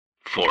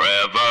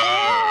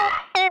Forever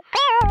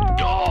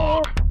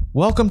Dog.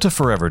 Welcome to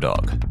Forever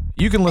Dog.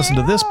 You can listen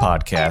to this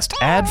podcast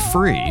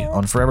ad-free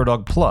on Forever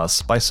Dog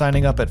Plus by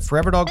signing up at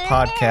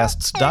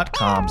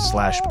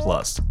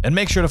foreverdogpodcasts.com/plus. And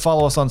make sure to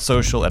follow us on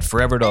social at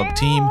Forever Dog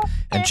Team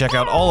and check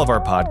out all of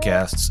our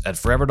podcasts at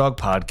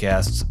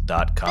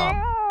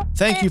foreverdogpodcasts.com.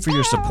 Thank you for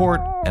your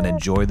support and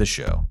enjoy the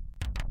show.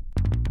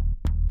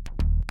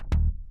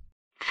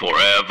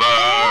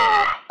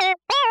 Forever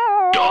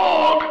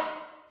Dog.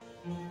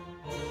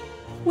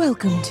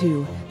 Welcome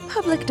to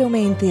Public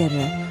Domain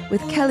Theater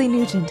with Kelly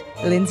Nugent,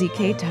 Lindsay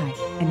Katai,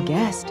 and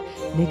guest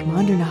Nick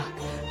Mondernock,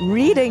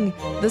 reading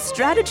The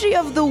Strategy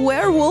of the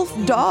Werewolf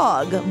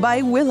Dog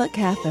by Willa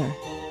Cather.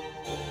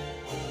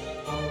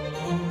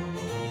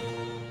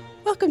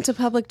 Welcome to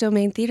Public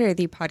Domain Theater,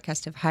 the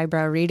podcast of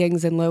highbrow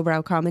readings and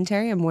lowbrow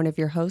commentary. I'm one of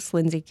your hosts,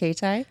 Lindsay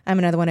Katai. I'm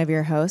another one of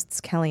your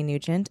hosts, Kelly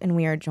Nugent, and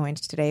we are joined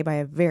today by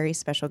a very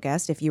special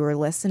guest. If you were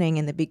listening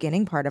in the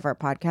beginning part of our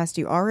podcast,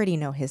 you already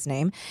know his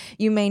name.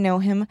 You may know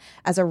him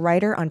as a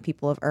writer on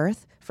People of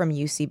Earth from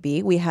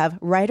UCB. We have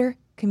writer,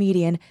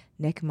 comedian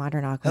Nick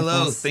Mondernock with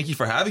Hello, us. thank you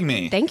for having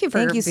me. Thank you for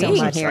Thank you so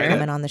being much here. for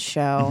coming on the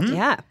show.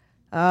 Yeah.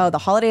 Oh, the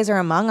holidays are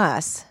among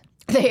us.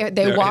 They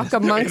walk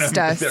amongst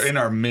us. They're in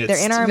our midst.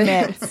 They're in our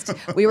midst.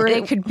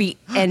 It could be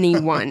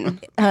anyone.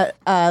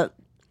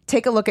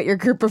 Take a look at your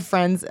group of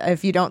friends.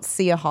 If you don't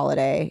see a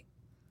holiday,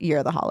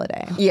 you're the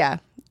holiday. Yeah.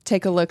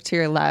 Take a look to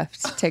your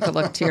left. Take a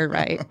look to your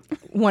right.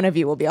 One of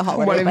you will be a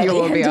holiday. One of by you the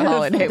will be a end of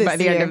holiday by this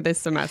the end year. of this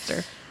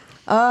semester.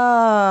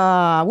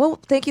 Well,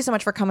 thank you so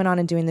much for coming on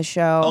and doing the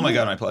show. Oh my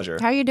God, my pleasure.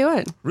 How you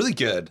doing? Really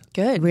good.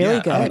 Good.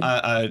 Really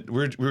Yeah, good.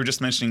 we were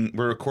just mentioning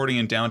we're recording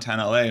in downtown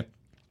LA,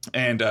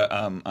 and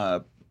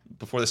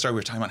before the start we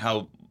were talking about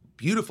how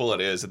beautiful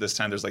it is at this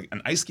time. There's like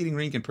an ice skating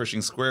rink in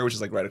Pershing Square, which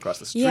is like right across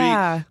the street.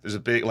 Yeah. There's a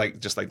big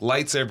just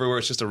lights everywhere.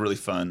 It's just a really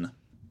fun.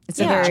 It's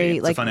a energy. very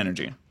It's a fun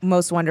energy.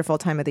 most wonderful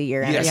time of the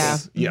year. Yes. Yeah.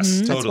 Yes. Mm-hmm.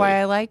 Totally. That's why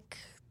I like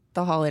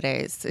the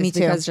holidays. Me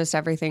too. Because just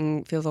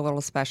everything feels a little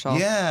special.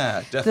 Yeah,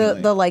 The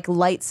definitely. like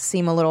lights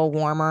seem a little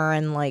warmer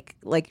and like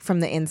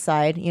from the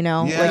inside, you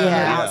know? Yeah, like when you're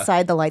yeah.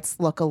 outside, the lights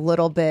look a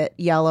little bit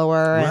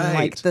yellower and like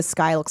Right. the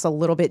sky looks a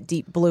little bit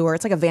deep bluer.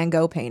 It's like a Van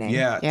Gogh painting.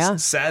 yeah. Yeah.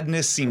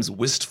 Sadness seems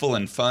wistful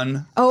and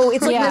fun. Oh,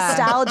 it's like Yeah.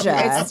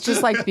 nostalgia. It's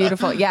just like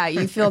beautiful. Yeah,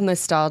 you feel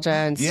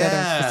nostalgia instead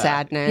Yeah. of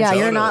sadness. yeah,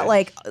 Totally. you're not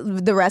like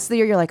the rest of the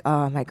year. You're like,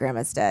 oh, my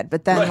grandma's dead.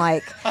 But then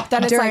like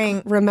Then it's during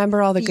like,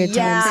 remember all the good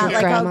yeah, times with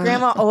like grandma. how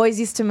grandma always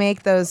used to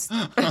make those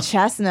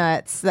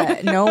chestnuts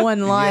that no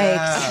one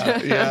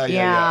liked.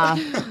 Yeah.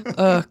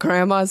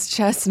 Grandma's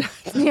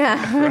chestnuts.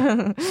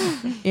 Yeah.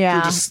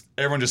 Yeah.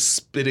 Everyone just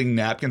spitting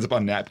napkins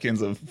upon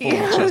napkins of full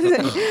of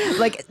chestnuts.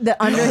 Like the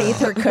underneath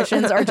her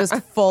cushions are just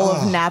full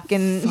of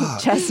napkin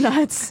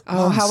chestnuts.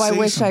 Oh, how I say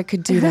wish some- I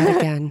could do that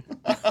again.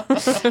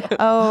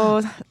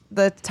 Oh,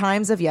 the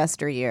times of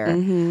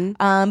yesteryear.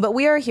 But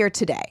we are here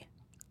today.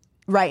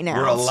 Right now.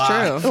 We're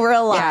alive. true. We're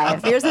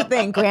alive. Here's the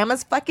thing.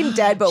 Grandma's fucking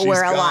dead, but She's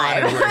we're gone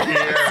alive. and we're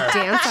here.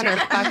 Dance on her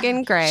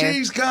fucking grave.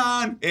 She's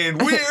gone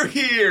and we're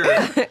here.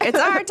 It's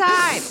our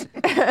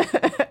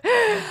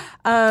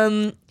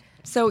time.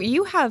 So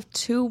you have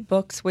two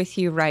books with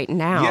you right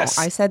now. Yes.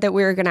 I said that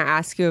we were going to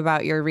ask you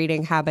about your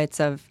reading habits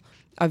of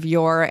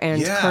your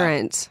and Yeah.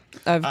 current,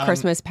 of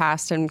Christmas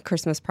past and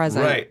Christmas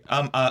present. Right.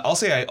 I'll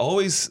say I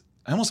almost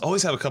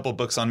always have a couple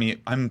books on me.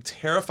 I'm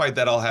terrified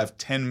that I'll have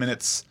 10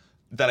 minutes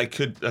that I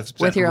could have spent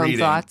With your own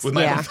reading, thoughts? with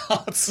my Yeah. own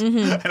thoughts,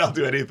 and I'll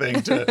do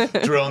anything to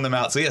drone them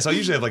out. So I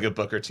usually have like a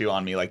book or two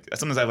on me. Like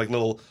sometimes I have like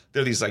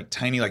there are these like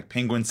tiny like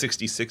Penguin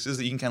 66s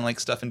that you can kind of like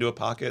stuff into a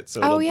pocket. So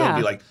it'll yeah.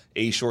 be like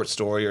a short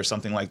story or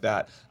something like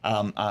that.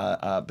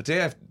 But today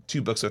I have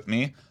two books with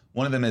me.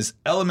 One of them is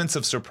Elements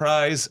of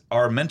Surprise,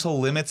 Our Mental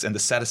Limits and the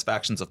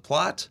Satisfactions of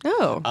Plot.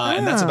 Oh.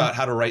 And that's about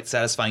how to write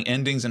satisfying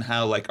endings and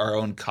how like our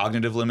own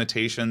cognitive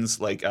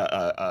limitations like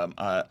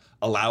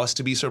allow us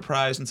to be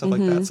surprised and stuff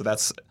like that. So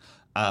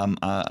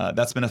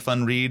that's been a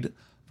fun read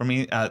for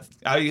me.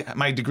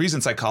 My degree's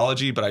in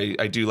psychology, but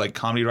I do like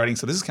comedy writing.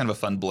 So this is kind of a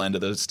fun blend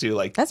of those two.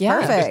 Like That's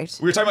Yeah. perfect.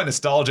 we were talking about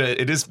nostalgia.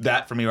 It is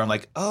that for me where I'm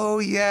like, oh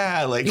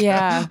yeah, like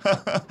Yeah.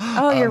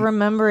 Oh, you're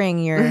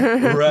remembering your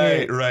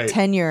right.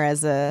 tenure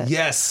as a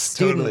Yes,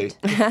 totally.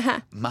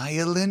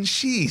 Myelin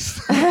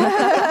Sheath. Stuff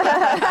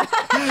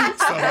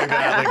like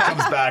that. Like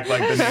comes back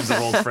like the names of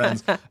old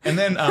friends. And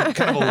then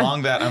kind of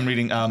along that, I'm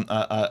reading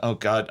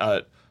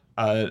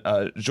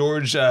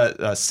George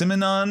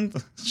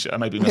Simenon. I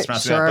might be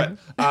mispronouncing Sure.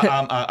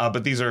 that,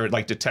 but these are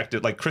like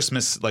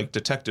Christmas like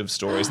detective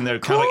stories, and they're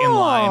kind of like in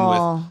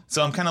line with.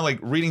 So I'm kind of like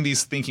reading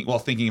these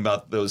thinking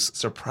about those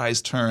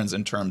surprise turns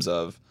in terms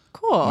of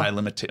Cool.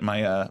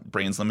 my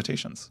brain's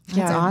limitations.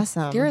 That's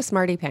awesome. You're a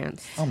smarty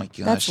pants. Oh my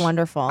gosh, That's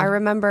wonderful. I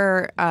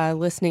remember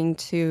listening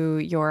to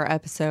your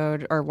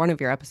episode, or one of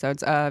your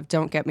episodes of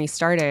Don't Get Me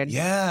Started.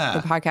 Yeah.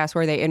 The podcast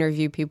where they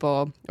interview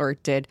people, or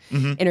did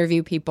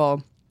interview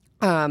people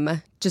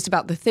just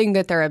about the thing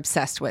that they're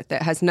obsessed with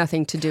that has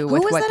nothing to do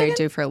with was what that they again?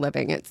 do for a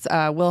living. It's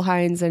Will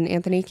Hines and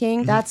Anthony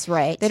King. That's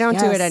right. They don't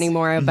do Yes. it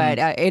anymore, but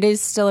it is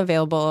still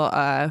available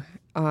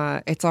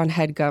It's on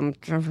HeadGum,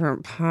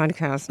 different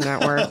podcast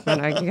network, but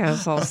I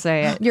guess I'll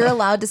say it. You're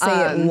allowed to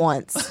say it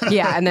once.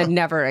 Yeah, and then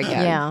never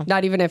again. Yeah.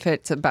 Not even if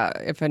it's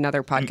if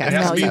another podcast. It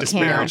has to be you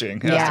disparaging.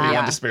 It has to be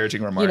a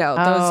disparaging remark. You know,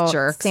 those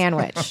jerks.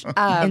 Sandwich.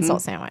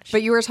 Insult sandwich.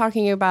 But you were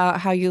talking about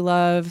how you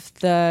love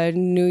the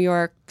New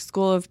York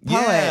School of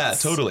Poets. Yeah,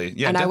 totally.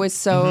 Yeah, and I was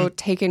so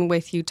taken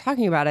with you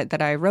talking about it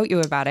that I wrote you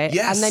about it.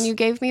 Yes. And then you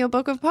gave me a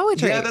book of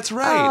poetry. Yeah, that's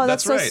right. Oh,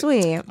 that's so right.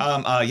 sweet. Yeah,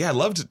 I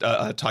loved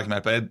talking about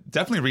it, but I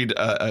definitely read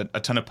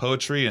a ton of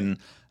poetry, and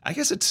I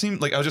guess it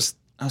seemed like I was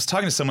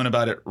talking to someone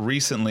about it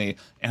recently,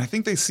 and I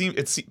think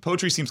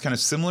poetry seems kind of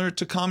similar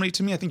to comedy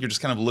to me. I think you're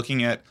just kind of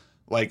looking at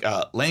like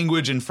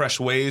language in fresh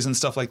ways and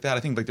stuff like that. I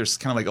think like there's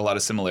kind of like a lot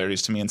of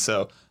similarities to me, and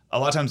so a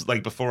lot of times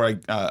like before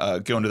I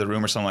go into the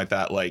room or something like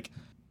that, like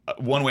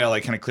one way I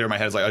like kind of clear my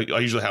head is like I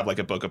usually have like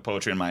a book of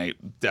poetry in my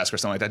desk or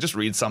something like that. Just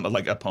read something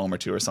like a poem or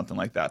two or something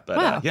like that. But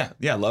Wow.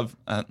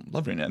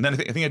 love reading it. And then I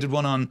think I did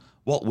one on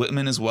Walt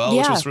Whitman as well,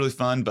 which Yeah. was really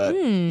fun. But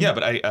it's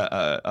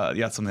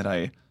something that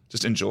I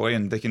just enjoy,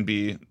 and they can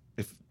be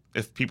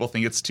if people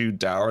think it's too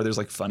dour, there's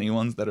like funny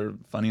ones that are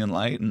funny and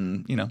light,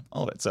 and you know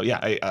all of it. So yeah,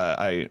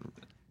 I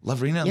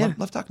love reading it. Yeah.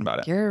 Love talking about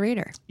it. You're a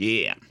reader.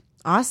 Yeah,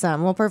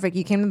 Awesome. Well, perfect.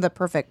 You came to the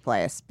perfect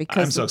place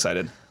because I'm so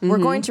excited. we're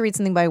going to read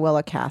something by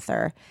Willa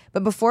Cather.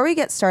 But before we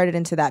get started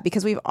into that,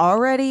 because we've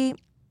already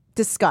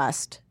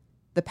discussed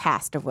the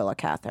past of Willa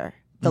Cather,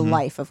 the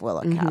life of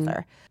Willa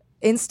Cather,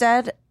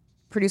 instead,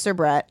 producer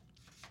Brett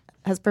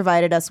has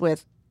provided us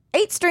with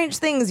 8 strange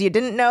things you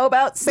didn't know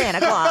about Santa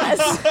Claus.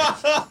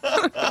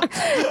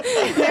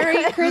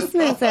 Merry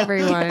Christmas,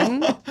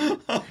 everyone.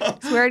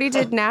 We already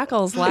did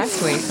Knackles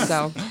last week,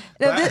 so.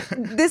 Now,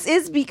 this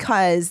is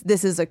because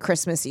this is a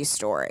Christmassy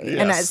story.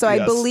 Yes, so I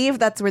yes. believe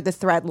that's where the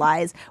thread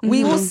lies.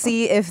 We will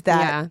see if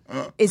that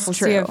is We'll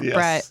true. see if Yes.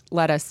 Brett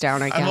let us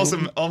down again. I'm also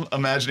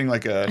imagining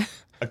like a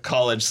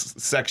college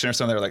section or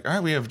something. They're like, all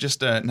right, we have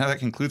just now that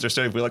concludes our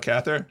study of Willa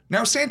Cather.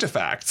 Now Santa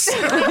facts.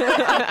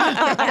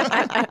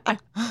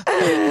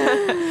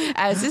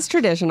 As is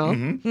traditional.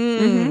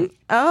 Okay.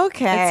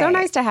 It's so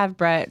nice to have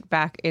Brett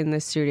back in the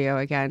studio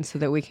again so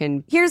that we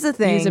can Here's the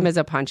thing. use him as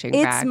a punching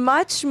It's bag.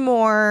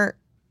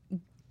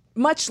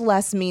 much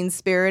less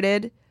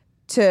mean-spirited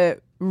to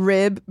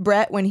rib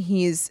Brett when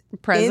he's in the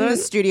Present?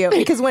 studio,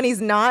 because when he's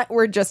not,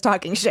 we're just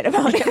talking shit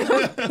about him.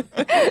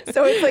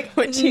 So it's like,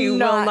 Which he will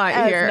not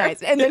as hear.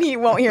 nice. And then he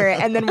won't hear it,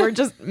 and then we're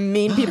just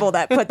mean people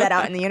that put that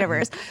out in the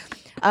universe.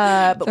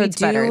 But So we it's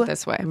do better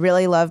this way.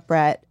 really love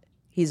Brett.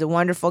 He's a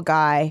wonderful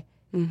guy.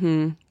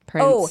 Prince.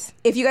 Oh,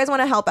 if you guys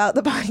want to help out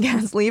the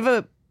podcast,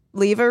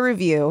 leave a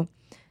review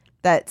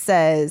that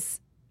says,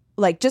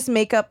 like, just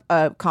make up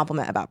a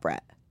compliment about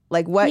Brett.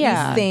 Like, what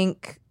Yeah. you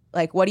think,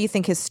 like, what do you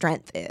think his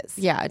strength is?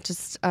 Yeah,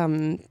 just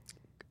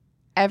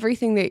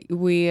everything that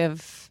we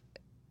have,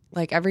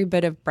 like every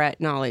bit of Brett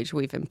knowledge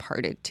we've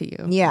imparted to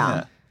you.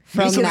 Yeah.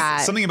 From Maybe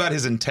that. something about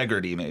his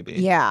integrity, maybe.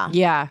 Yeah.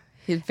 Yeah,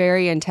 he's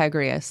very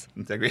integrous.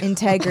 Integrity.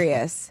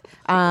 Integrious.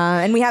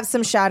 And we have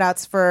some shout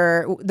outs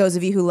for those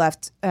of you who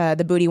left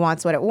The Booty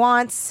Wants What It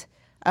Wants,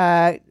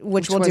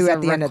 which we'll was do a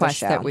at the end of the request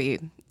show. that we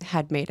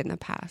had made in the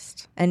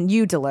past. And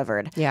you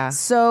delivered. Yeah.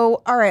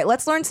 So, all right,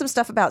 let's learn some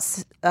stuff about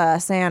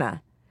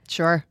Santa.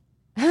 Sure.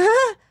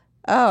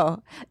 Oh,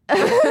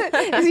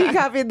 you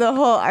copied the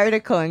whole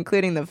article,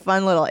 including the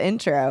fun little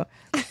intro.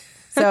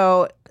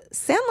 So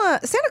Santa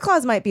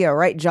Claus might be a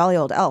right jolly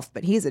old elf,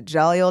 but he's a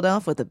jolly old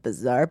elf with a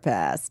bizarre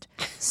past.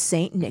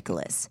 Saint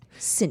Nicholas,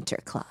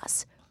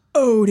 Sinterklaas,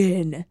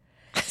 Odin.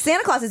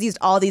 Santa Claus has used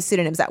all these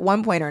pseudonyms at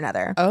one point or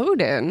another.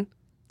 Odin.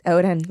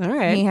 Odin. All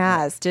right. He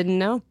has. Didn't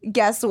know.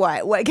 Guess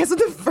what? Guess what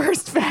the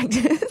first fact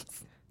is?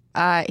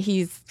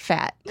 He's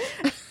fat.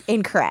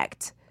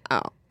 Incorrect.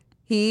 Oh.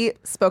 He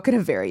spoke at a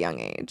very young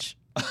age.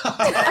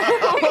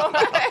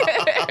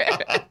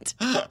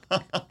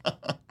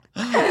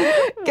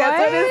 Guess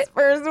what his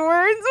first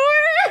words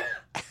were?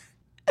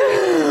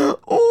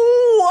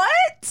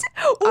 What?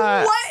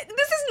 What?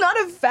 This is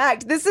not a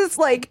fact. This is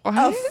like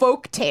a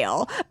folk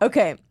tale.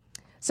 Okay.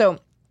 So,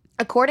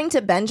 according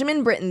to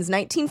Benjamin Britten's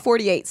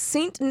 1948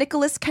 St.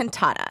 Nicholas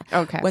cantata,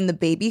 Okay. when the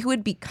baby who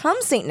would become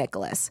St.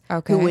 Nicholas,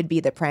 Okay. who would be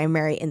the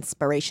primary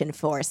inspiration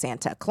for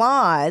Santa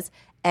Claus,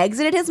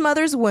 exited his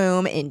mother's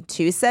womb in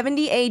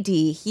 270 AD,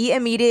 he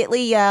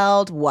immediately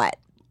yelled, what?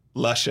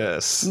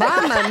 Luscious.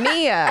 Mamma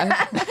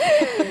mia.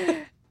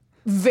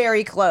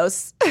 Very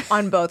close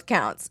on both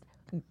counts.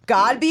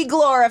 God be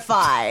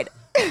glorified.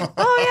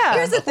 Oh, yeah.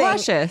 Here's the thing.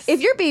 Luscious.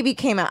 If your baby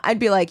came out, I'd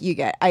be like, you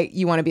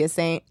want to be a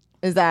saint?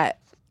 Is that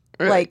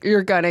like,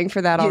 You're gunning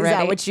for that already. is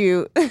that what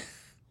you,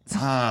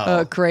 Wow.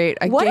 Oh, great.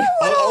 I what gave,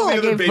 a little, All the I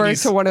other gave birth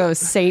babies. to one of those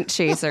saint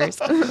chasers.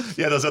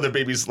 Yeah, those other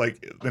babies,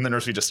 like in the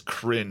nursery, just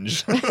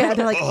cringe. yeah,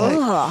 they're like,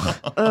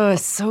 ugh. Oh,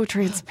 so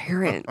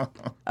transparent.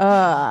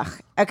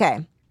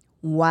 Okay.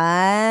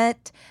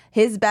 What?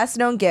 His best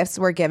known gifts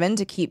were given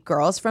to keep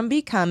girls from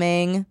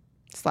becoming,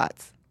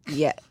 Sluts.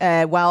 yeah,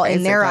 well,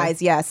 in their Basically.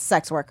 eyes, yes,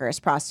 sex workers,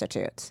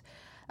 prostitutes.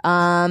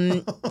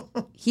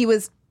 He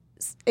was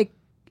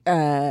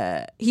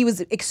he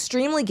was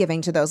extremely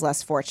giving to those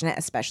less fortunate,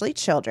 especially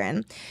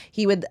children.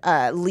 He would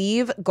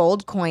leave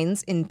gold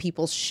coins in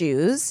people's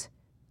shoes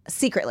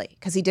secretly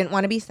because he didn't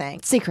want to be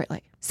thanked.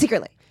 Secretly.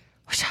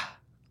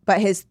 But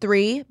his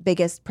 3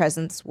 biggest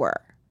presents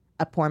were: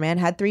 a poor man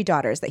had 3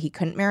 daughters that he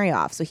couldn't marry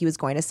off, so he was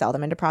going to sell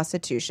them into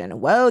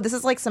prostitution. Whoa, this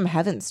is like some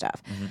heaven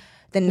stuff.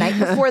 The night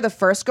before the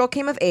first girl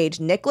came of age,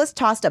 Nicholas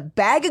tossed a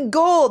bag of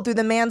gold through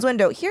the man's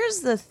window. Here's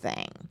the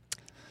thing.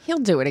 He'll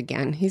do it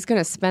again. He's going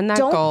to spend that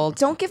gold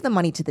Don't give the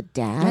money to the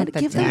dad.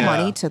 Give the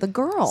money to the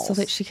girl. so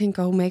that she can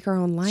go make her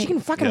own life. she can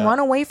fucking run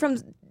away from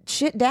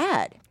shit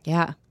dad.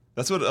 Yeah.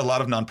 That's what a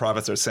lot of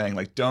nonprofits are saying.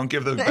 Like, don't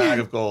give the bag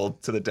of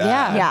gold to the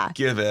dad. Yeah.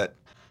 Give it.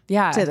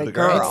 Yeah. To the the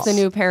girl. It's the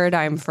new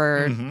paradigm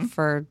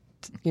for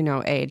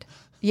aid.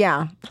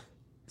 Yeah.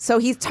 So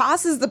he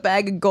tosses the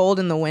bag of gold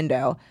in the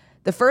window.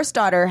 The first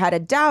daughter had a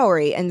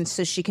dowry, and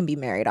so she can be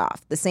married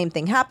off. The same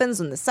thing happens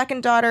when the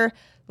second daughter,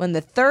 when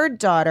the third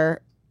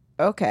daughter.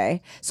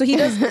 Okay. So he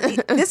does.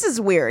 This is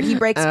weird. He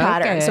breaks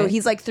pattern. Okay. So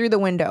he's like through the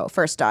window,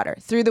 first daughter,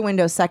 through the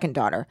window, second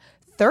daughter,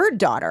 third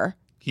daughter.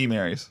 He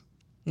marries.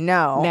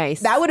 No. Nice.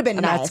 That would have been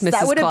And nice. that's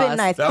That Mrs. would have been Claus.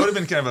 nice. That would have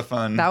been kind of a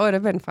fun. That would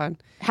have been fun.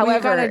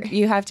 However-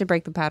 you have to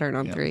break the pattern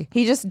on 3.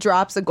 He just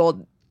drops a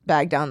gold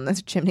bag down the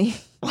chimney.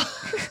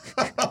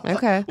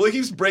 Okay. Well, he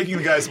keeps breaking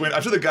the guy's window.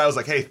 I'm sure the guy was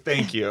like, "Hey,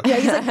 thank you. Yeah,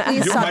 he's like,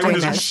 please My stop doing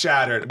windows are this.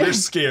 shattered. We're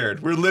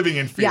scared. We're living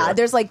in fear." Yeah,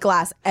 there's like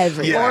glass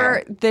everywhere. Yeah.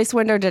 Or this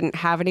window didn't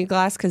have any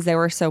glass because they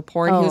were so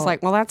poor. And he was Oh.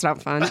 like, well, that's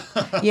not fun.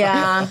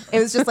 Yeah, it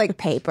was just like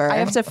paper. I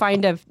have to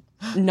find a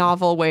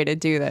novel way to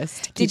do this.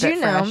 To keep Did you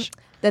it know fresh.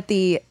 that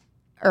the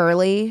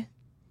early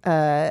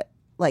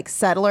like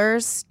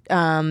settlers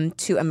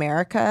to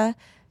America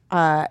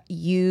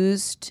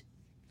used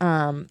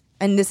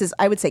and this is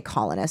I would say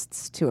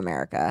colonists to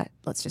America.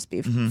 Let's just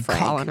be frank.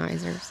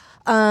 Colonizers.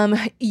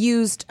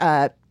 Used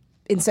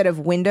instead of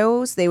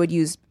windows, they would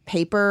use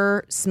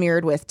paper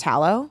smeared with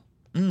tallow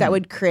that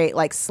would create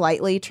like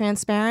slightly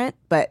transparent,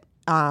 but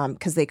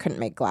because they couldn't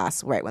make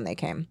glass right when they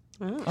came.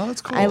 Oh,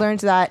 that's cool. I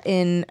learned that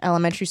in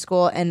elementary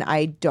school, and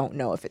I don't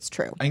know if it's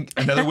true.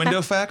 Another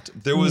window fact: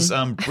 there was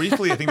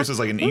briefly, I think this was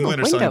like in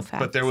England or window something,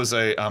 but there was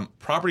a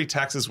property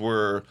taxes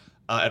were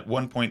at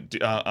one point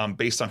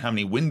based on how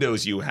many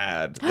windows you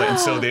had, and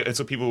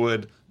so people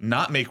would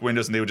not make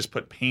windows, and they would just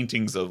put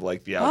paintings of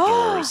like the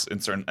outdoors in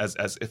certain as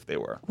if they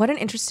were. What an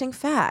interesting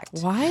fact.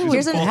 Why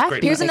would that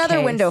be Here's the another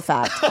case? window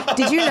fact.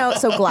 Did you know?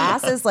 So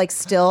glass is like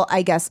still,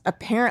 I guess,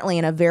 apparently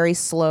in a very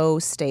slow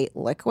state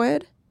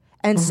liquid.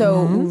 And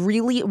so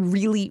really,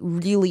 really,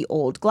 really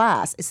old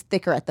glass is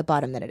thicker at the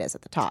bottom than it is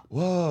at the top.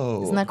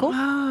 Whoa! Isn't that cool?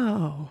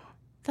 Oh,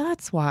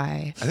 that's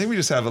why. I think we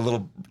just have a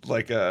little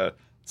like a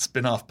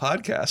spin-off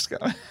podcast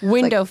going.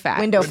 Window fact.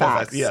 Window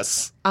facts.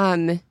 Yes.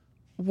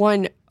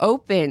 One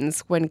opens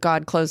when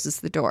God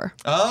closes the door.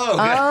 Oh.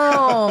 Okay.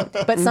 Oh,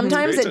 but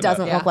sometimes Great it to know.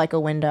 doesn't Yeah. look like a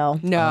window.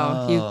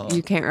 No,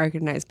 you can't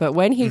recognize. But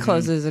when he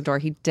closes the door,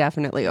 he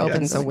definitely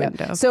opens a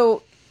window.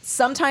 So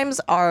sometimes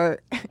our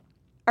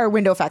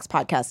Window Facts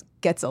podcast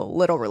gets a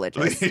little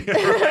religious.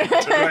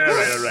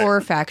 right. Or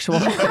factual.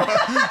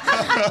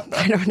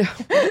 I don't know.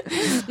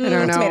 I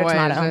don't know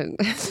tomato,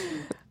 what.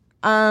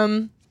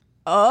 tomato.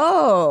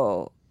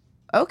 Oh,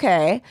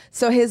 okay.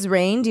 So his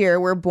reindeer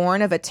were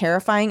born of a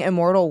terrifying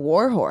immortal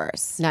war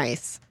horse.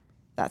 Nice.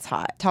 That's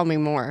hot. Tell me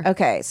more.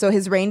 Okay, so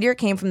his reindeer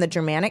came from the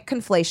Germanic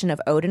conflation of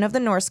Odin of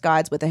the Norse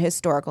gods with a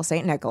historical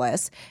St.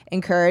 Nicholas,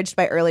 encouraged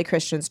by early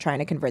Christians trying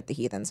to convert the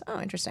heathens. Oh,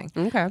 interesting.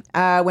 Okay.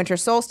 Winter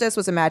solstice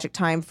was a magic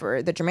time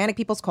for the Germanic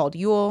peoples called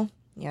Yule.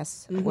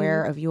 Yes,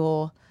 aware of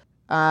Yule.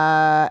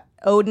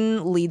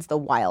 Odin leads the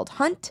wild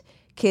hunt.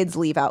 Kids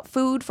leave out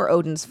food for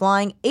Odin's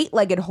flying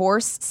 8-legged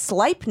horse,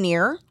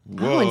 Sleipnir.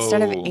 Oh,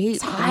 instead of 8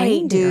 Tight,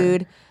 reindeer.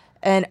 dude.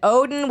 And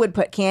Odin would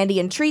put candy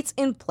and treats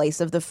in place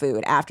of the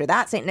food. After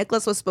that, St.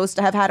 Nicholas was supposed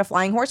to have had a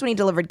flying horse when he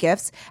delivered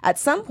gifts. At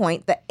some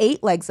point, the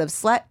 8 legs of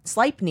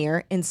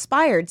Sleipnir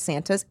inspired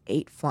Santa's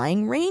 8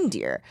 flying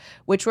reindeer,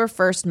 which were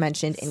first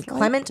mentioned in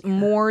Clement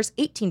Moore's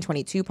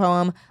 1822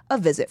 poem, A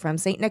Visit from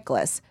St.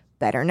 Nicholas,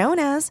 better known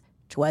as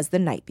 'Twas the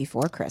Night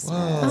Before Christmas.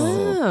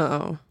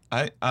 Oh.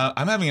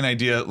 I'm having an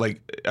idea.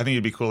 Like, I think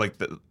it'd be cool. Like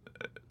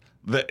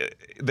the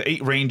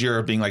 8 reindeer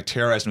are being like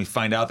terrorized, and we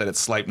find out that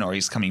it's Sleipnir.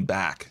 He's coming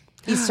back.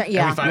 He's And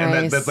yeah. we find out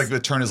nice. that like the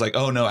turn is like,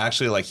 oh no,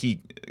 actually, like he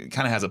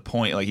kind of has a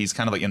point. Like he's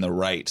kind of like in the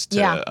right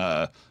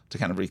to to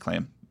kind of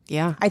reclaim.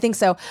 Yeah. I think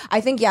so. I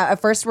think, yeah, at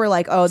first we're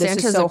like, oh, this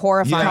Santa's is so a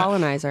horrifying.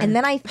 colonizer. And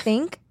then I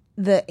think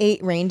the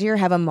 8 reindeer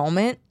have a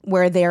moment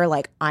where they're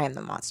like, I am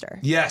the monster.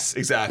 Yes,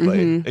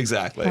 exactly,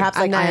 exactly. Perhaps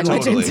like And I am then-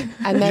 Totally. legend.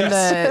 And then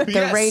Yes. the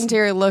Yes.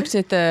 reindeer looked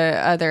at the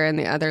other, and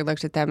the other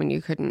looked at them, and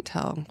you couldn't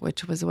tell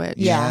which was which.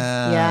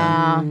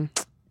 Yeah.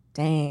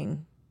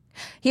 Dang.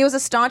 He was a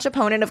staunch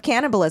opponent of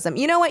cannibalism.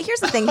 You know what? Here's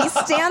the thing. He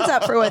stands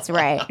up for what's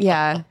right.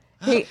 Yeah.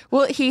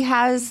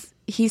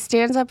 He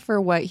stands up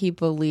for what he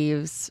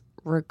believes,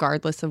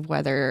 regardless of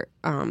whether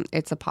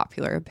it's a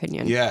popular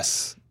opinion.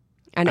 Yes,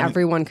 And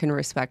everyone can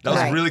respect that was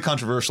that. really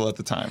controversial at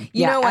the time.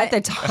 You know what? At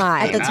the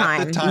time. At the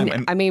time. At the time,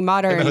 and I mean, in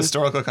modern, the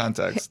historical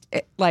context.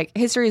 like,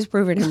 history has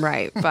proven him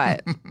right,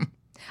 but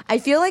I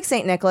feel like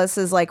St. Nicholas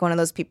is like one of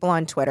those people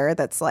on Twitter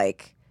that's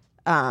like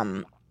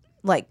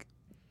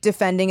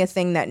defending a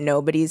thing that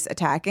nobody's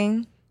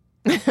attacking.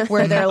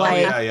 Where they're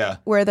like,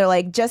 where they're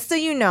like, just so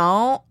you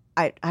know,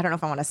 I don't know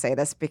if I want to say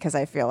this because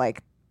I feel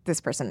like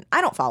this person,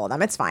 I don't follow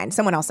them. It's fine.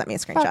 Someone else sent me a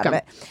screenshot of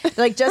it. They're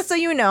like, just so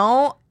you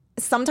know,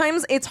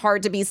 sometimes it's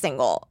hard to be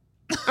single.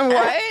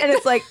 What? And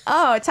it's like,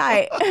 oh,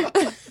 tight.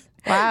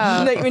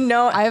 Wow. That you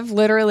know, I've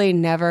literally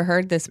never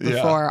heard this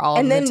before. All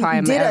and the then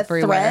time, did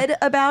everywhere. a thread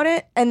about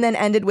it, and then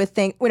ended with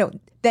thanks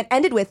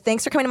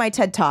for coming to my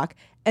TED Talk,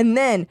 and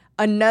then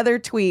another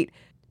tweet.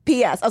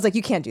 P.S. I was like,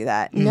 you can't do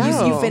that.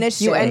 No. You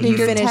finished You it. ended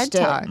your finished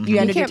TED it. Talk. You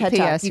ended You your can't TED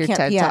Talk. PS You your can't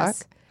TED PS.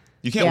 Talk.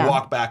 You can't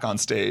walk back on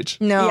stage.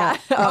 No. Yeah.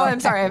 Oh, I'm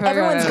sorry.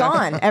 Everyone's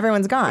gone.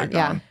 Everyone's gone.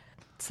 Yeah.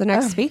 It's the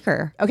next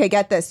speaker. Okay,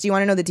 get this. Do you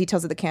want to know the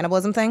details of the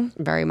cannibalism thing?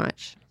 Very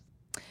much.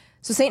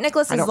 So St.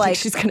 Nicholas I is don't like, think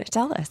she's going to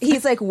tell us.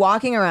 he's like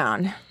walking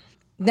around.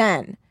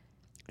 Then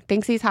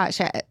Thinks he's hot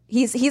shit.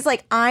 he's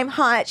like, I'm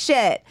hot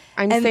shit.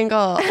 I'm And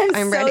single.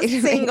 I'm so ready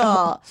to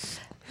single.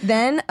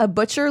 Then a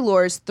butcher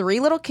lures 3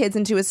 little kids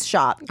into his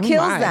shop,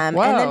 kills my. them,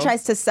 and then Whoa.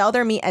 tries to sell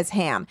their meat as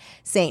ham.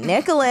 St.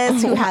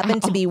 Nicholas, who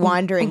happened to be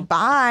wandering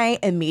by,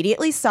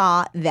 immediately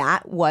saw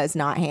that was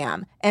not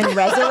ham and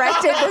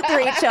resurrected the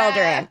 3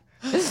 children.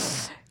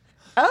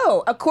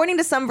 Oh, according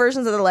to some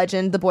versions of the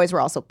legend, the boys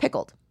were also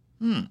pickled.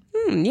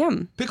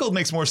 Yum. Pickled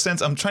makes more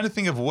sense. I'm trying to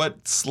think of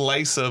what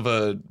slice of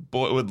a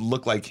boy would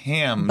look like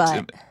ham.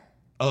 Butt.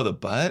 Oh, the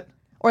butt?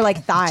 Or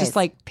like thighs. Just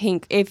like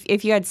pink.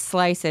 If you had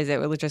slices, it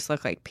would just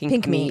look like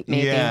pink meat.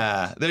 maybe.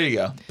 Yeah. There you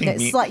go. Pink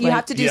meat. You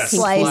have to do Yes,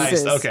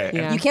 slices. sliced. Okay.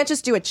 Yeah. You can't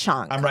just do a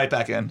chunk. I'm right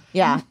back in.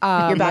 Yeah,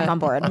 you're back on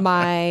board.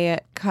 My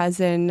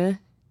cousin,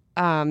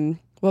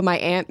 my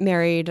aunt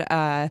married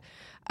a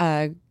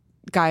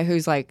guy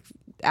who's like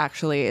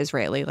actually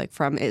Israeli, like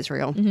from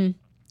Israel. Mm-hmm.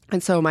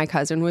 And so my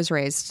cousin was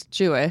raised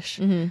Jewish,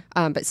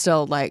 but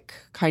still like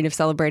kind of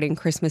celebrating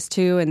Christmas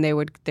too. And they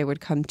would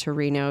come to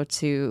Reno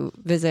to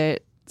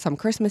visit some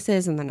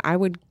Christmases, and then I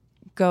would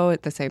go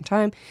at the same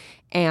time.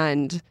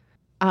 And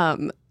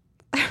one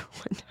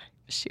time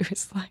she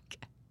was like,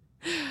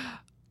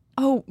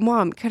 "Oh,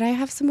 Mom, could I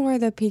have some more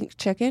of the pink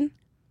chicken?"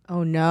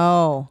 Oh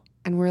no.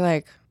 And we're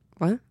like,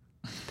 "What?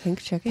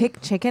 Pink chicken?"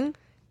 Pig chicken?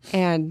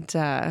 And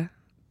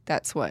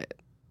that's what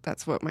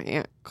my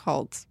aunt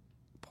called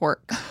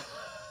pork.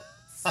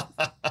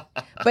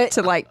 But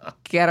To like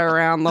get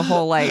around the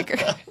whole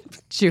like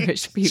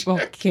Jewish people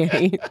can't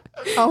eat,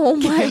 oh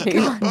my can't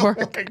god. eat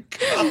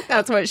pork.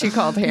 That's what she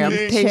called ham,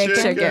 Pink pink chicken.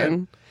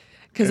 chicken,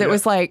 because it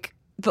was like.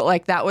 But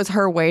like that was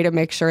her way to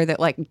make sure that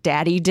like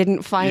Daddy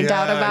didn't find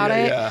out about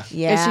it.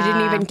 Yeah. And she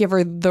didn't Yeah. even give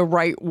her the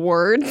right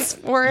words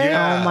for it.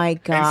 Yeah. Oh my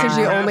And God. Because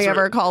she crabs only were-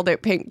 ever called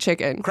it pink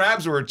chicken.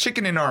 Crabs were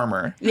chicken in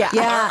armor. Yeah.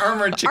 Yeah.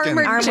 Armored chicken.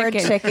 Armored Armored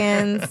chicken.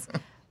 chickens.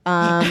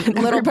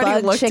 Little Everybody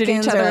bug looked at each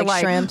chickens other are like,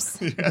 like, shrimps.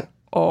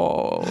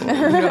 Oh,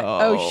 no.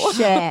 Oh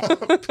shit.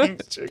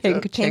 Pink chicken. Pink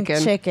Pink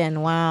chicken.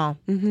 chicken. Wow.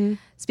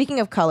 Speaking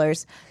of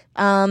colors,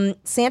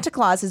 Santa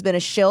Claus has been a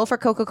shill for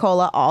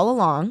Coca-Cola all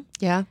along.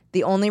 Yeah.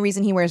 The only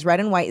reason he wears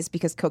red and white is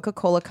because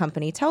Coca-Cola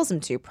Company tells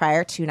him to.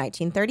 Prior to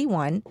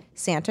 1931,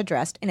 Santa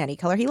dressed in any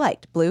color he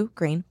liked. Blue,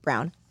 green,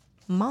 brown,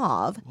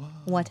 mauve,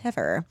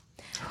 whatever.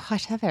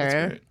 Whatever.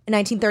 In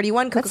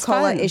 1931,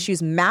 Coca-Cola fun.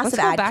 issues massive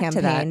Let's go ad back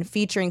to campaign that.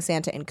 featuring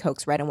Santa in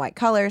Coke's red and white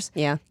colors.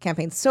 Yeah.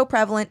 Campaign's so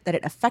prevalent that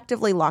it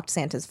effectively locked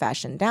Santa's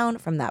fashion down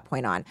from that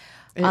point on.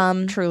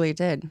 It truly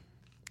did.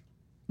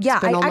 Yeah,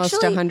 Been I almost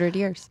actually 100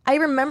 years. I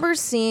remember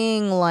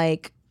seeing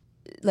like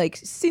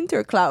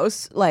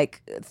Sinterklaas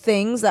like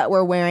things that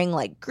were wearing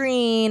like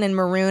green and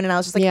maroon, and I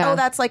was just like, Yeah. oh,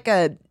 that's like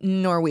a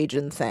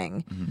Norwegian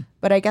thing.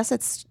 But I guess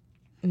it's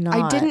not.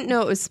 I didn't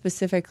know it was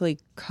specifically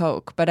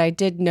Coke, but I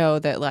did know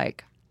that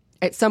like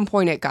at some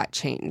point it got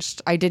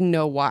changed. I didn't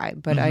know why,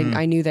 but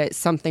I knew that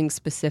something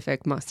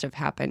specific must have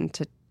happened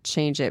to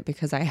change it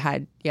because I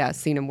had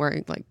seen him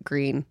wearing like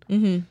green.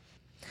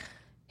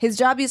 His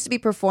job used to be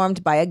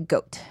performed by a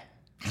goat.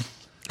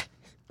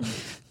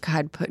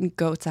 God, putting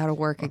goats out of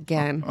work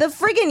again. The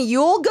friggin'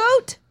 Yule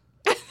goat.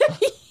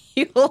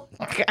 Yule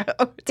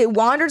goat. It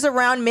wanders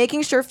around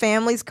making sure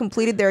families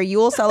completed their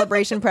Yule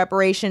celebration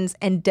preparations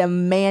and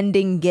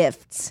demanding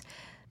gifts.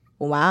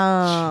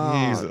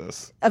 Wow.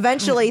 Jesus.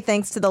 Eventually,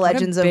 thanks to the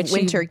legends of bitchy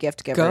winter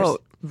gift givers.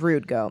 goat.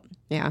 Rude goat.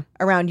 Yeah.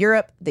 Around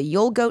Europe, the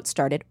Yule goat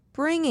started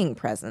bringing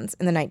presents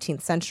in the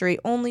 19th century,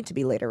 only to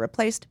be later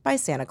replaced by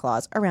Santa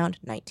Claus around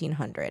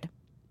 1900.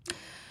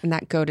 And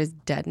that goat is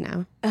dead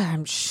now.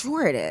 I'm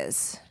sure it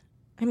is.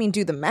 I mean,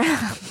 do the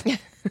math.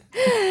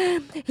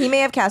 He may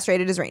have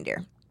castrated his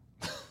reindeer.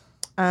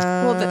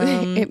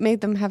 It made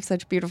them have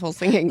such beautiful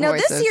singing Now,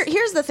 voices.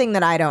 here's the thing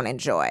that I don't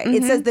enjoy.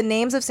 It says the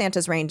names of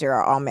Santa's reindeer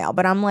are all male,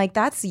 but I'm like,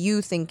 that's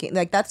you thinking,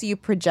 like, that's you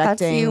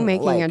projecting, you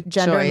making like, a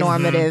gender choice.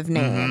 normative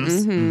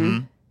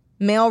names.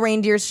 Male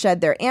reindeers shed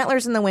their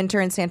antlers in the winter,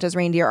 and Santa's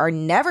reindeer are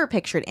never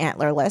pictured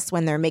antlerless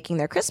when they're making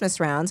their Christmas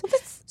rounds.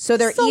 So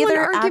they're So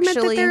either an argument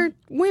actually, that they're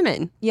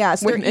women. yeah.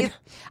 So women.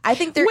 I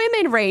think they're.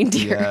 Women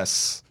reindeer.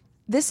 Yes.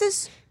 This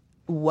is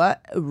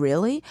What?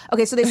 Really?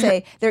 Okay, so they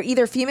say they're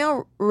either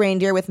female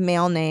reindeer with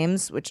male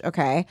names, which,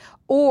 okay,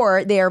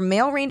 or they are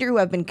male reindeer who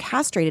have been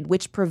castrated,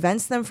 which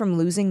prevents them from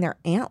losing their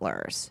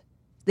antlers.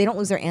 They don't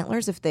lose their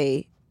antlers if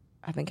they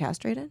have been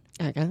castrated?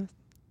 I guess.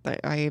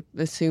 I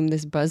assume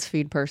this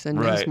BuzzFeed person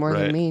knows more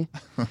than me.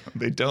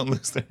 They don't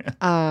lose their.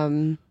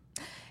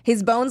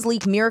 His bones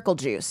leak miracle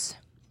juice.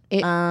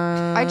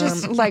 I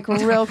just, like,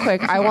 real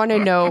quick, I want to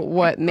know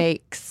what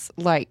makes,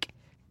 like,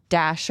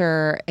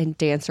 Dasher and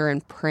Dancer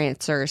and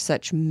Prancer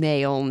such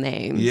male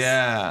names.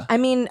 Yeah. I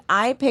mean,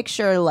 I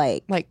picture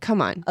like Come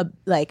on. a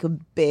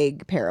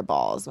big pair of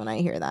balls when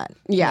I hear that.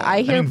 Yeah,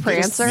 I hear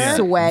Prancer.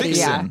 Sweaty.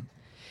 Vixen,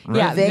 right?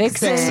 Yeah,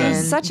 Vixen.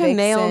 Vixen. Such a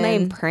male Vixen.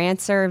 name.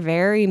 Prancer,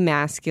 very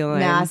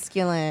masculine.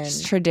 Masculine.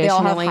 Just They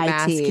all have traditionally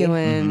high T.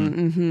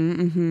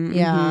 masculine.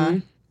 Yeah.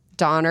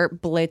 Donner,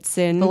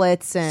 Blitzen.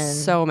 Blitzen.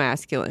 So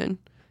masculine.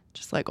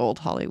 Just like old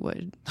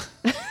Hollywood.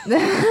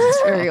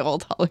 It's very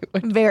old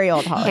Hollywood. Very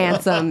old Hollywood.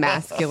 Handsome,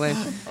 masculine.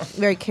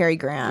 Very Cary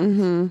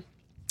Grant.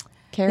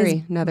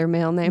 Carrie, another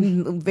male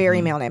name.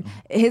 Very male name.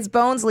 His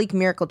bones leak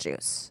miracle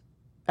juice.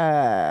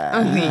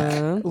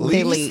 They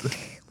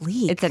leak.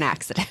 It's an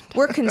accident.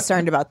 We're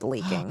concerned about the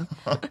leaking.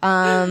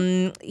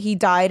 He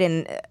died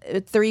in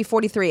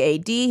 343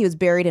 AD. He was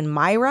buried in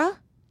Myra.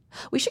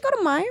 We should go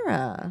to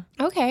Myra.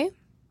 Okay.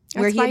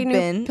 Where That's he my had new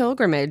been.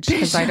 pilgrimage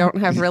because I don't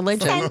have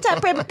religion.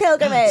 Santa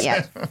pilgrimage.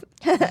 Yes.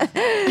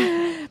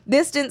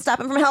 This didn't stop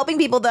him from helping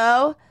people,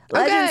 though.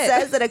 Legend good.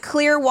 says that a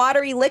clear,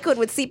 watery liquid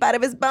would seep out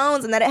of his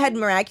bones and that it had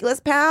miraculous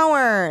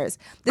powers.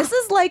 This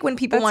is like when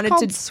people That's wanted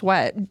called to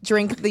sweat.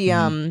 drink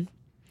the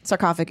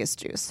sarcophagus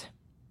juice.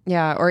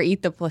 Yeah, or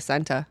eat the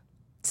placenta.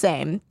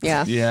 Same.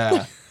 Yeah.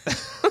 Yeah.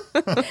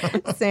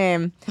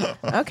 Same.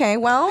 Okay,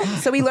 well,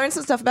 so we learned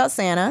some stuff about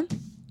Santa.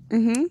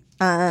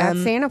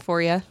 That's Santa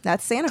for you.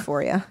 That's Santa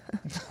for you.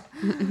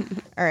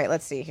 All right,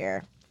 let's see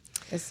here.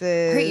 This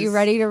is... Are you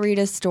ready to read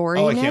a story?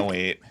 Oh, I Nick? can't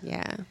wait.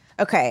 Yeah.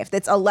 Okay, if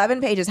it's 11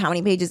 pages, how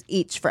many pages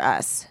each for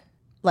us?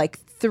 Like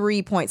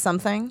 3 point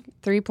something?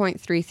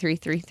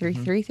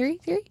 3.3333333.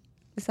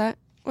 Is that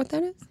what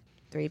that is?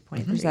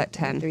 3.3. Or is that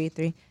 10?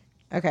 3.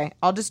 Okay,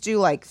 I'll just do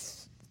like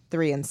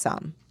 3 and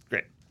some.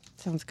 Great.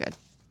 Sounds good.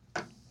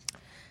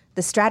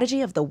 The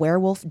Strategy of the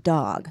Werewolf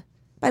Dog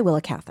by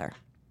Willa Cather.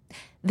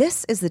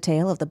 This is the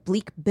tale of the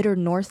bleak, bitter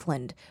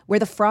Northland, where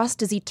the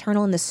frost is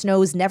eternal and the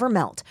snows never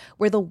melt,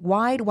 where the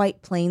wide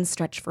white plains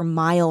stretch for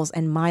miles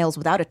and miles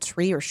without a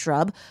tree or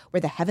shrub, where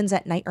the heavens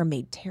at night are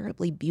made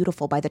terribly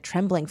beautiful by the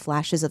trembling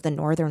flashes of the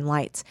northern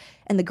lights,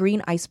 and the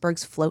green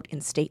icebergs float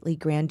in stately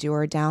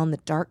grandeur down the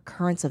dark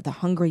currents of the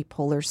hungry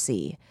polar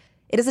sea.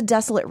 It is a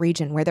desolate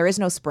region where there is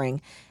no spring,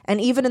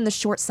 and even in the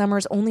short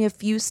summers only a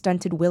few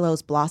stunted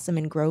willows blossom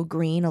and grow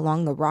green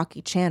along the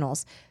rocky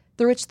channels,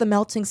 through which the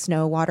melting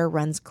snow water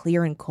runs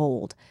clear and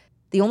cold.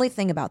 The only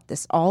thing about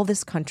all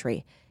this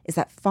country, is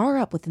that far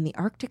up within the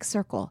Arctic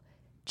Circle,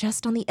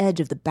 just on the edge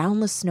of the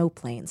boundless snow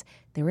plains,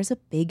 there is a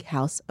big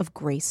house of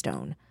gray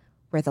stone,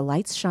 where the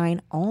lights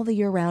shine all the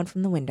year round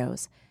from the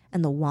windows,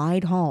 and the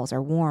wide halls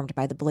are warmed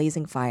by the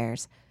blazing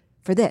fires.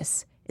 For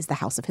this is the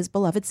house of his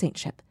beloved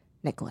saintship,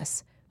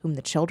 Nicholas, whom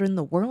the children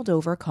the world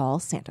over call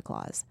Santa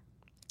Claus.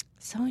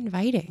 So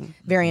inviting.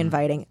 Very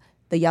inviting.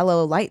 The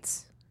yellow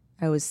lights,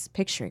 I was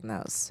picturing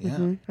those.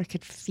 Yeah. I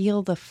could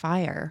feel the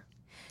fire.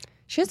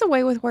 She has a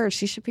way with words.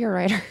 She should be a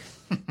writer.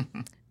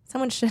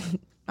 Someone should,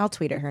 I'll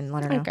tweet at her and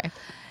let her know. Okay.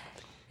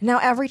 Now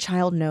every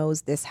child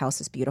knows this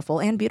house is beautiful,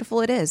 and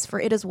beautiful it is, for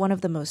it is one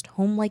of the most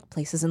home-like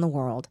places in the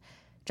world.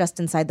 Just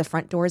inside the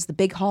front door is the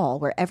big hall,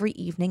 where every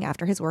evening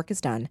after his work is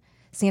done,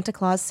 Santa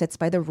Claus sits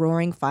by the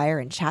roaring fire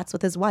and chats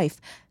with his wife,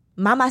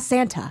 Mama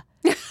Santa.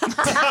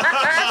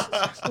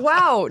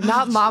 Wow,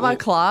 not Mama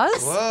Claus?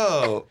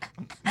 Whoa.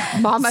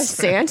 Mama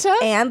Santa?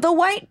 And the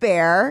white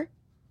bear.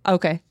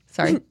 Okay,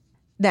 sorry.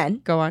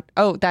 Then Go on.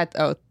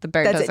 The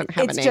bear that's doesn't it.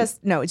 have It's a name. just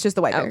it's just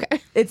the white bear.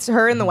 Okay. It's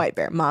her and the white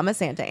bear, Mama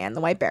Santa and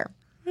the white bear.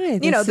 Hi,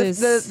 You know, this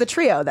the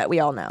trio that we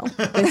all know.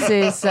 This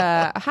is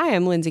hi,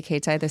 I'm Lindsay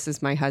Kaitai. This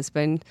is my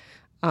husband.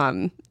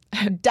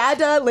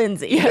 Dada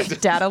Lindsay.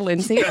 Dada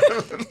Lindsay.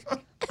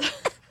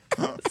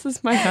 This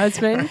is my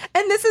husband.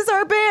 And this is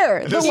our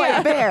bear, the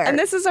white bear. And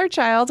this is our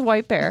child,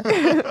 White Bear.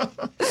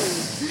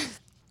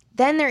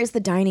 Then there is the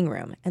dining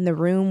room and the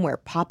room where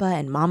Papa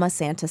and Mama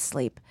Santa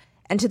sleep.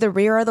 And to the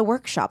rear are the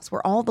workshops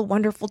where all the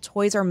wonderful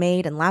toys are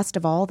made, and last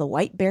of all, the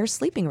white bear's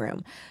sleeping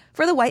room.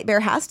 For the white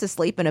bear has to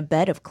sleep in a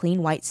bed of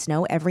clean white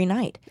snow every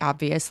night.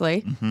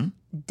 Obviously.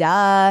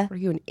 Duh. Are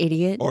you an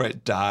idiot? Or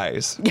it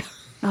dies.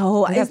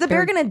 Oh, is that the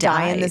bear bear going to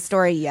die in dies. this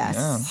story?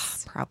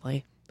 Yes.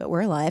 Probably. But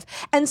we're alive.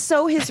 And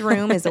so his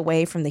room is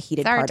away from the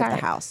heated Sorry, part of tired.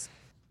 the house.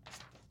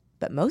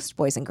 But most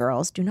boys and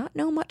girls do not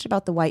know much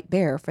about the white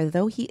bear, for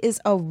though he is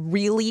a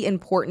really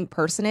important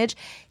personage,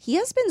 he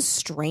has been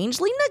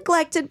strangely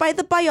neglected by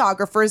the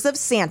biographers of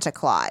Santa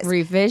Claus.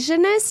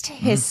 Revisionist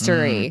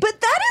history.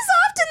 But that is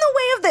often the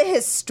way of the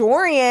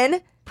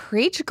historian.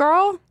 Preach,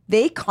 girl.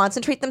 They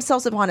concentrate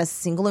themselves upon a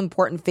single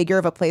important figure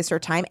of a place or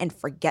time and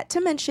forget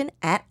to mention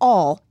at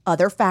all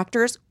other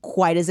factors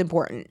quite as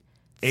important.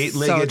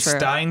 Eight-legged true.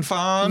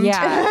 Steinfawn.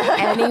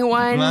 Yeah.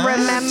 Anyone What?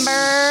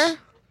 remember?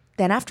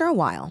 Then after a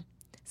while,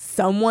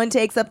 someone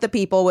takes up the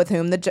people with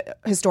whom Then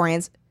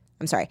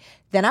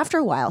after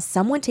a while,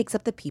 someone takes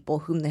up the people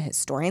whom the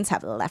historians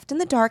have left in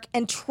the dark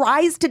and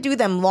tries to do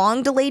them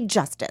long-delayed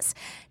justice.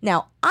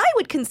 Now, I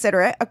would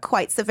consider it a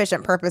quite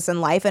sufficient purpose in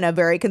life and a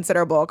very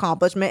considerable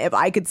accomplishment if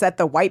I could set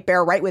the white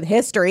bear right with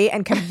history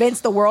and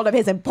convince the world of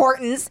his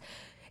importance.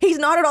 He's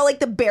not at all like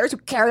the bears who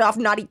carry off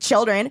naughty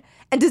children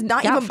and does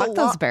not Yeah, even fuck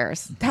belong. those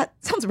bears. That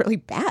sounds really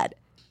bad.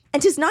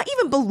 And does not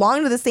even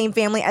belong to the same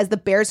family as the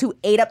bears who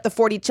ate up the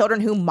 40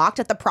 children who mocked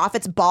at the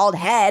prophet's bald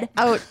head.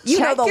 Oh, you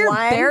check know the your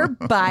one. bear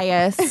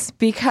bias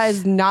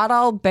because not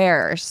all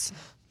bears.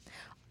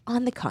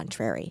 On the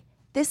contrary,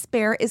 this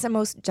bear is a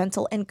most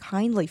gentle and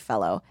kindly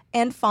fellow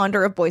and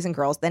fonder of boys and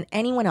girls than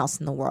anyone else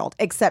in the world,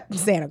 except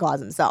Santa Claus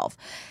himself.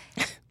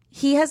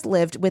 He has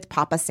lived with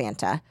Papa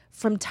Santa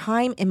from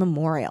time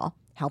immemorial,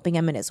 helping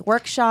him in his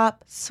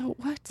workshop. So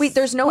what's Wait,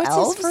 there's no what's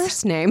elves? his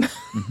first name?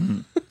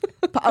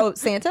 Oh,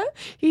 Santa?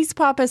 He's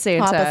Papa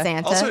Santa. Papa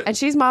Santa. Also- And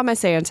she's Mama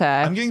Santa.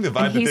 I'm getting the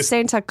vibe and that he's this-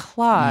 Santa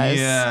Claus.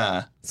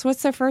 Yeah. So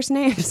what's their first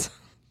names?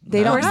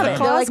 They don't Where's have the it.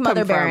 claws They're like come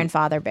Mother Bear from? and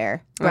Father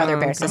Bear. Brother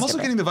Bear, sister I'm also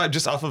bear. getting the vibe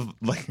just off of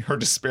like her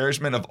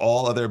disparagement of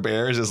all other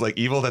bears as like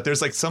evil, that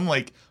there's like some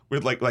like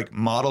weird like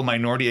model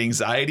minority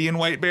anxiety in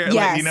white bear. Like,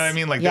 Yes. you know what I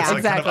mean? Like Yeah, that's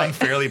like kind exactly. of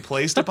unfairly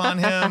placed upon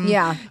him.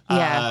 Yeah.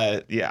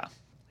 Yeah.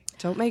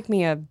 Don't make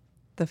me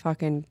the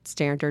fucking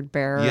standard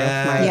bearer of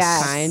Yes. my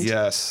Yes. kind.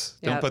 Yes.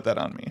 Don't Yep. put that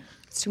on me.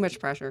 It's too much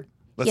pressure.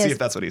 Let's Yes. see if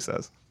that's what he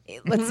says.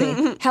 Let's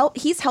see.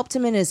 He's helped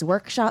him in his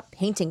workshop,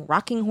 painting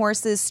rocking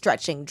horses,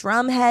 stretching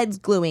drum heads,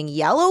 gluing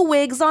yellow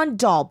wigs on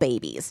doll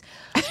babies.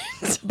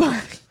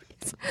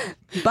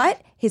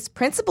 But his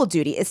principal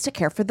duty is to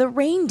care for the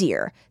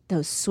reindeer,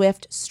 those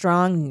swift,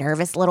 strong,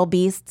 nervous little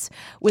beasts.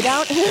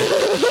 Without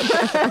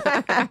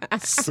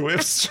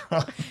Swift,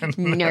 strong, and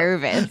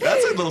Nervous.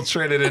 That's a little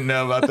trait I didn't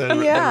know about the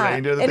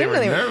reindeer, that I they didn't were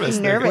really- nervous.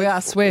 nervous. We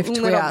are swift. We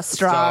Little are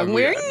strong. strong,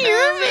 We're we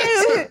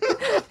nervous.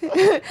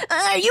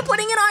 Are you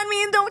putting it on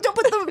me? Don't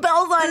put the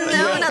bells on.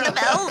 No, not the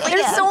bells.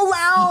 They're so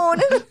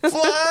loud.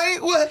 Fly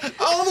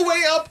all the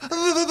way up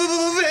there.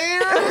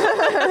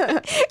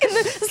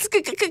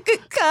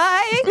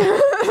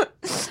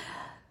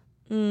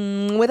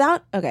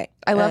 Without okay,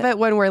 I love it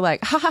when we're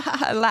like, ha, ha,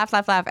 ha, laugh,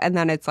 laugh, laugh. And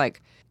then it's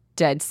like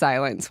dead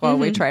silence while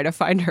we try to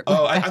find her.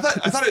 Oh, I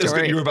thought it was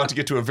story. good. You were about to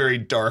get to a very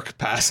dark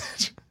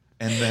passage.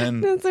 And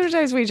then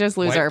Sometimes we just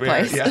lose white our bear,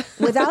 place. Yeah.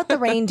 Without the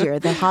reindeer,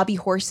 the hobby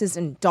horses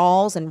and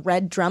dolls and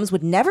red drums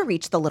would never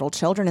reach the little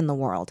children in the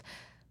world.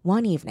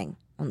 One evening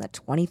on the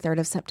 23rd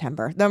of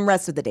September, the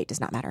rest of the date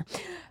does not matter.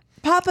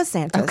 Papa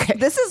Santa. Okay.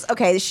 This is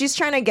okay. She's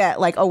trying to get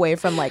like away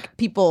from like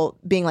people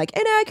being like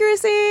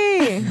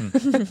inaccuracy.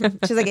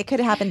 She's like, it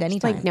could have happened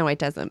anytime. Like, no, it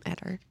doesn't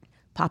matter.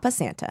 Papa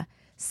Santa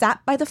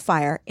sat by the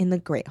fire in the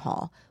great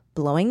hall,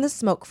 blowing the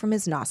smoke from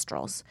his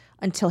nostrils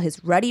until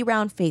his ruddy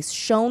round face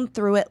shone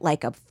through it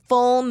like a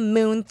full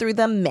moon through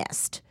the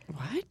mist.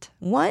 What?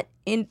 What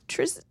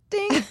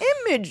interesting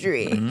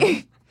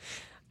imagery.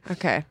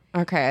 Okay.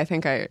 I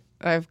think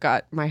I've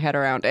got my head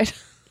around it.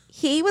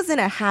 He was in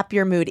a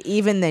happier mood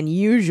even than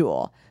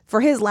usual,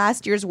 for his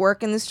last year's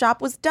work in the shop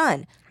was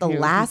done. The He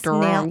was last nail.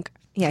 drunk.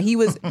 Yeah, he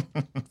was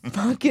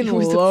fucking He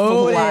was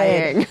loaded.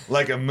 flying.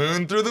 Like a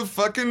moon through the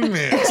fucking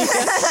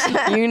mist.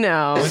 You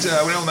know. I went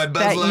out with my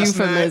buzz That last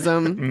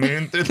euphemism. night.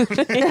 Moon through the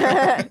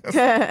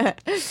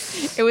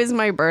It was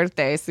my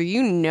birthday, so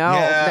you know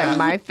Yeah. that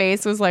my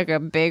face was like a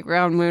big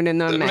round moon in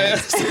the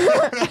mist.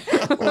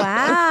 mist.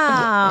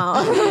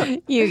 Wow.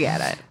 You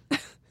get it.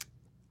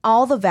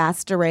 All the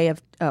vast array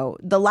of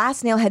the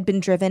last nail had been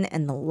driven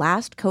and the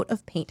last coat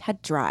of paint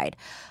had dried.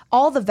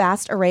 All the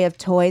vast array of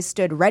toys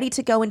stood ready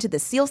to go into the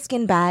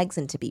sealskin bags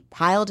and to be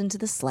piled into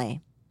the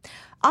sleigh.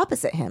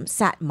 Opposite him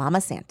sat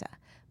Mama Santa,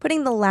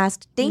 putting the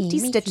last dainty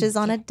stitches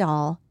on a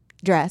doll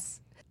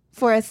dress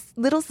for a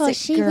little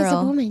sick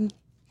girl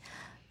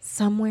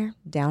somewhere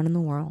down in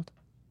the world.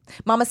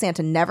 Mama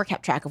Santa never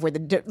kept track of where the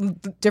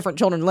different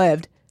children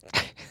lived.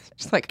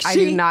 Just like, I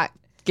do not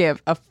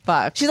give a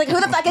fuck. She's like, who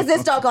the fuck is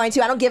this doll going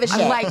to? I don't give a shit.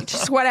 I'm like,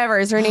 just whatever.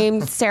 Is her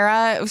name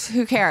Sarah?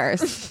 Who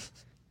cares?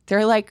 There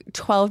are like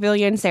 12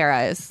 billion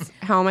Sarahs.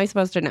 How am I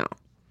supposed to know?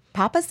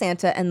 Papa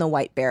Santa and the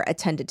White Bear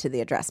attended to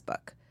the address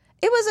book.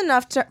 It was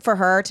enough for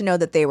her to know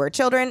that they were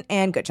children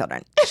and good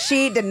children.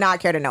 She did not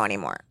care to know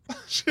anymore.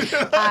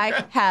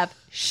 I have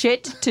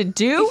shit to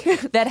do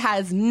that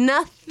has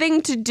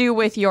nothing to do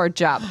with your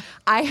job.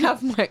 I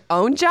have my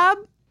own job.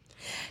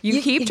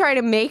 You keep trying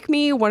to make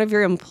me one of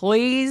your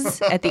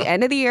employees at the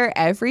end of the year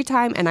every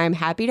time, and I'm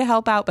happy to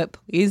help out, but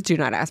please do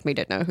not ask me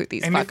to know who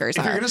these And fuckers if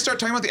you're are. going to start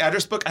talking about the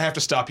address book, I have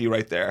to stop you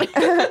right there.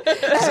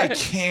 Because I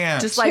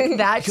can't. Just like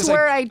that's 'Cause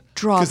where I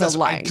draw the that's-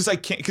 line. Because I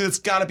can't. Because it's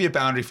got to be a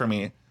boundary for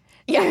me.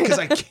 Yeah. Because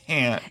I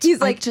can't.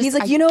 He's like,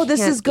 I you know, this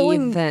can't is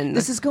going even.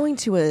 this is going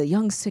to a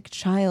young sick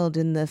child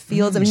in the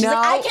fields. And she's like, No.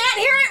 I can't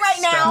hear it right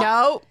now.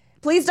 No.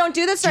 Please don't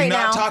do this Do right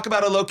not now. talk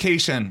about a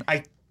location.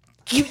 I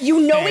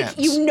You know can't.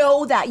 You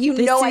know that. You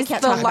This know I is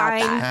can't the talk about line.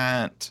 that.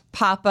 can't.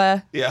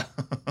 Papa. Yeah.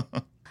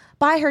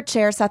 By her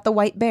chair sat the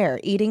white bear,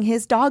 eating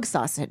his dog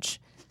sausage.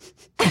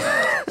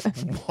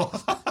 Whoa.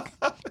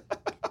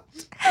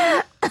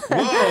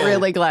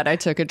 Really glad I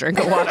took a drink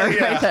of water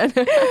right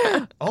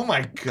then. Oh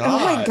my god. Oh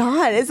my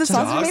God, is the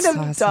sausage made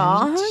of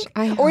dog?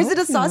 I Or is it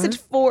a hope sausage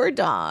for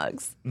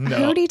dogs? No.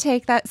 Who do you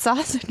take that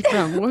sausage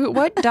from?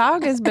 What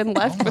dog has been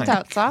left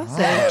without sausage?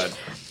 God.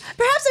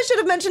 Perhaps I should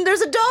have mentioned there's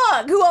a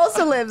dog who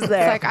also lives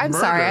there. Like, I'm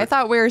sorry. I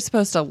thought we were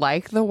supposed to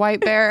like the white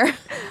bear.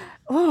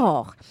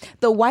 Oh,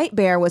 the white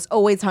bear was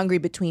always hungry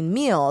between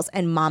meals,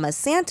 and Mama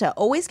Santa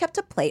always kept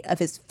a plate of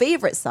his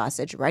favorite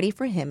sausage ready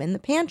for him in the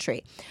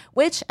pantry,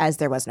 which, as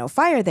there was no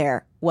fire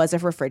there, was a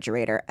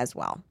refrigerator as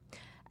well.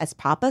 As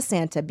Papa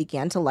Santa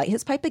began to light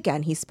his pipe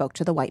again, he spoke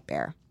to the white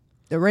bear.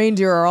 The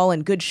reindeer are all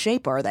in good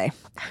shape, are they?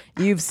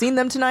 You've seen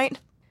them tonight?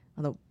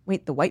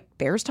 Wait, the white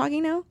bear's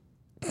talking now?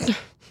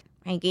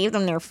 I gave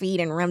them their feet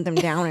and rubbed them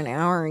down an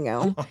hour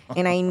ago,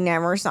 and I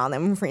never saw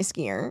them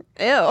friskier.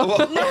 The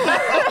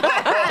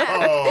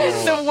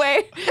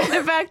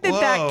fact that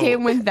that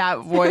came with that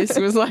voice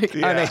was like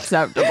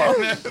unacceptable.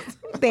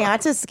 They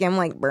had to skim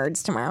like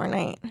birds tomorrow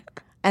night.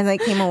 As I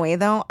came away,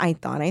 though, I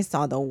thought I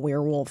saw the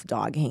werewolf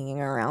dog hanging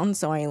around,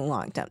 so I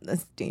locked up the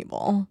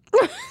stable.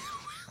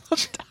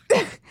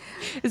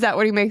 Is that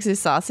what he makes his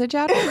sausage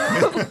out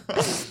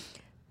of?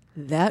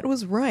 That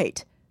was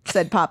right,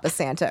 said Papa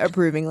Santa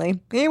approvingly.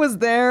 He was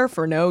there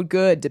for no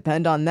good,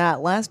 depend on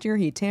that. Last year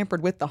he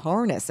tampered with the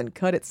harness and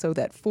cut it so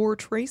that 4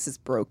 traces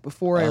broke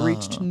before I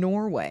reached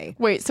Norway.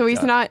 Wait, so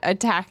he's not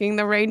attacking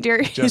the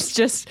reindeer? He's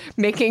just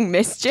making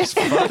mischief?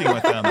 Fucking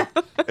with them.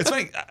 It's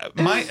funny.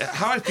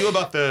 How I feel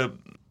about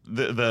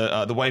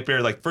the white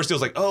bear. Like first it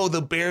was like, oh,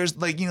 the bears,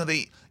 like, you know,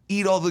 they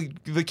eat all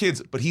the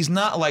kids, but he's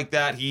not like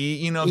that.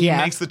 He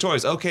makes the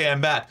choice. Okay, I'm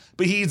back.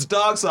 But he eats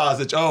dog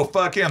sausage. Oh,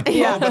 fuck him.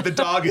 Yeah. Oh, but the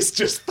dog is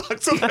just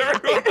fucks with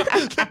everyone.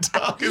 The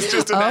dog is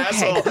just an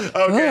asshole.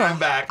 Okay, I'm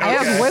back. I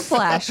Okay. have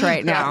whiplash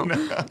right now.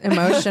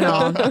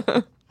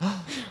 Emotional.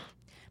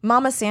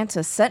 Mama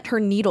Santa sent her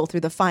needle through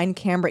the fine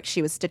cambric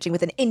she was stitching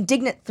with an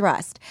indignant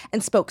thrust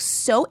and spoke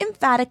so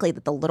emphatically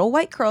that the little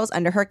white curls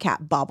under her cap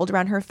bobbled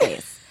around her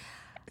face.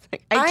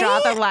 I draw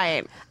the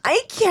line.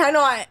 I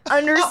cannot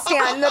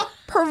understand the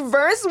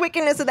perverse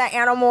wickedness of that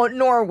animal,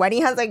 nor what he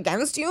has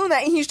against you,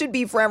 that he should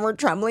be forever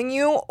troubling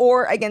you,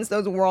 or against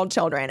those world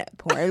children.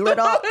 Poor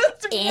little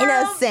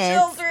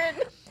innocents.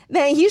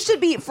 That he should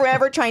be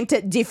forever trying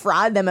to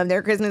defraud them of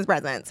their Christmas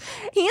presents.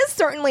 He is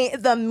certainly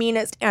the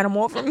meanest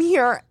animal from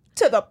here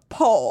to the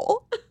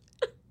pole.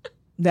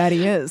 That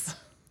he is,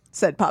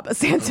 said Papa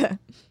Santa.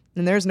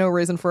 And there's no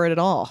reason for it at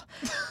all.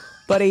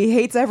 But he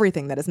hates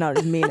everything that is not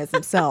as mean as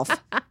himself.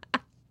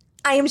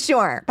 I am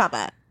sure,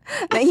 Papa,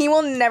 that he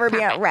will never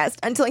be at rest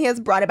until he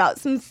has brought about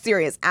some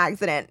serious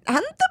accident.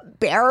 Hadn't the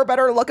bear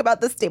better look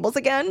about the stables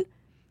again?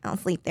 I'll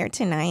sleep there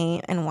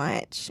tonight and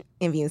watch,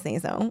 if you say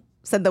so,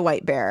 said the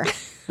white bear.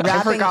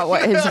 I forgot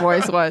what his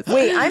voice was.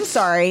 Wait, I'm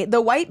sorry.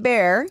 The white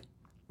bear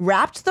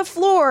wrapped the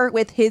floor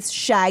with his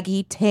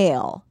shaggy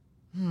tail.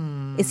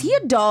 Is he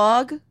a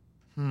dog?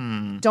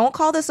 Don't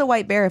call this a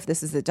white bear if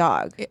this is a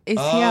dog. Is he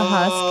a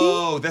husky?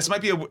 Oh, this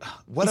might be a.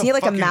 What Is he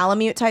like a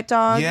Malamute type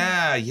dog?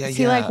 Yeah. Is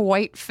he like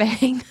White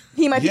Fang?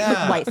 He might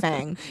Yeah. be White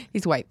Fang.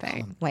 He's White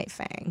Fang. White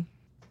Fang.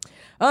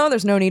 Oh,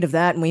 there's no need of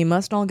that, and we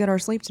must all get our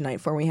sleep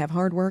tonight, for we have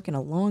hard work and a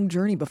long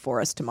journey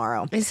before us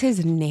tomorrow. Is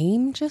his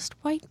name just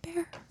White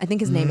Bear? I think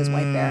his name is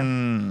White Bear.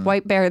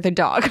 White Bear the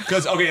dog.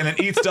 Because and then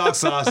eats dog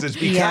sausage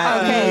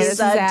because. Okay, this He's is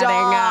a adding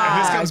dog.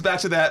 And this comes back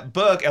to that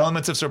book,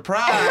 Elements of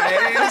Surprise.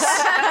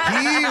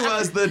 He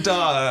was the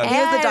dog. He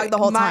was the dog the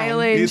whole time.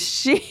 Myelin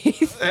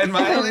Sheath. And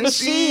Myelin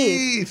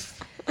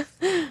Sheath.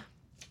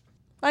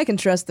 I can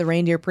trust the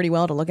reindeer pretty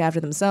well to look after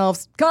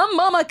themselves. Come,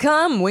 Mama,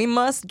 come. We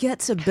must get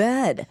to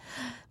bed.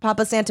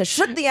 Papa Santa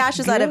shook the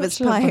ashes out of his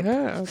pipe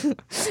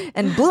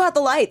and blew out the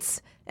lights.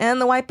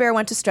 And the white bear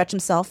went to stretch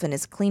himself in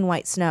his clean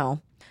white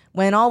snow.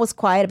 When all was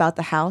quiet about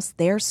the house,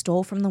 there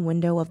stole from the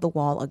window of the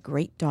wall a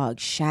great dog,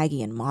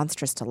 shaggy and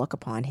monstrous to look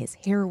upon. His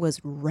hair was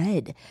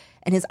red,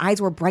 and his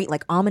eyes were bright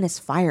like ominous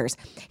fires.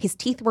 His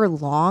teeth were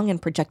long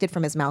and projected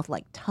from his mouth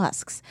like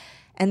tusks.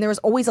 And there was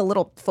always a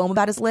little foam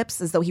about his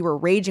lips, as though he were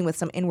raging with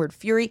some inward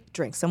fury.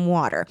 Drink some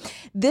water.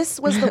 This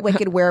was the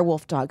wicked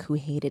werewolf dog who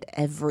hated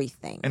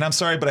everything. And I'm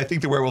sorry, but I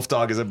think the werewolf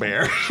dog is a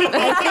bear.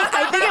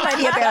 I think it might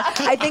be a bear.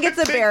 I think it's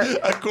a bear.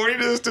 According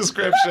to this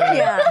description.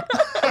 Yeah,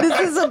 this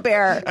is a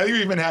bear. I think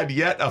we even had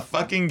yet a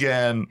fucking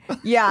again.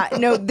 Yeah,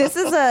 no, this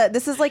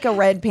is like a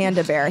red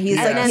panda bear. He's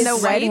And like then he's the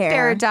red white hair.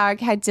 bear dog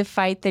had to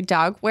fight the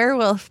dog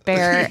werewolf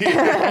bear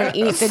and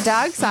eat the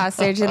dog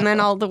sausage, and then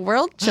all the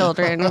world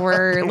children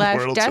were left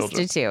World children.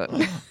 destitute.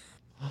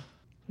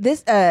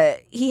 This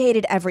he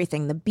hated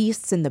everything, the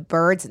beasts and the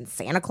birds and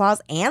Santa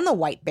Claus and the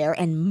white bear,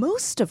 and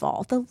most of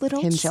all the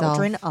little Himself.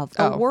 children of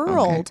the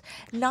world.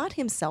 Not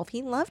himself.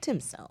 He loved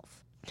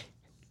himself.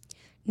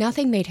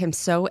 Nothing made him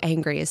so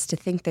angry as to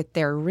think that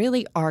there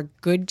really are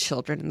good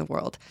children in the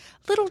world.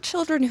 Little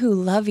children who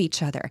love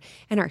each other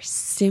and are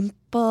simple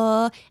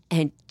simple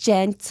and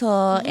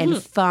gentle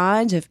and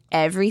fond of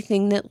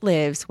everything that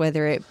lives,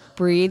 whether it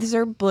breathes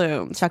or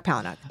blooms. Chuck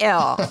Palahniuk.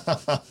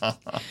 Ew.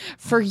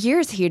 For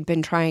years, he had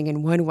been trying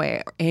in one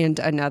way and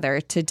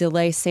another to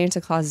delay Santa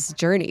Claus's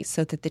journey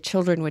so that the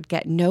children would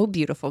get no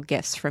beautiful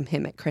gifts from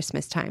him at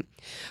Christmas time.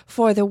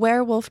 For the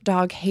werewolf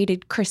dog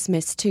hated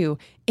Christmas too,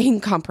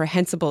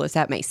 incomprehensible as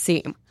that may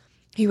seem.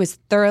 He was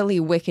thoroughly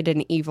wicked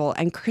and evil,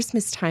 and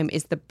Christmas time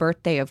is the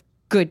birthday of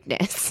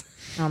goodness.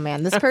 Oh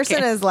man, this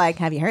person is like,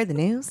 have you heard the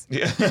news?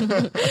 Yeah. I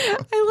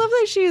love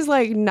that she's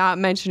like not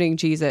mentioning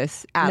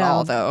Jesus at No.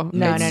 all, though.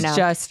 No, It's no, no.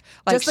 just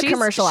like Just the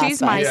commercial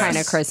She's aspect. my Yes. kind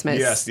of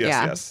Christmas.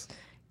 Yes.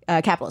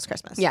 Capitalist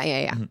Christmas.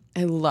 Yeah.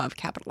 I love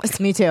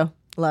capitalism. Me too.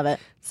 Love it.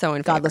 So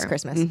in Godless favor.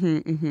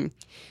 Christmas.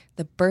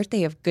 The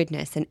birthday of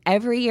goodness, and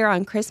every year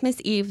on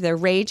Christmas Eve, the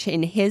rage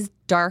in his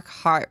dark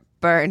heart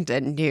burned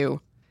anew.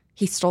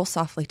 He stole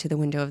softly to the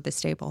window of the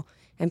stable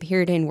and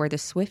peered in where the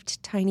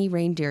swift, tiny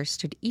reindeer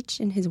stood each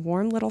in his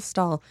warm little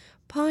stall,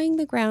 pawing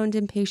the ground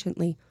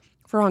impatiently.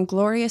 For on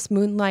glorious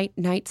moonlight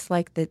nights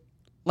like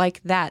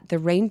that, the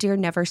reindeer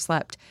never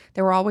slept.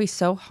 They were always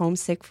so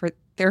homesick for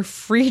their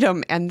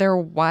freedom and their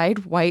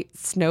wide white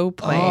snow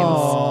plains.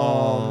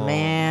 Oh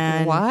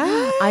man.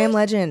 What? I Am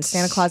Legend.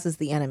 Santa Claus is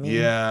the enemy.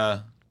 Yeah.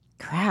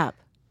 Crap.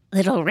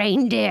 Little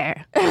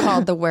reindeer,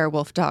 called the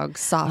werewolf dog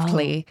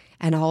softly,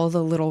 and all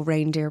the little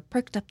reindeer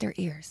pricked up their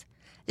ears.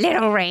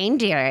 Little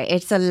reindeer,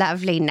 it's a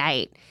lovely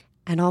night.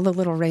 And all the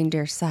little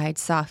reindeer sighed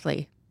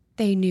softly.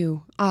 They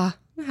knew. Ah,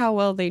 how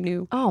well they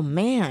knew. Oh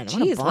man. What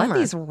a Jeez, let bummer.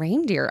 these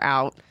reindeer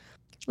out.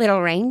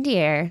 Little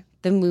reindeer,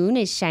 the moon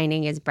is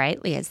shining as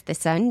brightly as the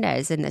sun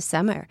does in the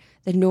summer.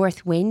 The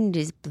north wind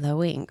is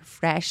blowing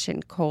fresh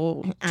and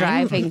cold,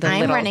 driving the I'm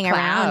little running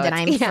around and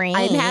clouds. I'm free.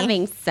 I'm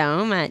having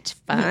so much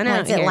fun out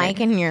What's it here. like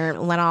in your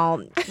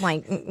little,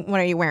 like, what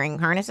are you wearing?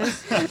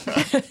 Harnesses?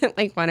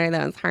 Like one of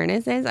those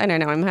harnesses. I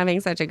don't know. I'm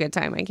having such a good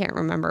time. I can't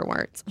remember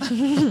words.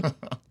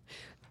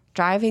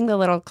 Driving the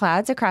little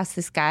clouds across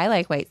the sky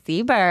like white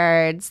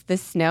seabirds. The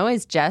snow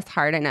is just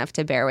hard enough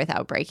to bear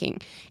without breaking.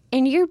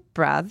 And your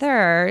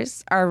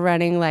brothers are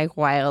running like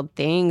wild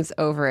things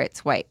over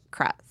its white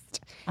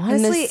crust.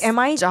 And the Honestly, am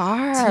I team?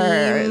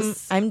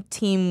 stars. I'm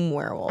team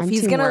werewolf. I'm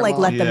He's team gonna like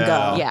let werewolf. them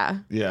go. Yeah.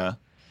 Yeah.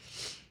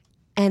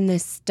 And the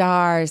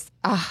stars,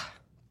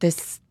 the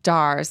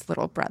stars,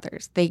 little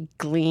brothers, they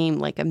gleam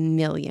like a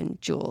million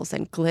jewels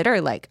and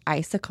glitter like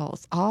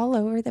icicles all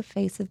over the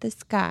face of the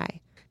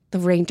sky. The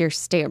reindeer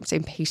stamped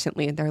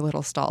impatiently in their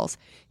little stalls.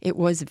 It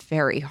was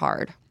very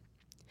hard.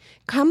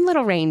 Come,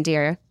 little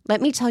reindeer, let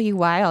me tell you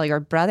why all your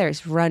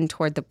brothers run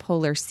toward the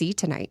polar sea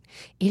tonight.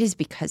 It is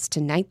because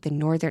tonight the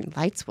northern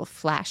lights will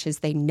flash as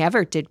they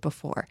never did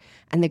before,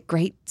 and the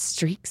great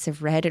streaks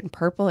of red and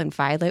purple and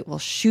violet will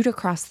shoot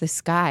across the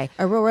sky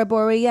Aurora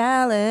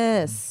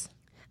Borealis.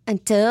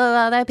 until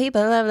all the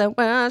people of the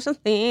world shall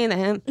see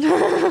them.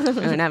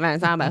 Who never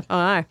saw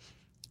before.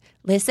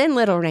 Listen,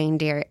 little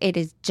reindeer, it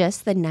is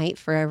just the night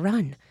for a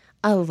run.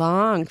 A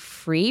long,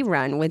 free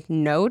run with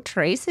no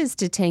traces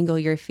to tangle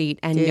your feet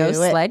and no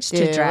Do it, sledge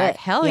to do drag. it.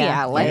 Hell Yeah.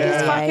 yeah, let Yeah.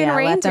 these fucking Yeah, let them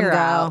reindeer go.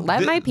 out.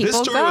 Let my people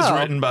This story was go.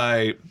 written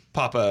by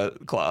Papa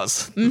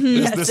Claus.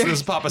 Mm-hmm. This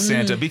is Papa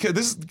Santa because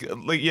this,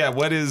 like, yeah.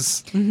 What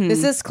is?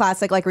 This is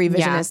classic, like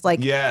revisionist. Like,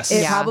 Yes.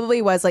 it Yeah.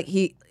 probably was like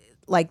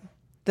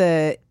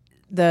the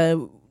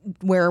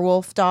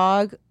werewolf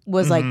dog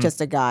was like just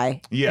a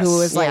guy Yes. who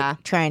was like Yeah.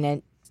 trying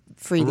to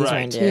free these Right.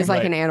 reindeer. He's like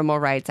Right. an animal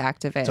rights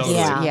activist. Totally.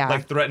 Yeah.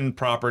 Like threatened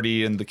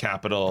property in the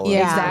capital.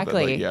 Yeah. and stuff,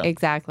 Exactly. like, yeah.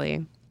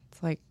 Exactly.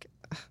 It's like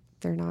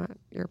they're not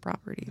your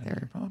property.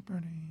 They're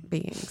Property.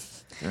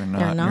 beings. They're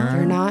not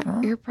They're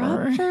not your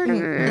property.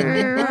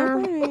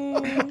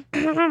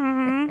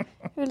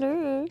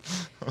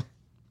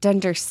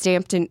 Dunder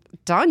stamped in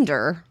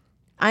Dunder.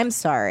 I'm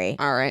sorry.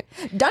 All right.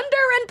 Dunder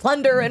and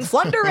plunder and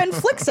flunder and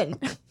flixen.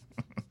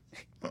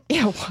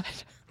 Yeah,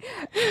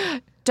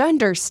 what?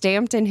 Dunder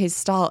stamped in his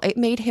stall. It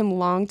made him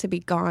long to be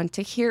gone,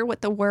 to hear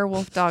what the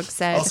werewolf dog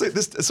said. I'll say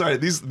this. Sorry,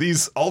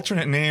 these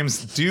alternate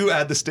names do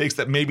add the stakes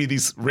that maybe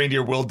these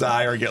reindeer will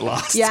die or get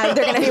lost. Yeah,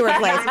 they're gonna be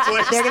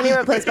replaced. They're gonna be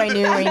replaced by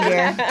new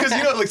reindeer. Because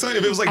like something,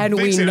 if it was like And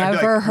we Vixen, I'd be never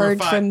like, we're heard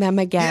fine. from them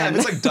Yeah, again. if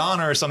it's like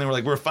Donna or something, we're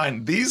like, we're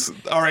fine. These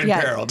are in Yeah,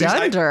 peril.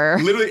 Dunder.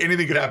 Literally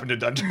anything could happen to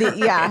Dunder.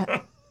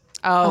 Yeah.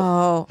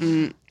 Oh,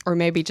 Oh. or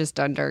maybe just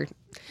Dunder.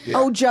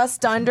 Oh,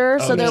 just under.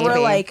 So there were maybe.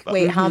 like,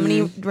 wait, how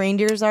many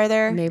reindeers are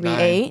there? Maybe.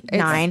 8, It's-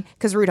 9.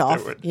 Because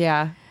Rudolph.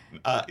 Yeah.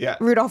 Yeah,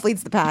 Rudolph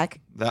leads the pack.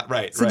 that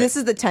right. So right. this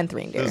is the 10th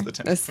reindeer. This is the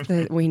 10th. That's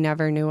the we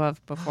never knew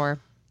of before.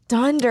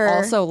 Dunder.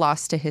 Also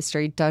lost to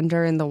history.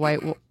 Dunder and the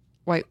white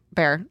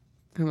bear.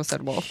 I almost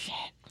said wolf.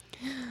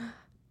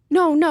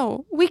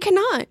 No, we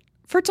cannot.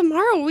 For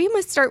tomorrow, we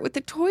must start with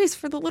the toys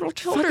for the little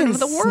children fucking of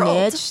the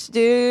world. snitch,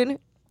 dude.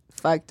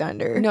 Fuck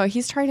Dunder. No,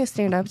 he's trying to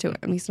stand up to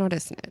him. He's not a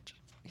snitch.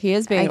 He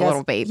is I being a guess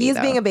little baby. He is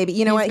though. being a baby.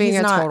 You know what? being He's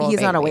a not. total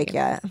He's not baby. awake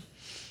yet.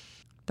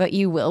 But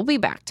you will be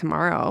back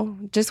tomorrow,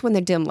 just when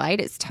the dim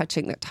light is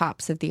touching the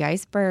tops of the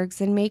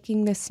icebergs and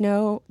making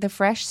the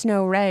fresh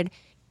snow red.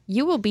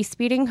 You will be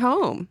speeding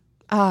home.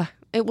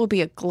 It will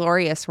be a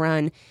glorious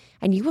run,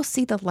 and you will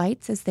see the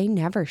lights as they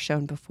never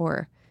shone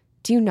before.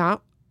 Do you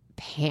not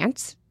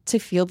pant to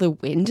feel the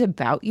wind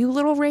about you,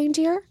 little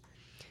reindeer?"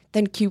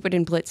 Then Cupid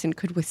and Blitzen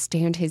could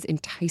withstand his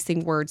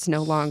enticing words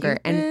no longer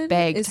and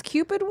begged. Is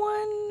Cupid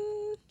one?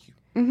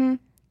 Mm-hmm.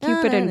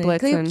 Cupid and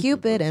Blitzen.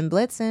 Cupid and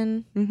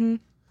Blitzen. Mm-hmm.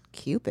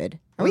 Cupid.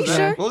 What was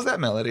that? What was that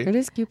melody? It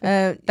is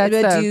Cupid.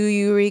 Do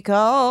you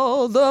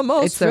recall the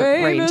most It's a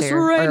famous reindeer,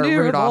 or reindeer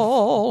of Rudolph.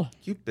 all?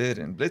 Cupid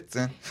and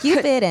Blitzen.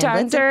 Cupid and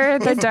Blitzen. Dunder,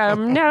 the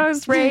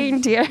dumb-nosed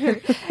reindeer.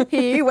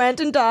 He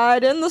went and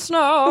died in the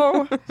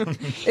snow.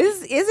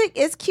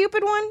 Is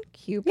Cupid one?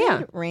 Cupid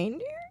Yeah.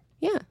 reindeer?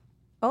 Yeah.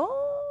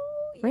 Oh,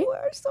 you Right?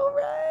 are so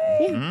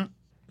right. Mm-hmm.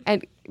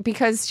 And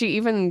because she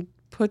even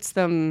puts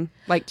them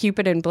like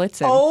Cupid and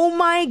Blitzen. Oh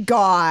my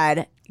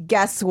God.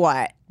 Guess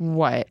what?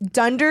 What?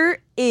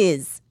 Dunder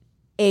is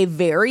a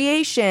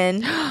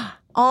variation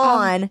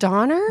on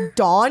Donner?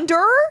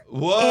 Donder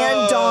Whoa.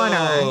 and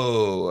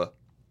Donner.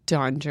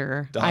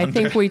 Donder. I Donder.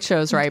 think we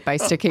chose right by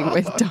sticking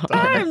with Donner.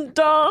 I'm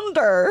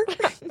Donder.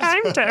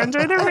 I'm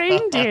Donder the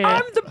reindeer.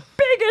 I'm the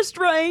biggest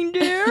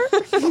reindeer.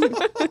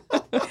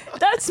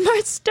 That's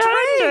my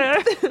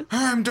strength.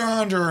 I'm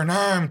Donder and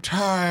I'm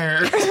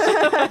tired.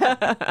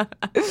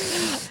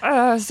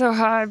 Oh, so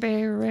high,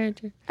 baby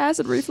reindeer.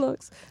 Acid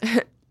reflux.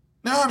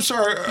 No, I'm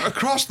sorry.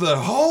 Across the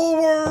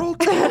whole world?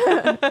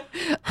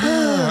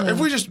 If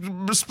we just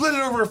split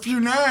it over a few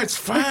nights,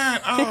 fine.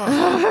 Oh,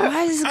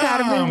 Why has it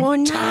gotta I'm be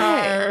one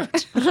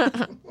night?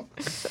 tired.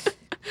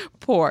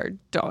 Poor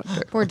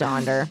Donder. Poor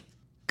Donder.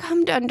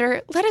 Come,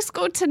 Dunder, let us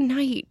go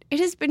tonight. It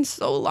has been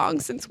so long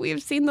since we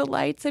have seen the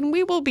lights, and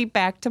we will be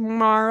back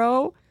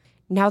tomorrow.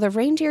 Now, the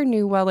reindeer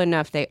knew well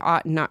enough they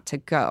ought not to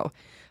go.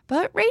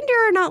 But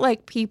reindeer are not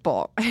like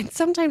people, and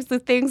sometimes the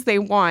things they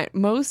want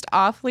most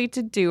awfully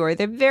to do are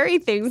the very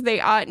things they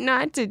ought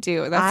not to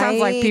do. That sounds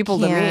like people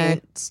to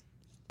me.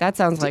 That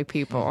sounds like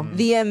people.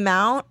 The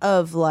amount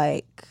of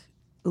like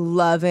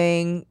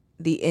loving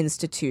the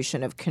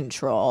institution of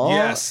control.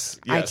 Yes.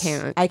 I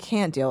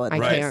can't deal with I it.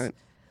 Right. can't.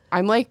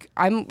 I'm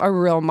a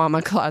real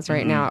Mama Claus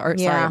right now, or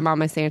Yeah. sorry,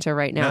 Mama Santa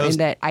right now, No, those- in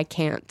that I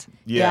can't.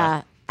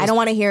 Yeah. I don't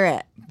want to hear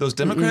it. Those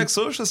Democratic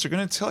socialists are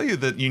going to tell you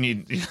that you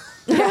need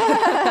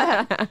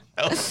healthcare.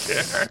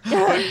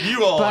 But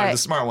you all are But the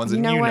smart ones, and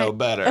you know you know what?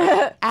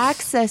 better.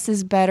 Access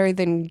is better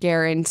than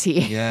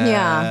guarantee,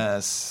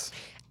 Yes.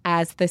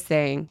 as the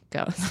saying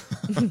goes.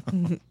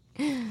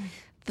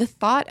 The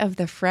thought of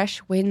the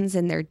fresh winds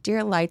and their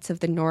dear lights of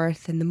the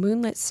north and the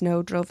moonlit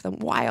snow drove them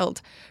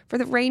wild, for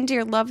the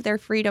reindeer loved their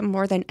freedom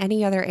more than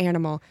any other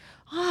animal.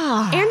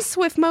 And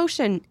swift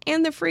motion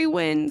and the free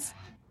winds.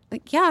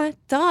 Like, yeah,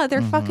 duh,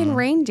 they're fucking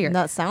reindeer.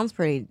 That sounds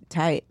pretty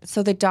tight.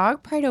 So the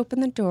dog pried open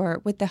the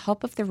door with the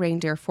help of the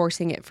reindeer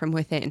forcing it from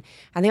within,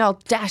 and they all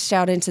dashed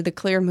out into the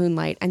clear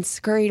moonlight and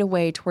scurried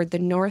away toward the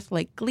north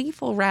like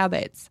gleeful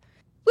rabbits.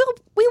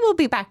 We will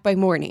be back by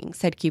morning,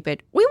 said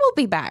Cupid. We will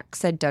be back,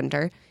 said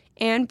Dunder.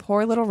 And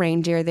poor little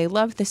reindeer, they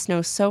loved the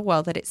snow so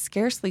well that it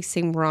scarcely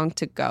seemed wrong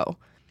to go.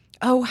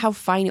 Oh, how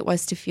fine it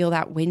was to feel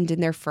that wind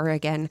in their fur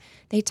again.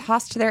 They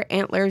tossed their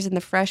antlers in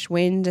the fresh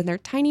wind, and their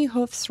tiny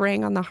hoofs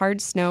rang on the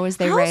hard snow as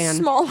they How ran.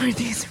 small are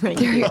these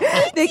reindeer?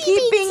 They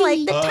keep being like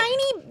the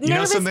tiny You know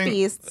nervous something?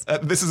 beasts.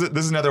 This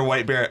is another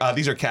white bear.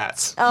 These are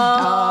cats.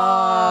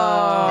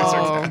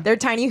 Oh, their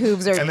tiny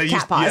hooves are and they cat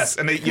used, paws. yes,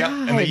 and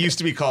they used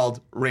to be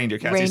called reindeer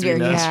cats. They used to be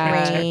Reindeer, known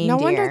yeah. as No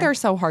wonder Reindeer. they're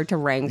so hard to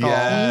wrangle.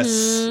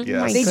 Yes.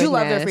 Yes. My They do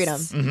love their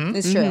goodness. freedom.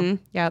 It's true. Mhm.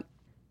 Yep.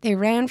 They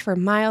ran for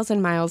miles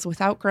and miles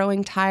without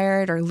growing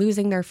tired or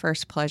losing their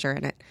first pleasure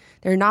in it.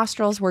 Their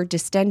nostrils were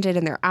distended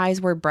and their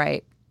eyes were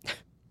bright.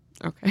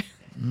 Okay.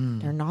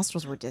 Their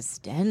nostrils were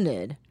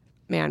distended.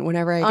 Man,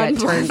 whenever I get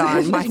turned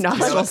on, my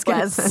nostrils get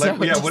Unpleasant. so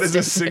Like, what does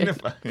this distended.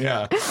 signify?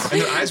 Yeah.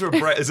 And their eyes were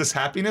bright. Is this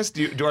happiness?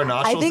 Do our I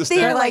nostrils think they're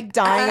distend? like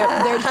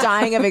dying. They're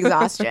dying of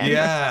exhaustion.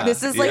 Yeah,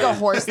 This is like yeah. a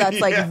horse that's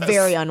like Yes.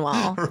 very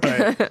unwell.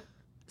 Right.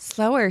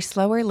 Slower,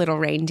 slower, little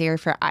reindeer,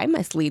 for I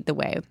must lead the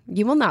way.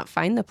 You will not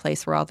find the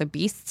place where all the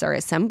beasts are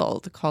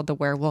assembled, called the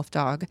werewolf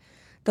dog.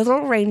 The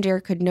little reindeer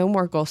could no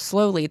more go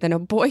slowly than a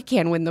boy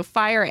can when the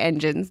fire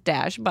engines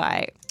dash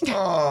by.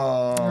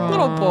 Oh.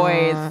 Little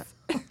boys.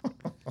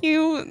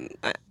 You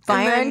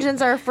Fire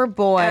engines are for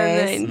boys.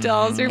 and then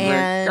dolls are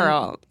and for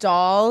girls.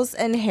 dolls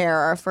and hair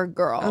are for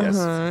girls.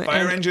 Yes.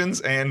 Fire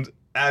engines and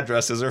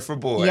addresses are for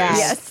boys.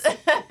 Yes.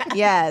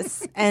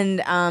 Yes.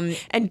 And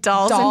And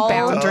dolls, Dolls. and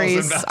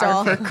boundaries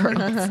Dolls are for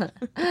girls.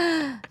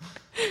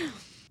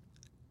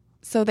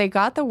 So they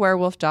got the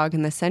werewolf dog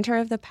in the center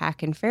of the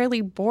pack and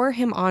fairly bore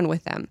him on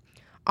with them.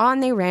 On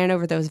they ran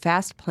over those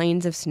vast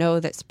plains of snow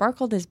that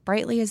sparkled as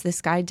brightly as the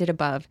sky did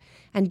above,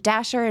 and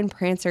Dasher and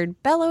Prancer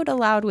bellowed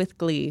aloud with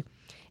glee.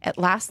 At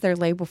last there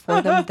lay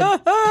before them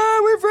the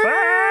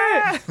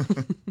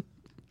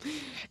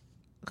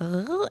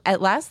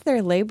At last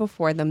there lay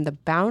before them the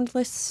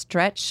boundless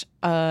stretch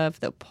of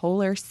the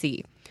polar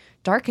sea.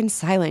 Dark and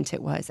silent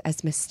it was,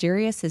 as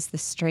mysterious as the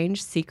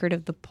strange secret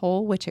of the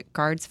pole which it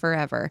guards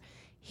forever.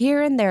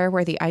 Here and there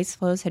where the ice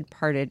floes had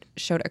parted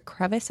showed a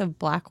crevice of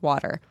black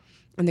water.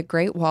 and the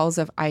great walls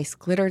of ice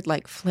glittered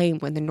like flame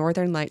when the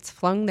northern lights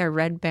flung their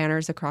red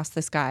banners across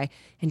the sky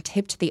and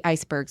tipped the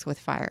icebergs with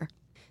fire.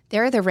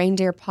 There the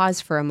reindeer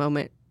paused a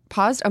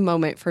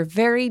moment for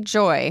very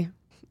joy.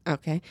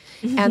 Okay.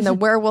 And the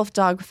werewolf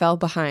dog fell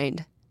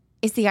behind.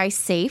 "Is the ice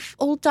safe,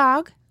 old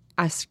dog?"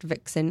 asked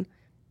Vixen.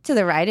 "To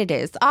the right it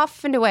is.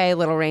 Off and away,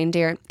 little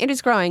reindeer. It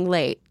is growing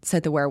late,"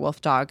 said the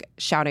werewolf dog,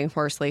 shouting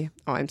hoarsely.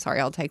 Oh, I'm sorry.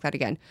 I'll take that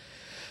again.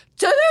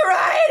 "To the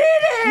right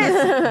it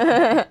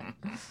is!"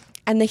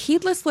 And the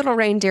heedless little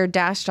reindeer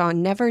dashed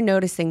on, never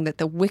noticing that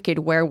the wicked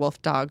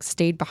werewolf dog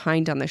stayed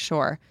behind on the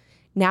shore.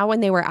 Now when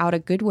they were out a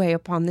good way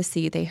upon the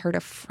sea, they heard a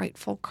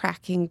frightful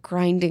cracking,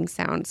 grinding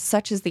sound,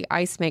 such as the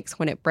ice makes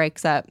when it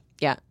breaks up.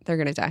 Yeah, they're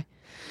going to die.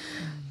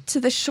 "To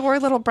the shore,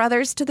 little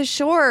brothers, to the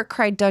shore,"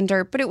 cried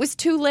Dunder, but it was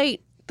too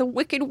late. The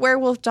wicked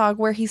werewolf dog,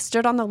 where he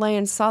stood on the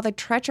land, saw the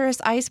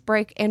treacherous ice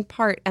break and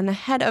part, and the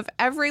head of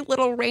every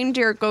little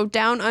reindeer go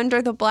down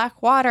under the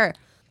black water.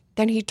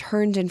 Then he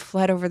turned and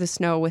fled over the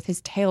snow with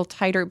his tail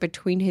tighter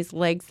between his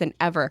legs than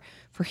ever,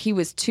 for he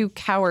was too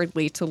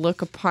cowardly to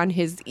look upon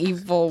his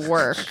evil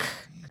work.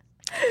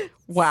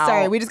 Wow.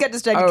 Sorry, we just got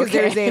distracted because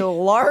there's a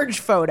large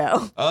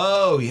photo.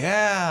 Oh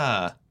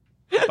yeah.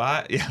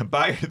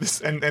 By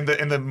this and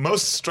the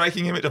most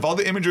striking image of all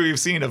the imagery we've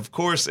seen, of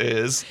course,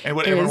 is, and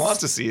what everyone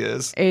wants to see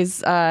is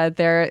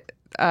their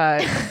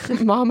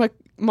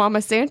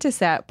Mama Santa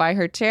sat by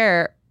her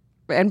chair,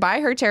 and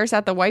by her chair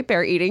sat the white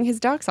bear eating his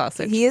dog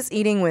sausage. He is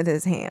eating with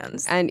his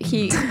hands. And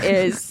he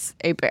is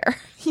a bear.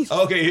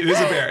 Okay, it is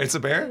a bear. It's a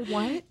bear?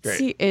 What? Great.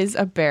 He is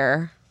a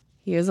bear.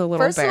 He is a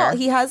little First bear. of all,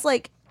 he has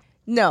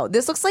no,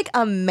 this looks like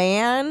a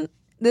man.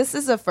 This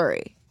is a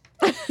furry.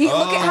 Look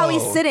at how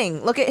he's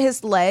sitting. Look at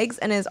his legs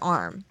and his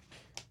arm.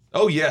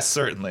 Oh yes,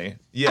 certainly.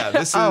 Yeah,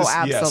 this is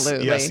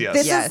absolutely. Yes.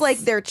 This is like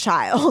their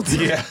child.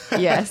 Yeah.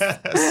 Yes.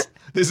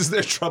 This is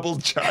their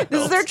troubled child.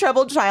 This is their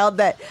troubled child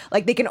that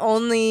they can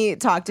only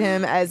talk to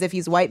him as if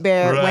he's White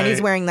Bear when he's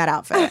Right. wearing that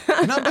outfit.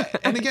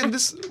 And again,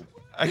 this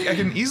I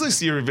can easily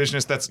see a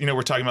revisionist that's,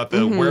 we're talking about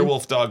the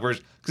werewolf dog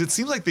version, because it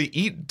seems like they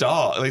eat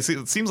dog. Like,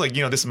 it seems like,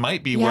 this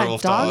might be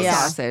werewolf dog dogs.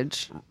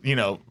 sausage.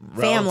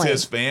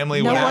 Relatives,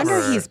 family, No whatever.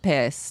 wonder he's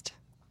pissed.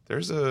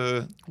 There's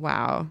a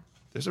Wow.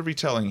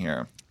 retelling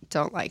here.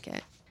 Don't like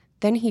it.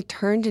 Then he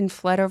turned and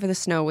fled over the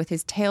snow with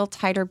his tail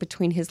tighter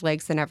between his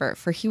legs than ever,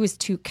 for he was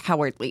too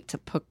cowardly to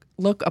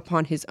look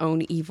upon his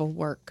own evil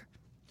work.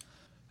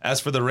 As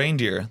for the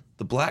reindeer,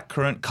 the black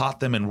current caught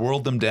them and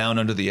whirled them down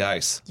under the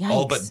ice. Yikes.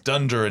 All but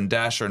Dunder and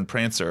Dasher and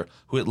Prancer,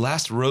 who at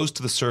last rose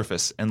to the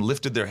surface and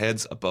lifted their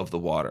heads above the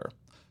water.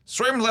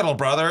 "Swim, little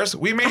brothers,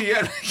 we may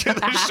yet get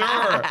the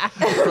shore,"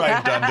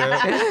 cried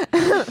Dunder.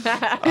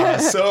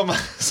 So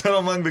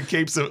among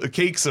the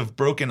cakes of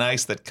broken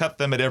ice that cut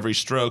them at every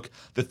stroke,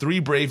 the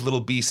three brave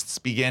little beasts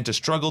began to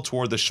struggle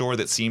toward the shore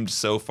that seemed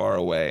so far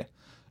away.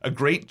 A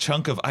great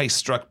chunk of ice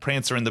struck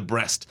Prancer in the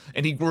breast,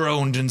 and he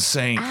groaned and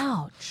sank.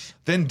 Ouch.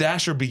 Then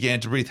Dasher began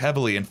to breathe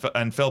heavily and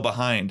fell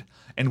behind.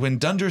 And when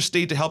Dunder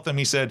stayed to help them,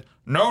 he said,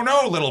 No,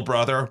 little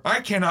brother, I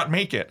cannot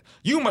make it.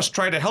 You must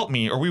try to help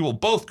me, or we will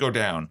both go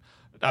down.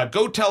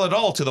 Go tell it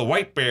all to the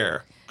white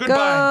bear. Goodbye."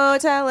 Go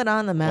tell it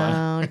on the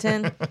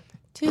mountain.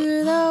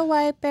 To the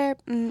white bear.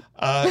 To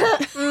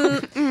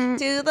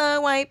the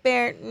White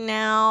Bear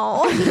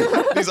now.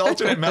 These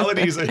alternate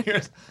melodies are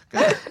here.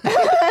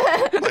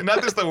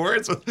 Not just the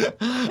words.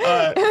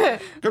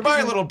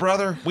 Goodbye, little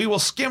brother. We will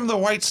skim the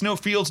white snow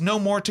fields no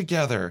more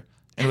together.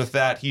 And with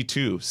that, he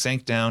too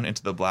sank down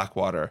into the black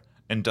water,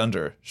 and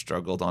Dunder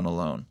struggled on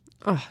alone.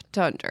 Oh,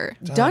 Dunder.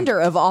 Dunder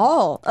of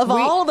all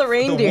the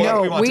reindeer.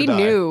 one we want to die.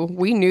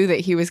 We knew that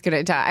he was going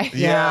to die.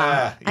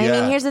 Yeah. I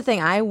mean, here's the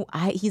thing.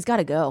 He's got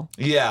to go.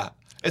 Yeah.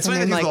 It's funny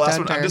that he's like the last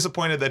one. Dunder. I'm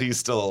disappointed that he's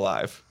still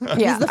alive.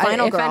 Yeah, the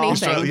final if girl.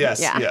 anything,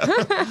 Yes. yeah.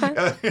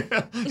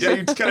 Yeah,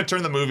 you kind of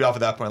turn the movie off at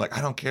that point. Like,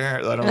 I don't care.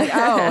 I don't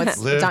Oh, it's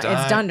Live,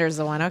 die. it's Dunder's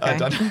the one. Okay.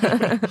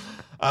 Dunder.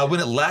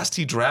 When at last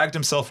he dragged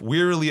himself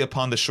wearily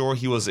upon the shore,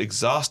 he was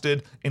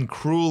exhausted and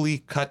cruelly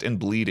cut and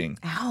bleeding.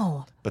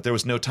 Ow. But there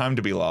was no time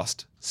to be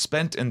lost.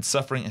 Spent and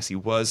suffering as he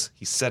was,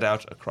 he set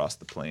out across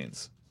the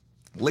plains.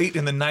 Late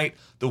in the night,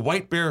 the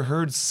white bear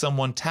heard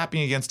someone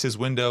tapping against his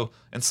window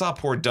and saw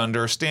poor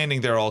Dunder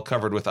standing there all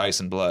covered with ice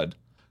and blood.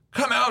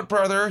 "Come out,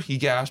 brother," he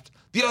gasped.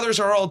 "The others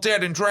are all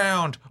dead and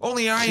drowned.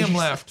 Only I am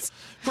left.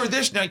 For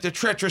this night the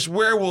treacherous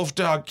werewolf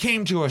dog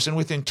came to us and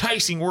with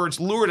enticing words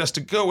lured us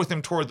to go with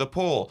him toward the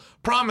pole,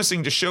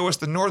 promising to show us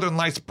the northern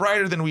lights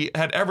brighter than we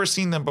had ever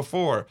seen them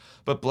before.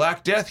 But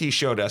Black Death he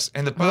showed us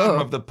and the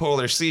bottom of the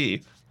polar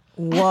sea.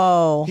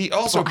 Whoa. He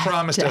also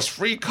promised us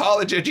free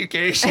college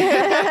education."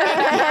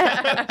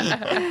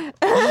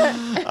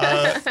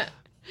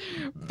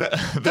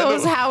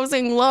 Those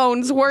housing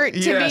loans weren't to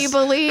be Yes.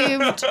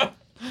 believed.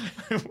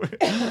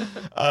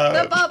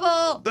 The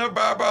bubble. The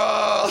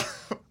bubble!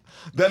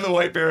 Then the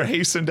white bear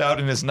hastened out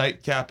in his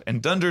nightcap,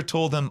 and Dunder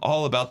told them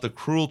all about the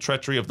cruel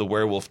treachery of the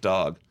werewolf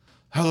dog.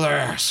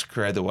 "Alas,"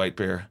 cried the white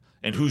bear,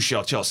 And who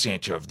shall tell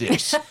Santa of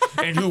this?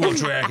 And who will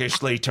drag his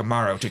sleigh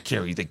tomorrow to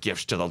carry the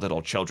gifts to the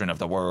little children of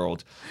the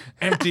world?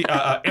 Empty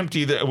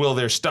will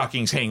their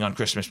stockings hang on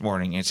Christmas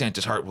morning, and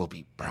Santa's heart will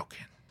be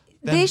broken.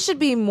 They should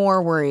be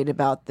more worried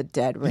about the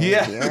dead reindeer.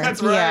 Yeah,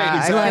 that's right. Yeah,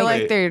 exactly.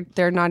 I feel like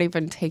they're not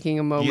even taking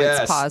a moment's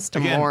Yes. pause to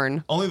Again,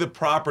 mourn. Only the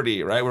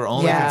property, right? We're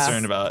only Yes,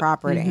 concerned about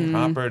property.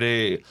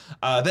 property.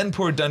 Then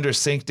poor Dunder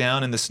sank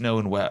down in the snow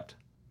and wept.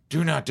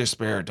 Do not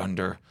despair,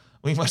 Dunder.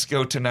 We must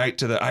go tonight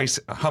to the ice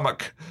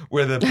hummock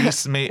where the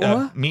beasts meet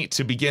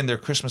to begin their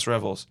Christmas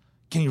revels.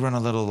 Can you run a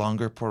little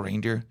longer, poor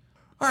reindeer?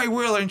 I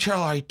will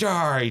until I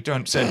die,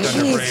 said Dunder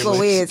Jeez bravely.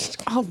 Louise.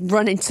 I'll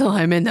run until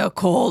I'm in the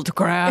cold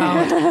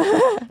ground,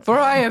 for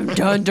I am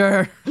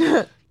Dunder.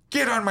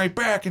 Get on my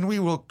back and we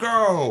will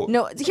go.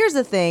 No, here's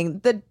the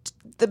thing. The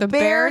The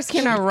bears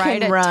can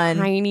ride a run.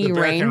 tiny The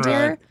bear can run.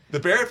 reindeer. The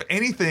bear, if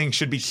anything,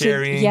 should be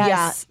carrying.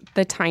 Yes,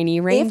 the tiny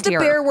If reindeer.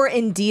 the bear were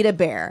indeed a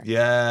bear,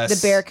 Yes.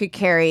 the bear could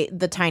carry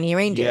the tiny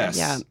reindeer. Yes.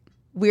 Yeah.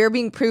 We're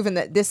being proven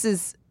that this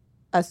is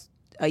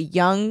a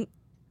young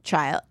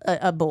child,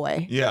 a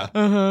boy, Yeah.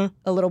 a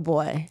little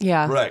boy,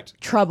 Yeah. Right.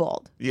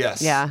 troubled.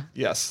 Yes. Yeah.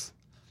 Yes.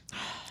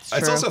 It's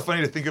true. also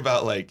funny to think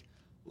about, like,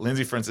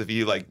 Lindsay, for instance,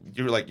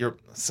 if you're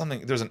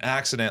something, there's an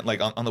accident,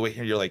 like on the way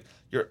here, you're like,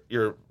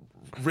 your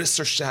wrists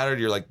are shattered,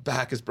 your like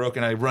back is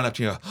broken. I run up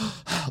to you,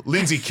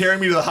 Lindsay, carry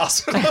me to the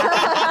hospital.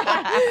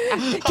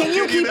 Can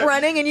you keep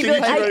running? And you'd be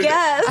Can like, you keep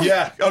I running? guess.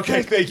 Yeah.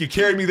 Okay. Thank you.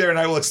 Carry me there, and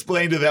I will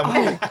explain to them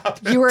what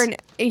happened.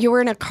 You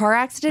were in a car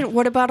accident.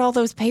 What about all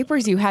those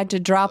papers you had to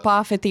drop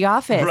off at the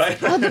office? Right.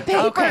 Oh, the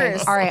papers. Okay.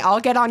 All right. I'll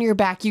get on your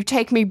back. You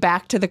take me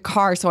back to the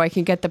car so I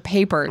can get the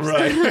papers.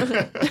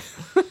 Right.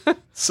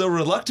 So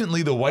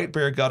reluctantly, the white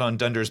bear got on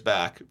Dunder's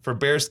back, for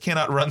bears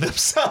cannot run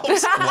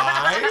themselves.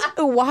 Why?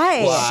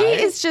 Why? Why? She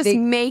is just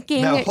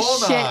making Now,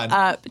 hold shit on.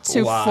 up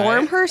to Why?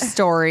 form her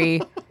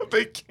story.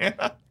 They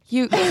cannot.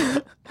 She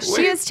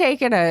has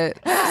taken a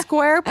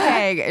square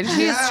peg and she's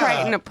Yeah.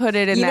 trying to put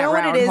it in You that know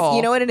what round it is? hole.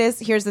 You know what it is?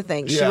 Here's the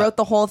thing. She Yeah. wrote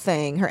the whole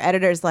thing. Her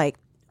editor's like,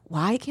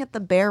 why can't the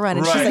bear run?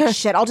 And she's Right. like,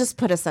 shit, I'll just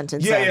put a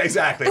sentence Yeah, in. yeah,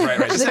 exactly. Right,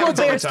 right. This She's like, well, happens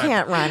all the bears time.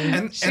 can't run.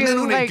 And She then was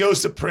when like- it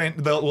goes to print,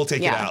 we'll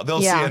take it Yeah. out. They'll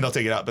see Yeah. it and they'll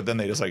take it out, but then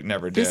they just like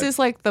never did. This is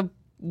like the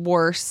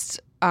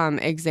worst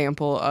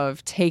example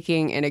of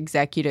taking an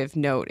executive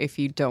note if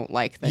you don't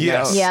like the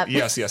yes, note.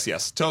 Yep.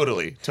 yes.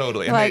 Totally.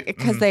 And Like, they-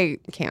 because they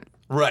can't.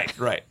 right.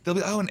 They'll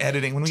be, in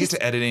editing. When we get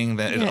to editing,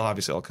 then it'll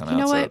obviously all come out. You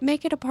know so. what?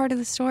 Make it a part of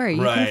the story.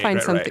 You Right, can find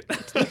right, something.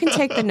 You can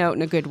take the note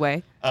in a good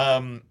way.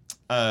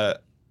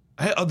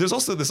 There's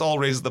also this all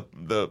raises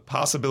the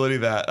possibility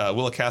that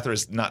Willa Cather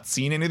has not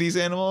seen any of these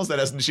animals.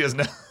 She has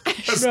no.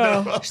 has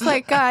no- She's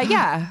like, like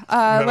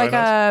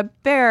a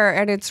bear,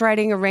 and it's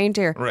riding a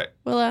reindeer. Right.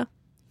 Willa, have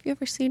you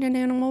ever seen an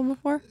animal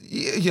before?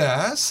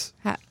 Yes.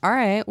 All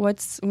right.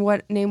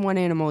 Name one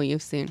animal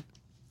you've seen.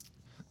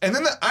 And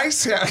then the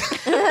ice hat.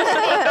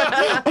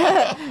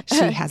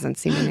 She hasn't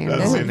seen an animal.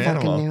 Hasn't seen an I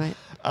fucking animal. knew it.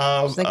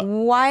 It's like,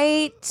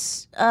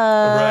 white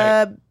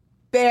Right.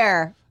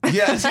 bear.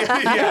 Yes.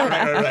 Yeah.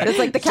 Right. It's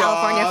like the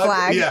California Dog,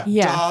 flag. Yeah.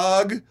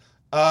 Yeah.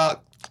 Dog.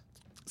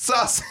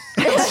 Sausage.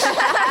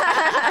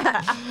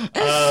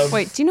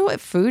 Wait, do you know what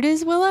food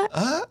is, Willa?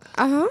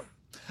 And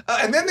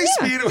then they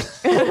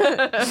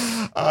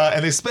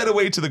sped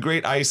away to the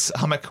great ice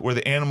hummock where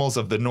the animals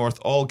of the north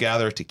all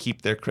gather to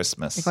keep their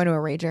Christmas. Going to a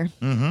rager.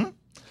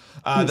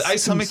 The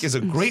ice hummock is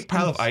a great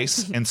pile of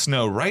ice and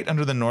snow right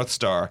under the North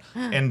Star,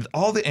 and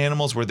all the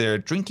animals were there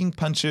drinking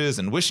punches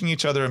and wishing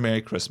each other a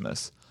Merry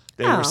Christmas.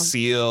 There were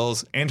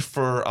seals and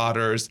fur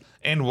otters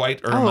and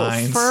white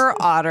ermines. Oh, fur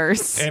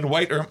otters. And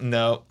white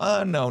no,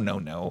 Willa,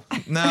 no.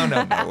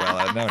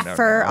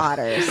 Fur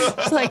otters.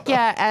 It's like,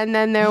 yeah, and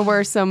then there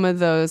were some of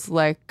those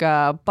like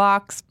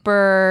box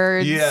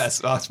birds.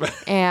 Yes, Oxford.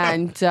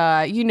 And,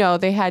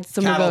 they had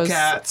some Cattle of those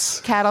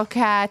cats. cattle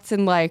cats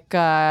and like,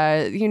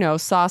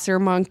 saucer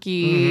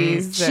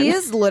monkeys. She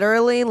is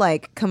literally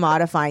like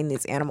commodifying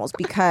these animals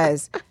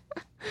because.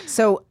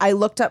 So I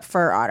looked up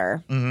fur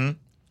otter. Mm-hmm.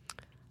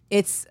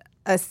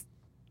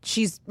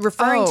 She's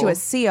referring to a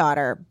sea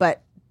otter,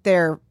 but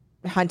they're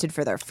hunted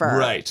for their fur.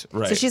 Right.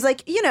 So she's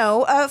like,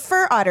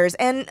 fur otters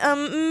and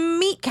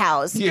meat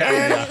cows.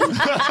 Yeah.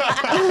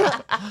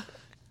 The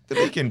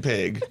bacon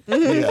pig.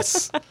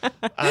 Yes.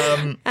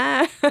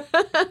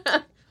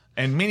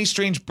 And many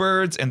strange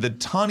birds and the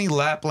tawny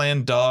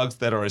Lapland dogs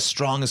that are as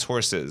strong as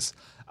horses.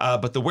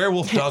 But the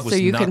werewolf dog was So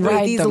you not can there.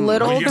 ride These them.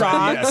 little Yeah,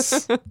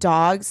 dogs, yes.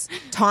 dogs,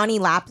 tawny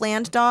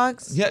Lapland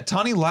dogs. Yeah,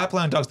 tawny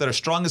Lapland dogs that are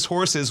strong as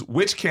horses,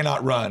 which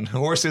cannot run.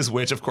 Horses,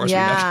 which of course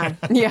Yeah.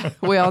 we know. Yeah,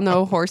 we all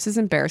know horses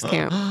and bears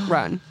can't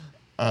run.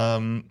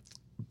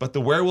 But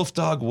the werewolf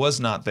dog was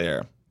not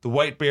there. The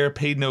white bear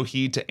paid no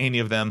heed to any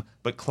of them,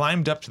 but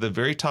climbed up to the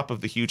very top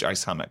of the huge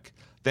ice hummock.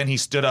 Then he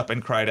stood up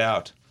and cried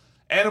out,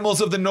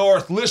 "Animals of the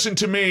north, listen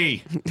to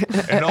me!"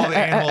 And all the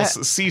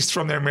animals ceased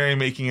from their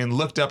merrymaking and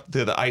looked up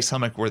to the ice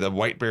hummock where the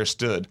white bear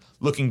stood,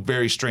 looking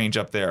very strange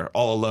up there,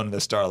 all alone in the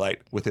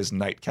starlight, with his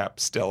nightcap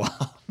still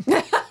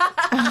on.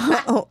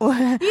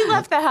 He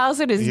left the house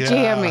in his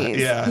jammies.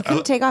 Yeah. He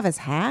couldn't take off his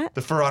hat?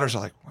 The fur otters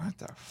are like, what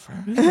the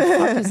fuck?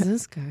 What is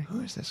this guy?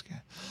 Who is this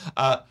guy?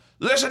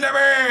 Listen to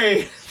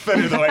me,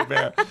 said the white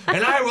bear,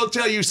 and I will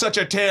tell you such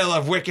a tale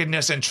of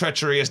wickedness and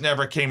treachery as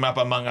never came up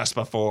among us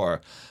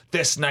before.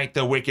 This night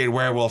the wicked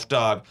werewolf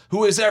dog,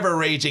 who is ever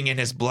raging in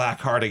his black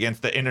heart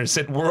against the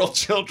innocent world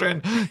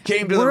children,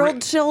 came to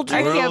World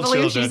children? I can't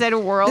believe she said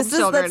world This is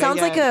children that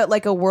sounds again.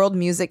 like a world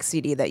music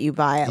CD that you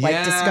buy at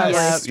like Discovery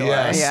Store.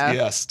 Yes, Yeah.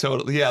 yes,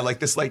 totally. Yeah, like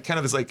this, like kind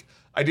of this, like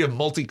idea of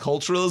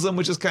multiculturalism,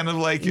 which is kind of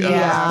like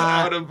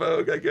Yeah. out of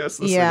vogue, I guess.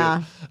 This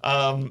Yeah.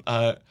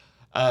 idea.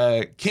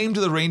 Came to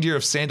the reindeer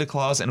of Santa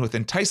Claus and with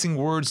enticing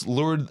words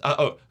lured.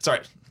 Sorry.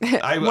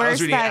 I was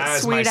Where's reading that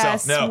as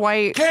sweet-ass myself. No.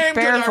 white Came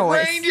bear to the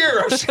voice? reindeer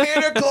of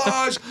Santa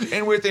Claus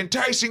and with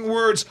enticing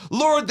words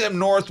lured them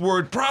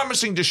northward,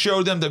 promising to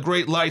show them the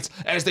great lights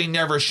as they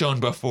never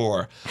shone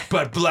before.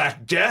 But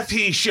Black Death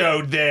he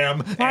showed them.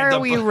 Why and are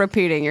we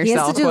repeating has to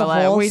yourself, do the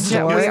Willa? whole We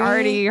story?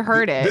 already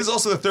heard it. This is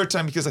also the third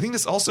time because I think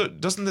this also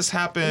doesn't this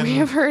happen. We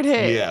have heard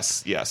it.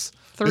 Yes.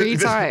 3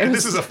 times. And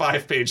this is a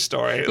 5-page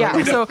story. Yeah,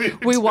 Like, so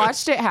don't- we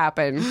watched it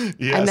happen,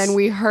 Yes. and then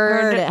we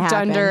heard Heard it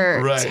happen.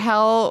 Dunder Right.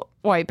 tell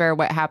White Bear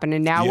what happened,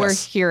 and now we're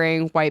Yes.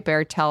 hearing White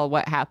Bear tell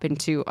what happened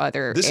to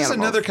other This animals. is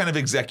another kind of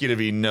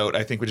executive-y note,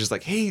 I think, which is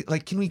like, hey,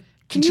 like, can we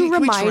you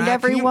remind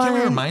everyone? Can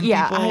we remind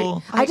Yeah,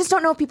 people? I just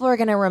don't know if people are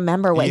going to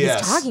remember what Yes.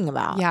 he's talking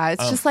about. Yeah,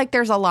 it's just like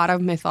there's a lot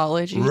of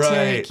mythology to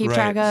Right, keep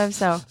right. track of.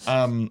 So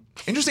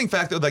Interesting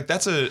fact, though, like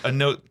that's a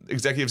note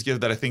executives give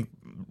that I think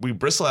we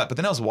bristle at. But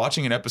then I was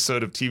watching an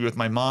episode of TV with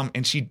my mom,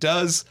 and she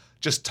does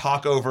just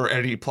talk over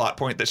any plot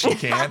point that she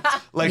can.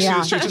 Like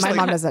Yeah, she was just my like,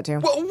 mom does that too.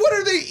 What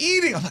are they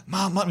eating? I'm like,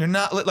 Mom, you're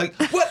not like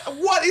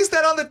what is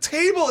that on the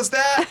table? Is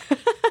that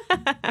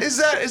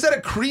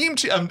a cream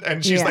cheese?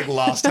 And she's Yeah. like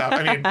lost half.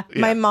 I mean, yeah.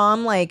 My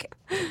mom, like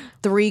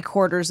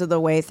 3/4 of the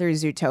way through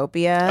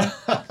Zootopia,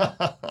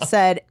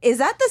 said, "Is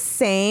that the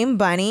same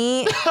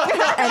bunny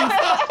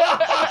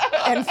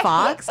and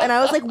fox?" And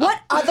I was like, "What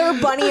other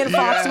bunny and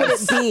fox would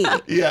it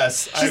be?"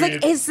 Yes. She's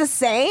like, "It's the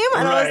same,"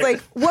 and I was Right.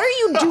 like, "What are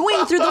you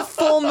doing through the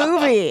full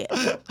movie?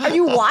 Are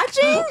you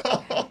watching?"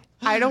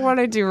 I don't want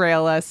to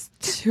derail us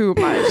too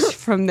much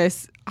from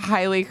this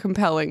highly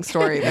compelling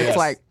story that's Yes.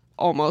 like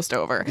almost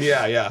over.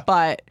 yeah.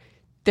 But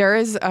there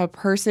is a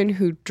person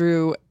who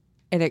drew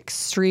an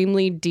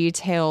extremely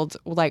detailed,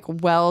 like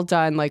well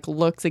done, like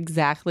looks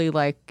exactly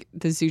like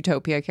the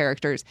Zootopia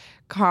characters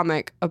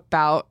comic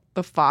about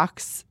the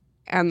fox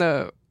and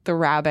the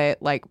rabbit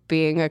like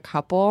being a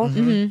couple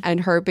and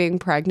her being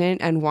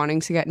pregnant and wanting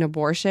to get an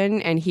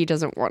abortion and he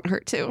doesn't want her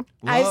to.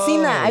 I've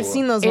seen that. I've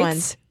seen those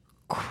ones.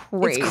 It's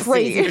crazy. It's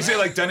crazy. Is it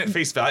like done at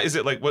face value? Is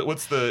it like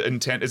what's the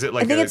intent? Is it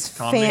like I think a it's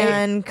comedy?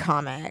 fan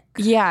comic.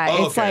 Yeah,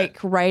 Oh, it's okay. like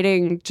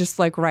writing But this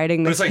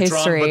it's like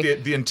history. drawn,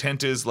 but the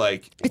intent is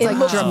like It's It like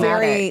looks dramatic.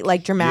 very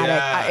like dramatic.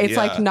 Yeah. It's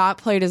like not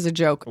played as a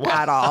joke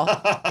at all.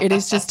 It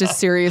is just a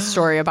serious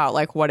story about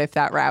like what if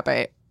that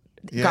rabbit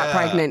got Yeah.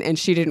 pregnant and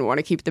she didn't want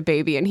to keep the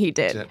baby and he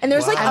did. And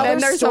there's like Wow. And then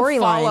other there's a storylines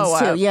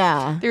follow-up. too.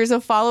 Yeah. There's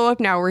a follow-up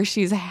now where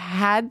she's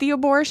had the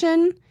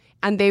abortion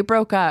and they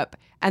broke up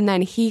and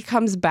then he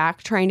comes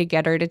back trying to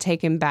get her to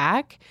take him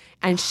back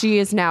and she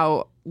is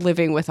now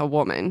living with a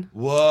woman.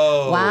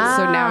 Whoa. Wow.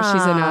 So now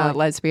she's in a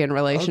lesbian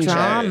relationship.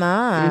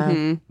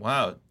 Drama.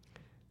 Wow.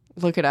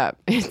 Look it up.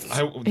 It's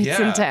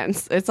yeah.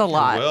 intense. It's a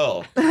lot.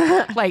 Well,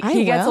 Like I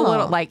he gets will.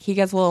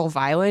 a little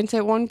violent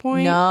at one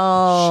point.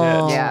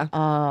 No. Shit. Yeah.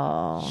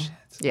 Oh.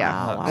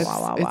 Yeah. Wow, it's,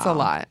 wow, wow, it's wow. a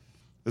lot.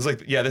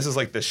 this is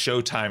like the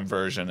Showtime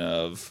version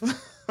of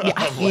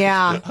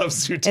Yeah. of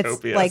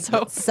Zootopia. It's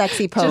like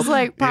sexy Pope. Just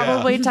like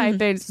probably type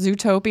in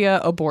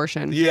Zootopia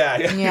abortion. yeah.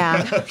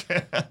 Yeah.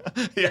 Okay.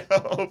 Yeah.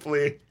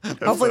 Hopefully.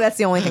 Hopefully that's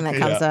the only thing that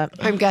comes up.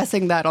 I'm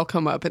guessing that'll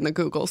come up in the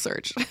Google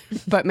search.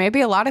 But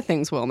maybe a lot of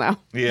things will now.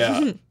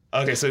 Yeah.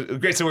 Okay. So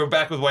great. So we're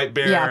back with White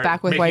Bear. Yeah,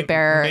 back with White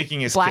Bear.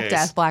 making his Black case.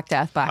 Death, Black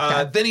Death, Black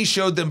Death. Then he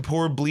showed them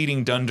poor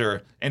bleeding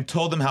Dunder and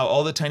told them how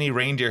all the tiny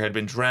reindeer had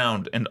been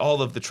drowned and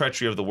all of the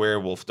treachery of the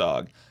werewolf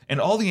dog.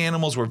 And all the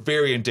animals were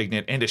very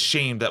indignant and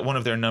ashamed that one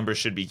of their numbers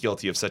should be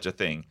guilty of such a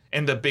thing.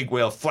 And the big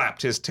whale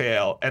flapped his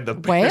tail and the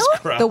bears Whale?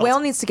 growled. The whale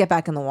needs to get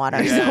back in the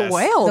water. Yes. There's a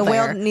whale The there.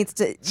 whale needs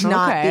to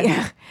not Okay. be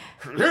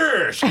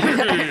Yes,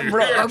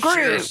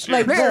 yes,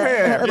 like the,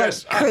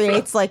 yes. like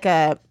creates like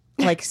a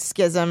like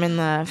schism in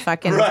the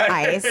fucking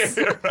ice.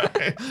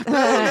 Right.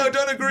 No,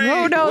 don't agree.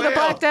 Oh no, the Whale.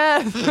 Black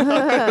Death.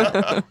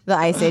 The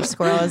Ice Age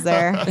squirrel is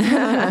there.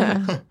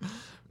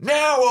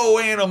 Now, O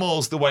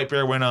animals, the white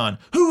bear went on,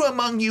 who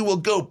among you will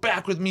go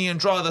back with me and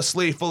draw the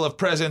sleigh full of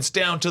presents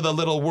down to the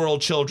little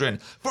world children?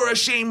 For a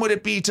shame would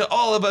it be to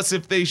all of us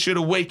if they should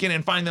awaken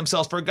and find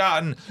themselves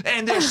forgotten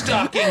and their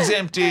stockings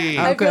empty.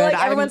 I feel good. like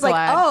I'm everyone's like,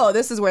 glad. oh,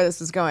 this is where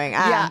this is going.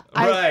 Yeah,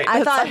 Right.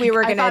 I thought we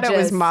were I gonna thought it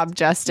was just mob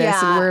justice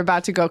Yeah. and we're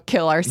about to go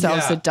kill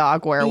ourselves Yeah. a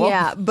dog werewolf.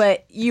 Yeah,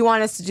 but you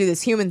want us to do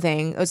this human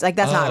thing. It's like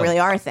that's not really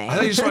our thing. I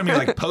thought you just wanted me to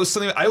like post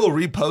something. I will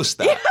repost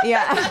that.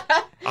 Yeah.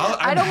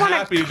 I don't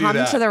want to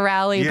come to the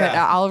rally, but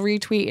I'll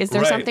retweet. Is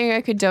there Right. something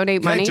I could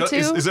donate money to?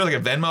 Is there like a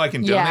Venmo I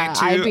can Yeah, donate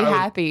to? I'd be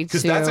happy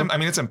Because to. that's, I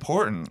mean, it's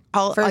important.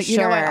 You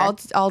know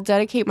what? I'll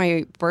dedicate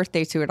my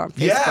birthday to it on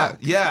Facebook.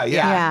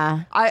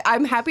 Yeah.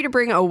 I'm happy to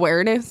bring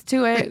awareness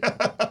to it.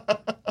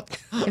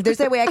 If there's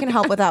a way I can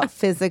help without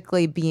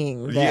physically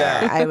being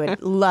there, Yeah. I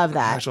would love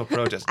that. Actual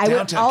protest. I would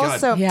Downtown, God.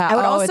 also, Yeah. I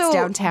would Oh, also it's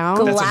downtown?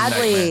 That's a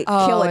gladly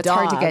nightmare. kill a it's dog.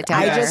 hard to get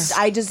down there.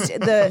 I just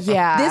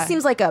Yeah. This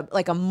seems like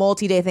a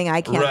multi-day thing.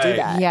 I can't do Right.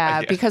 that.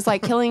 Yeah, because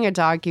like killing a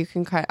dog, you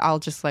can I'll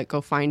just like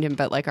go find him,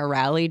 but like a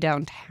rally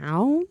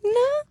downtown?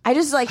 I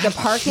just like the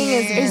parking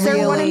Is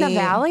there one in the really-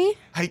 valley?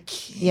 I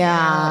can't.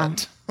 Yeah.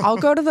 I'll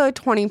go to the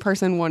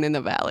 20-person one in the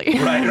valley.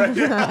 Right.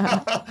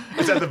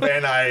 It's at the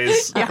Van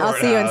Nuys I'll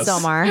see you in courthouse.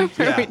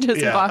 Silmar. We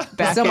just Yeah. walk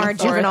back Silmar and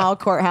forth Juvenile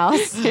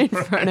Courthouse. in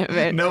front of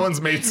it. No one's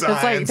made signs.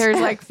 It's like there's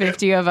like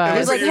 50 of us.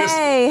 It's like, you're just-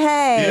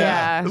 hey.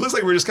 Yeah. It looks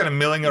like we're just kind of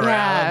milling around.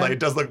 Yeah. Like it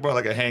does look more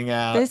like a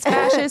hangout. This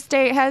fascist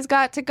state has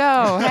got to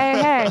go.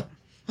 Hey.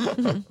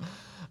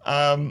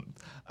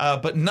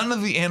 But none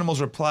of the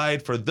animals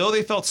replied, for though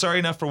they felt sorry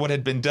enough for what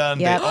had been done,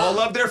 Yep. they all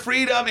loved their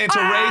freedom and to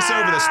race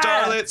over the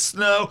starlit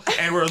snow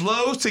and were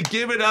loath to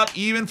give it up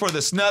even for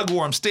the snug,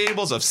 warm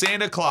stables of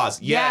Santa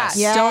Claus. Yes.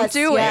 Yeah. Don't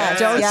do Yes,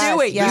 it. Don't yes,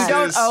 do it. yes. You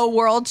don't This is- owe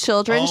world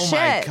children Oh shit.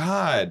 my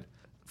God.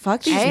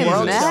 Fuck these Amen.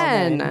 world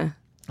children.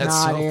 That's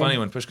Nah, so dude. funny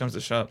when push comes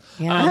to shove.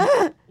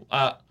 Yeah.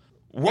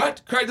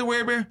 What? Cried the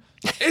werebear.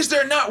 Is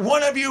there not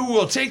one of you who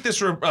will take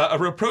this a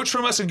reproach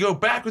from us and go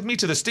back with me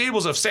to the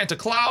stables of Santa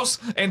Claus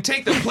and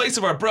take the place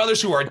of our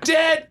brothers who are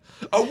dead?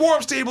 A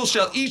warm stable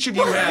shall each of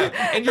you have,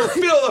 and your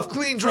fill of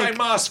clean, dry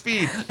moss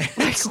feed,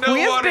 and snow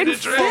We have water been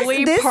to drink.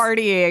 fully This-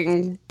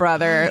 partying,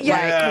 brother.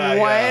 Yeah,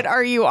 What yeah.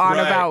 are you on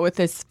Right. about with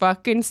this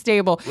fucking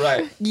stable?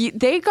 Right.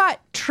 They got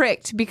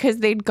tricked because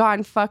they'd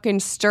gone fucking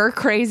stir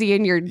crazy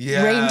in your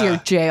Yeah.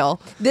 reindeer jail.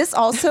 This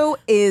also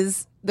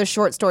is the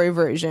short story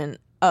version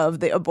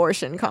of the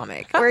abortion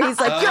comic, where he's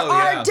like, "You're Oh,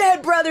 our yeah.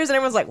 dead brothers," and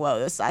everyone's like,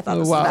 "Whoa, I thought this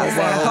was about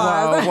Santa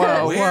Claus."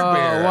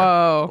 Werebear.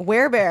 whoa.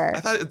 Werebear. I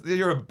thought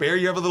you're a bear.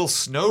 You have a little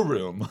snow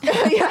room.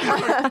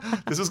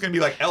 This is gonna be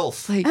like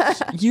Elf. Like,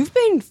 you've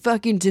been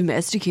fucking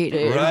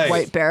domesticated, Right.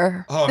 white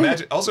bear. Oh,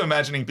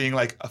 imagining being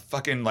like a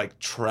fucking like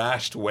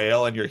trashed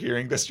whale, and you're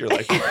hearing this. You're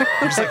like, you're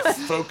just like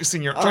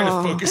focusing your, trying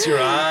to focus your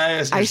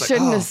eyes. and I you're just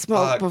shouldn't like, have oh,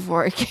 smoked fuck.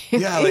 before I came.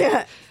 Yeah,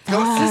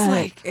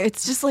 like.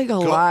 It's just like a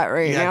lot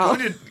right now.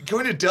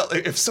 Going to Del.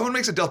 If someone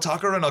makes a Del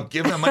Taco run, I'll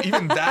give them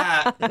even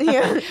that.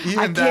 Yeah. Even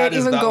I that can't is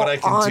even not go what I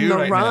can on do the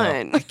right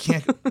run. now.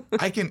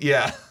 I can.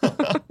 Yeah.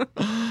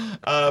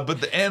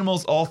 But the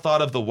animals all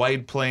thought of the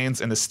wide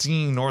plains and the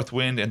stinging north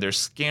wind and their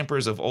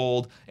scampers of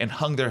old, and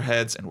hung their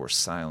heads and were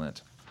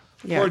silent.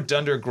 Yeah. Poor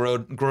Dunder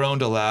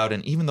groaned aloud,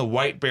 and even the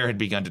white bear had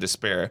begun to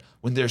despair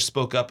when there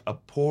spoke up a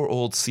poor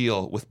old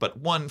seal with but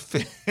one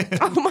fin.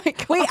 Oh my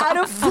god. Wait, out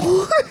of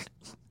 4.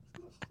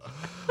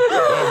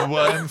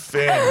 One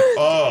fin.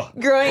 Oh.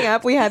 Growing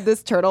up, we had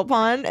this turtle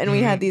pond, and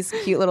we had these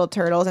cute little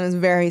turtles, and it was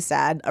very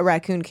sad. A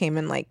raccoon came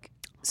and like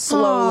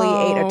slowly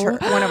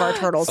ate one of our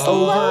turtles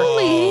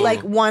over. Like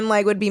one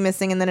leg would be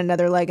missing, and then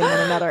another leg, and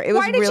then another. It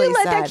was Why did really you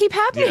let sad. that keep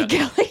happening,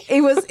 Yeah. Kelly?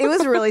 It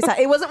was really sad.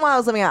 It wasn't while I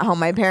was living at home.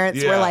 My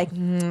parents Yeah. were like,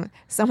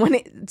 someone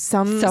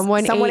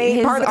Someone ate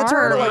ate part of the his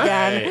turtle arm.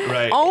 again.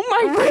 Right. Oh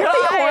my Really god.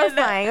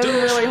 horrifying. It was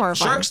really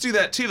horrifying. Sharks do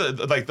that too.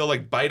 Like they'll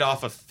like bite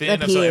off a fin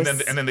The of something,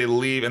 piece. and then they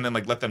leave, and then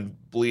like let them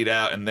bleed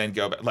out, and then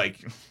go back. Like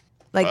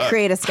Like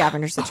create a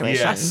scavenger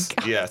situation.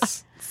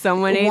 yes.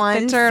 Someone ate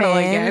One the turtle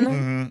fin.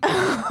 again.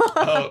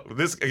 Oh,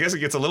 this I guess it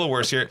gets a little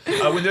worse here.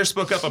 When there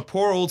spoke up a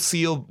poor old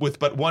seal with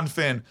but one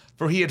fin,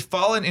 for he had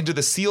fallen into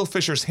the seal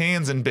fisher's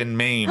hands and been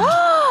maimed.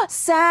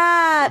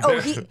 Sad. Oh, I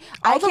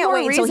All the can't more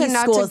wait until he reason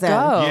not to schools them.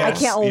 go. I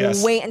Yes, can't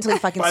yes. wait until he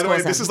fucking By the way,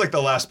 schools this them. is like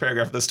the last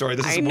paragraph of the story.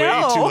 This is I way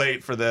know. too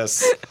late for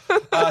this. He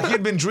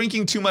had been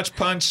drinking too much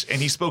punch,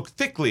 and he spoke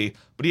thickly,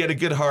 but he had a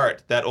good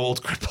heart, that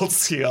old crippled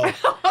seal.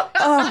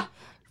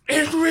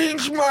 It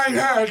wrings my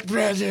heart,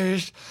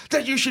 brothers,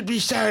 that you should be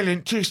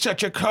silent to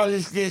such a call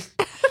as this.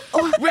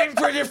 When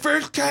for the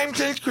first time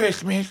since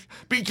Christmas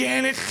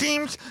began, it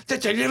seems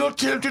that the little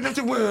children of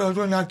the world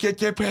will not get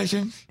their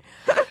presents.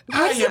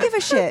 Why does he give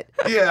a shit?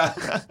 Yeah.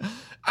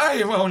 I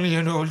am only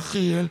an old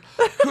seal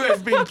who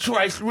has been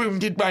twice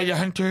wounded by the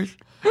hunters,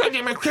 and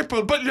am a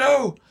cripple, but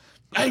lo,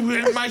 I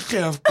will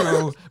myself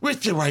go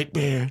with the white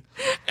bear,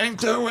 and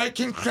though I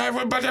can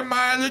travel but a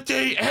mile a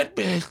day at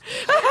best,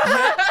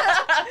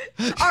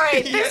 All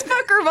right, this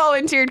fucker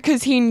volunteered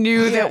because he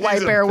knew Yeah, that White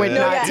he's a Bear would bitch.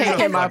 not Yeah, take he's a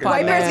him up fucking on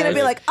White Bear's it. gonna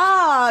be like,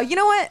 you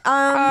know what?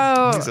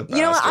 Oh, He's a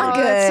you know what? I'm bastard.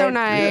 good. that's so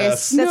nice.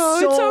 Yes. That's No,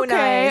 so it's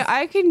okay. nice.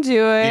 I can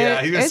do it.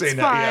 Yeah, he's gonna it's say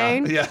no.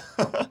 fine. Yeah.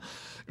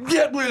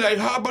 yet will I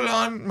hobble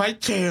on my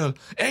tail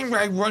and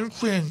my one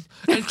fin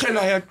until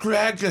I have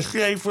dragged the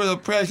sleigh full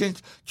of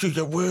presents to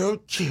the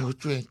world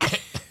children.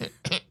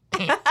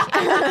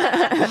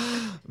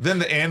 Then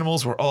the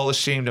animals were all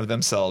ashamed of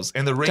themselves,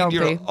 and the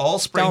reindeer be. all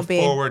sprang Don't be.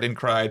 forward and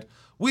cried,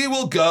 "We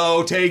will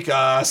go, take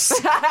us."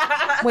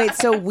 Wait,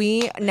 so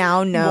we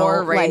now know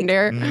More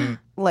reindeer.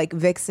 like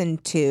Vixen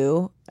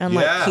 2 And Yeah.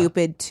 like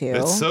Cupid too.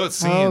 It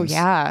seems. Oh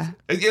yeah.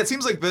 It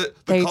seems like the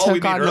They call we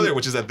took made on the- earlier,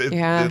 which is that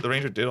the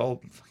ranger did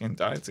all fucking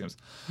die, it seems.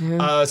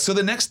 So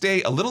the next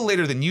day, a little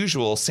later than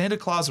usual, Santa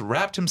Claus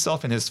wrapped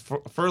himself in his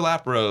fur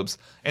lap robes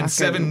and Fucking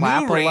 7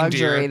 lap new of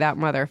reindeer. luxury, that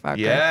motherfucker.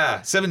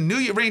 Yeah, 7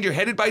 new reindeer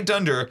headed by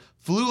Dunder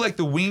flew like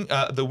the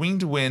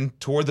winged wind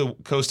toward the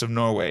coast of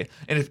Norway.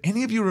 And if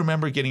any of you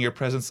remember getting your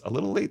presents a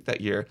little late that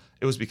year,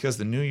 it was because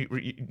the new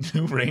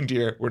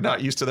reindeer were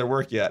not used to their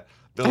work yet,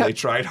 though they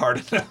tried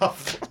hard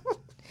enough.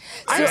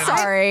 I'm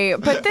sorry,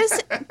 but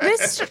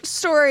this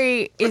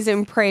story is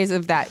in praise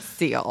of that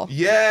seal.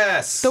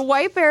 Yes. The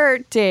white bear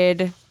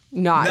did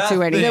not do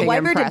Nothing. anything The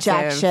white bear did jack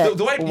impressive shit.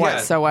 The white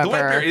whatsoever. The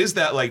white bear is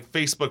that like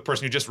Facebook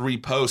person who just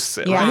reposts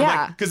it, Yeah. right?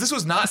 Yeah. Because this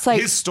was not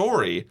like- his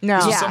story. No.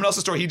 This was Yeah. someone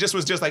else's story. He just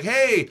was just like,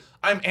 hey,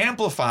 I'm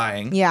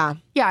amplifying. Yeah.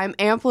 Yeah, I'm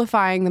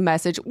amplifying the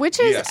message, which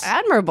is Yes.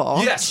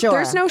 admirable. Yes. Sure.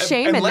 There's no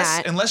shame in unless,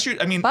 that. Unless you're,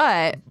 I mean,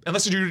 But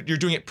unless you're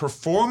doing it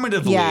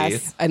performatively.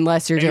 Yes.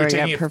 unless you're And you're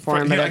doing taking it it for-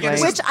 performatively. again,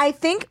 this Which I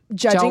think,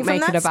 judging Don't from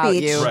make that it about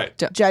speech, you. Right.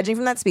 judging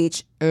from that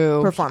speech,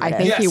 Ooh, performative. I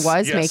think he Yes,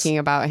 was yes. making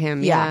about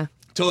him. Yeah. Yeah.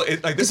 So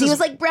like this he is was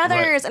like brothers,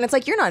 right. and it's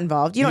like you're not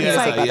involved. You don't need to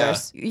Yeah, say yeah.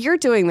 brothers. You're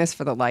doing this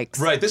for the likes.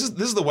 Right. This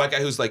is the white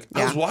guy who's like,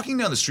 I was walking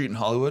down the street in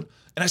Hollywood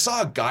and I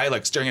saw a guy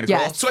like staring at a girl.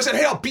 Yes. So I said,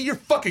 hey, I'll beat your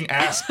fucking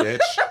ass, bitch.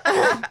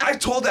 I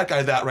told that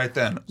guy that right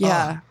then.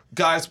 Yeah.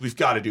 Guys, we've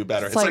got to do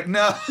better. It's like- like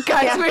no.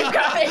 Guys, we've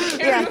got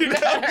it. You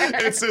know?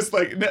 It's just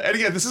like, no, and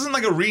again, this isn't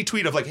like a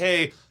retweet of like,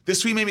 hey,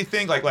 this tweet made me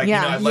think like, Yeah.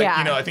 you know, I'd like, Yeah.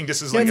 you know, I think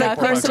this is like, It's an like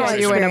important personal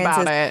conversation. genuine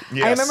about experiences. it.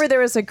 Yes. I remember there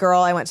was a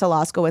girl I went to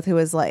law school with who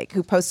was like,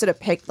 who posted a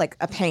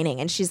a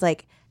painting, and she's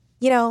like,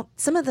 you know,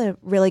 some of the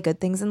really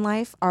good things in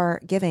life are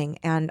giving.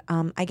 And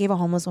I gave a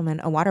homeless woman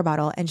a water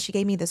bottle, and she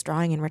gave me this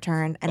drawing in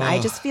return. And I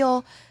just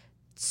feel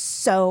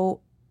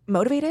so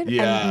motivated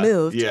and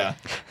moved. Yeah.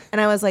 And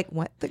I was like,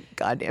 what the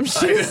goddamn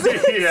shit is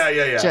this?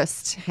 yeah.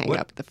 Just hang What?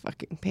 up the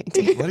fucking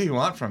painting. What do you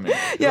want from me?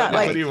 Yeah, What,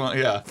 like- what do you want?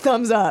 Yeah.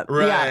 Thumbs up.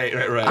 Right,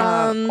 Yeah.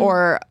 right.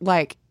 Or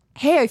like,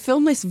 hey, I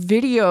filmed this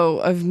video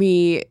of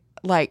me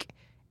like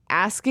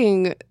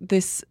asking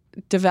this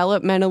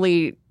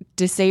developmentally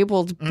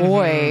disabled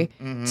boy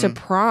to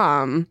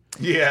prom.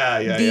 yeah.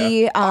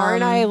 The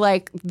Aren't I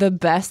like the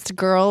best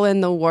girl in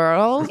the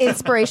world?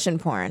 inspiration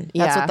porn.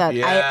 That's Yeah. what that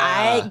Yeah.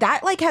 I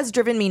that like has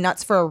driven me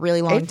nuts for a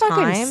really long It fucking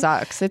time.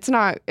 sucks. It's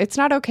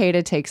not okay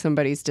to take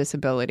somebody's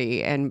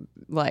disability and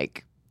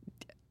like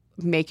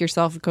make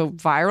yourself go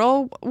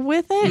viral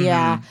with it.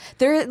 Yeah.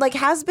 There like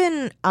has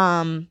been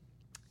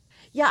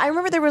yeah, I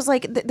remember there was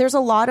like there's a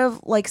lot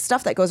of like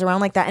stuff that goes around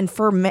like that, and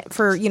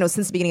for you know,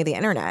 since the beginning of the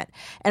internet.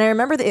 And I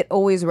remember that it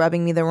always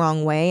rubbing me the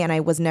wrong way, and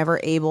I was never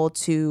able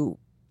to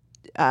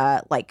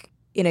like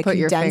in a Put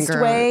your condensed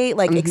finger way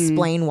like Mhm.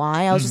 explain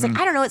why. I was just like,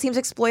 I don't know, it seems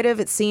exploitive,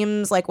 it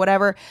seems like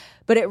whatever,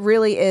 but it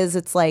really is.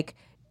 It's like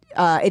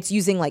it's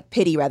using like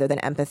pity rather than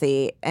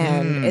empathy,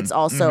 and it's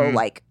also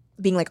like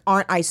being like,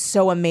 aren't I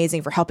so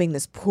amazing for helping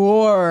this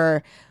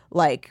poor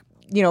like,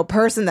 you know,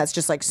 person that's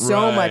just like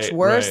so Right, much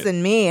worse right.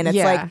 than me. And it's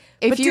like,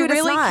 if but you dude, it's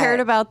really not. cared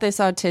about this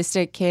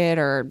autistic kid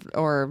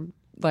or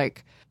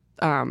like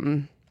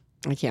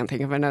I can't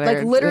think of another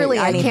Like, literally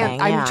I anything, can't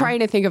yeah. I'm trying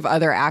to think of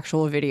other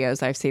actual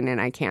videos I've seen and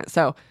I can't.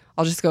 So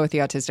I'll just go with the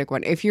autistic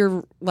one. If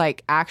you're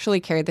like actually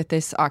cared that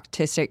this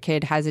autistic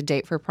kid has a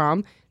date for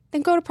prom,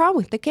 then go to prom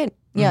with the kid.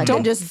 Yeah,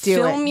 Don't just do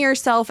film it.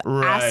 yourself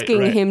Right, asking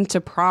right. him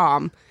to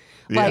prom.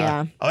 Like,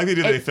 Yeah. I like the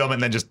idea that they film it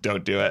and then just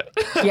don't do it.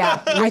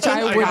 yeah, which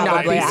I would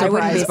not be I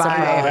wouldn't be surprised by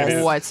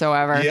surprised.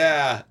 whatsoever.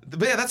 Yeah,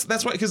 but yeah,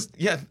 that's why. Because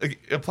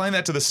applying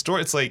that to the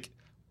story, it's like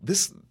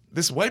this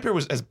white bear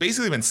has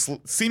basically been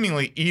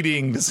seemingly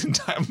eating this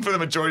entire for the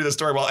majority of the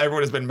story while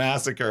everyone has been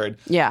massacred.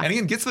 Yeah. and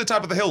again gets to the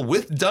top of the hill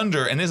with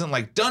Dunder and isn't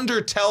like,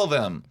 Dunder, tell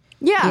them.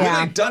 Yeah. And then,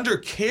 like, Dunder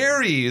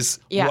carries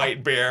Yeah.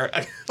 White Bear.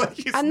 Like,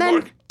 he's And then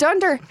more-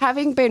 Dunder,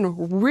 having been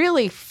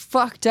really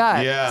fucked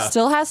up, Yeah.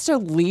 still has to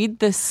lead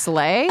the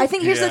sleigh. I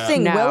think here's the Yeah.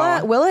 thing.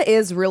 No. Willa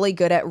is really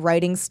good at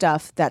writing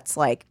stuff that's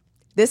like,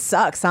 this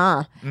sucks,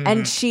 huh?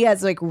 And she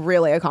has like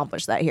really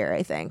accomplished that here,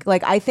 I think.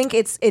 Like, I think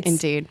it's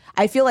Indeed.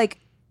 I feel like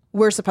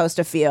we're supposed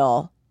to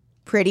feel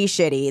pretty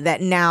shitty that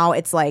now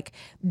it's like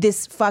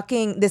this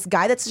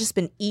guy that's just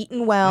been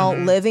eating well,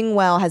 living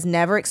well, has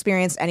never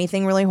experienced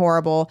anything really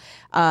horrible,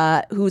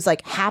 who's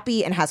like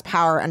happy and has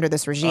power under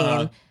this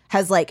regime,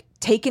 has like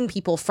taken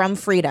people from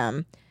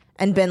freedom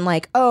and been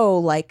like, oh,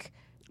 like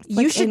you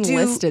Like, should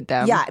enlisted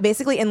them. Yeah,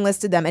 basically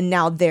enlisted them, and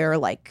now they're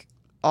like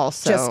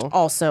just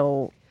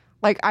also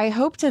like, I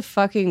hope to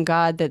fucking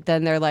God that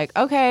then they're like,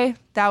 okay,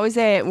 that was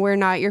it. We're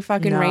not your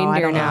fucking no, I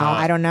reindeer don't know. now.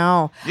 I don't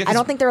know. Yeah, I 'cause-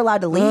 don't think they're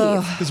allowed to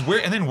leave. Because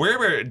and then Where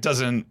Bear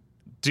doesn't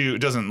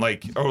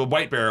like, or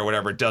White Bear or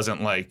whatever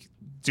doesn't like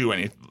do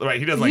anything, right?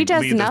 He doesn't like He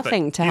does leave the nothing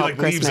thing. to he help like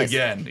leaves Christmas.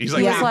 again. He's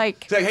like, He's hey,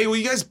 like- he's like, hey, will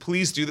you guys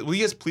please do that? Will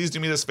you guys please do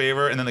me this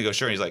favor? And then they go,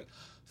 sure. And he's like,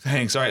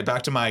 thanks. All right,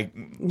 back to my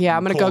Yeah,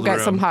 I'm gonna go cold get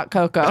room. some hot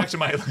cocoa. Back to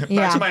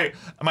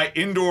my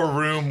indoor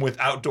room with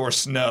outdoor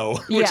snow,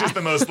 which Yeah. is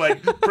the most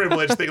like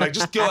privileged thing. Like,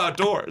 just go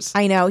outdoors.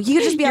 I know. You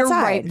could just be You're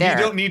outside. right there.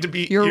 You don't need to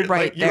be. You're like,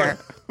 right there.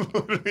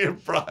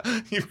 You've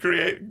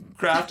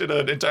crafted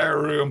an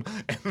entire room,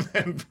 and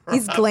then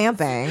He's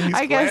glamping. He's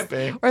I guess,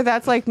 glamping. or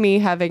that's like me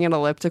having an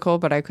elliptical,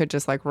 but I could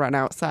just like run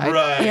outside.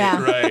 Right,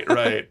 Yeah.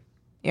 right.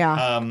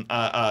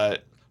 Yeah.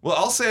 Well,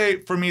 I'll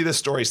say for me, this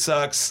story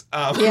sucks.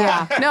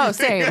 Yeah. No,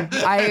 same.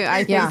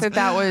 I think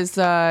that was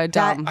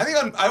dumb.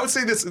 I would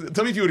say this.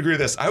 Tell me if you would agree with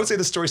this. I would say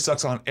the story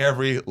sucks on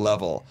every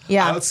level.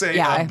 Yeah. I would say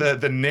Yeah.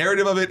 the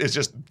narrative of it is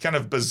just kind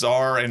of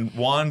bizarre and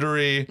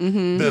wandery.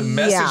 The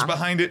message Yeah.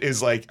 behind it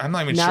is like I'm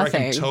not even sure I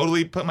Nothing. can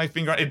totally put my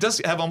finger on it. It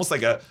does have almost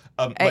like a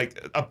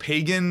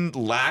pagan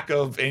lack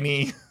of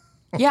any.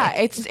 Yeah,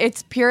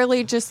 it's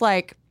purely just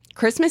like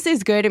Christmas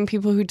is good and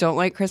people who don't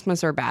like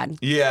Christmas are bad.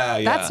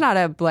 Yeah. That's not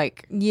a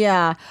like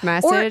Yeah.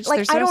 message. Or, like,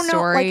 There's I no don't know,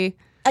 story.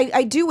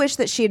 I do wish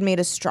that she had made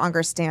a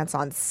stronger stance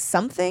on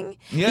something.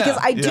 Yeah,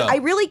 Because yeah. I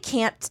really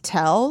can't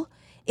tell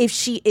if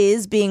she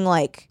is being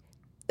like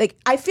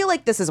I feel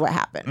like this is what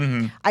happened.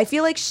 Mm-hmm. I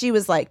feel like she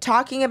was like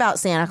talking about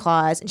Santa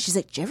Claus and she's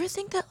like, do you ever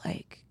think that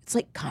like it's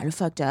like kind of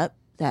fucked up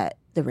that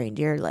the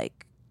reindeer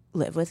like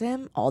live with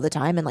him all the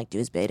time and like do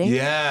his bidding?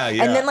 Yeah.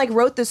 And then like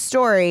wrote this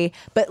story,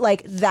 but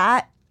like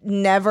that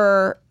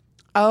never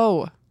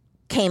Oh,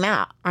 came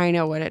out. I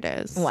know what it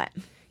is. What?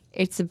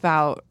 It's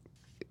about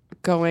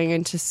going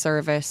into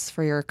service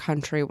for your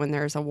country when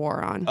there's a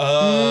war on.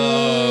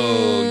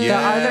 Oh, The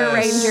yeah. other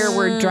reindeer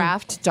were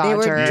draft They dodgers.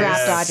 were draft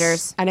Yes.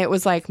 dodgers. And it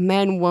was like,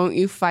 men, won't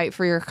you fight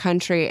for your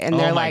country? And Oh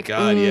they're my like,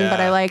 God, yeah. but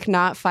I like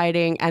not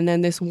fighting. And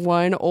then this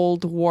one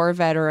old war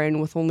veteran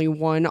with only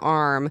one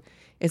arm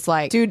is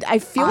like, Dude, I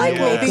feel like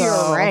will maybe go.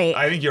 you're right.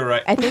 I think you're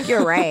right. I think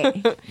you're right.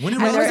 When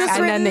and, was they're- this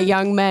and then the written?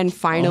 young men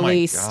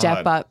finally God.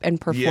 step up and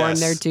perform Yes,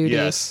 their duty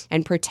yes.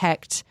 and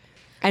protect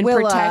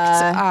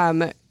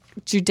Willa.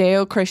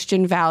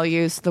 Judeo-Christian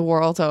values the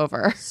world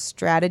over.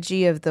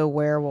 Strategy of the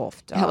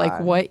werewolf dog. Like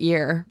what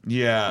year?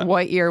 Yeah.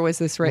 What year was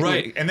this written?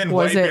 Right. And then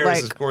was White it Bear like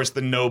is, of course,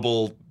 the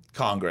noble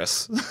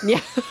Congress.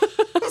 yeah,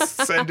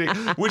 Sending,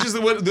 which is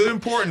the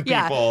important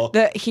yeah? people.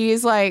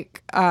 He's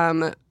like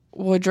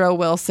Woodrow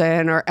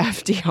Wilson or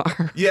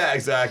FDR. Yeah,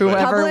 exactly.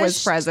 Whoever was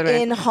Published president.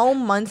 in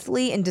Home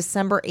Monthly in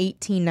December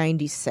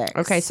 1896.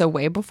 Okay, so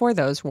way before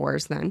those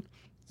wars, then.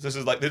 This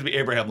would be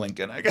Abraham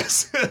Lincoln, I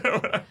guess.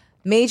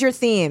 Major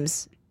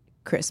themes: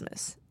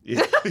 Christmas.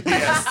 Yeah.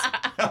 Yes.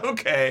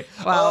 Okay.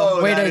 Wow,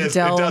 Oh, way that to is- it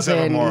delve does have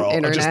a in moral.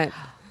 It just- internet.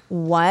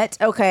 What?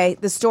 Okay,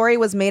 the story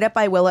was made up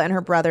by Willa and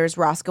her brothers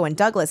Roscoe and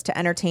Douglas to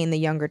entertain the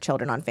younger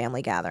children on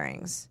family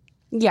gatherings.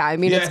 Yeah, I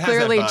mean, Yeah, it's it has that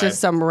clearly vibe. just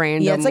some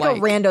random. Yeah, it's like a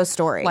rando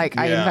story. Like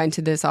I Yeah.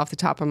 invented this off the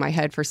top of my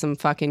head for some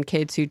fucking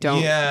kids who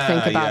don't Yeah,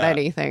 think about yeah.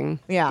 anything.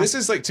 yeah. This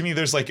is like, to me,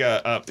 there's like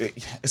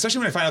especially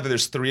when I find out that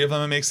there's three of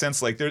them, it makes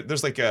sense. Like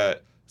there's like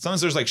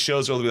sometimes there's like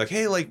shows where they'll be like,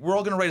 hey, like we're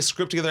all going to write a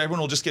script together.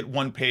 Everyone will just get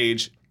one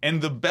page. And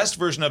the best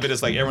version of it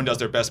is like everyone does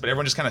their best, but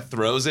everyone just kind of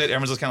throws it.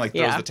 Everyone just kind of like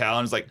throws Yeah. the towel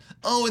and is like,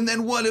 oh, and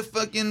then what if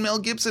fucking Mel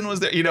Gibson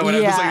was there? You know, and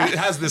I'm just Yeah. like, it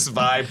has this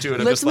vibe to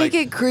it. Of Let's just make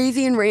like, it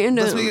crazy and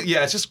random. let's make it,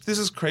 yeah, it's just, this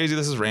is crazy.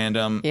 This is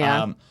random.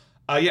 Yeah.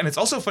 Yeah, and it's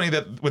also funny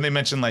that when they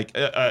mentioned like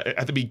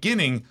at the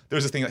beginning, there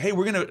was this thing like, hey,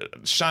 we're gonna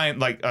shine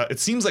like it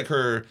seems like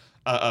her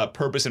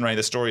purpose in writing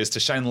the story is to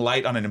shine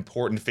light on an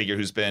important figure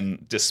who's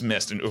been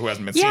dismissed and who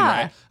hasn't been seen.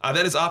 Yeah. Right?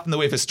 That is often the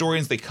way of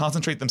historians. They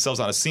concentrate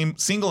themselves on a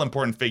single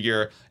important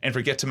figure and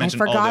forget to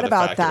mention all the forgot other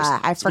about factors.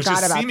 that. I Which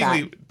forgot is about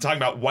seemingly that. talking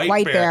about White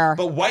White Bear, Bear.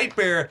 but White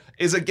Bear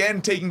is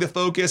again taking the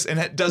focus and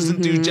it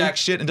doesn't do jack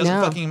shit and doesn't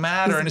No. fucking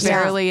matter. And it's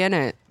barely in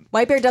it.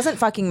 White Bear doesn't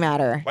fucking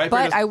matter. White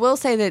Bear But I will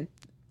say that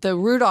the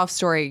Rudolph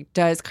story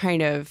does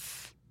kind of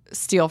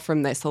steal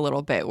from this a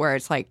little bit, where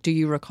it's like, do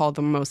you recall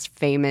the most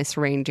famous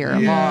reindeer of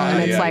all? Yeah, And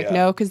it's yeah, like, yeah.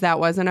 no, because that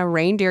wasn't a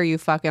reindeer, you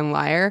fucking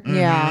liar.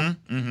 Yeah.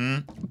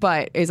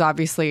 But is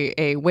obviously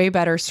a way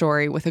better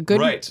story with a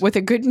good Right. with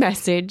a good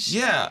message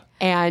yeah.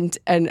 and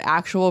an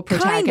actual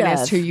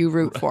protagonist of. who you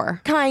root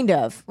for. Kind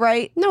of,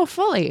 right? No,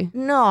 fully.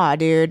 Nah,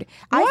 dude.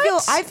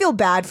 What? I feel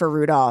bad for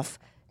Rudolph.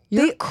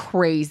 You're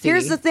crazy.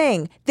 Here's the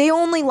thing. They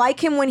only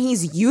like him when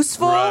he's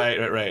useful.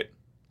 Right.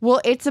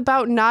 Well, it's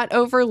about not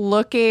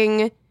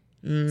overlooking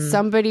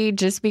somebody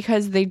just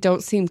because they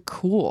don't seem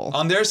cool.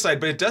 On their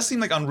side, but it does seem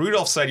like on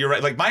Rudolph's side, you're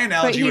right. Like my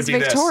analogy But would he's be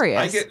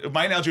victorious. this.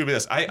 My analogy would be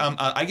this.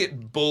 I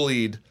get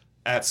bullied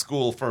at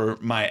school for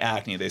my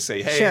acne. They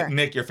say, "Hey, Sure.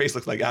 Nick, your face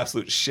looks like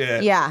absolute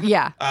shit." Yeah.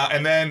 Yeah.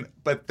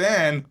 But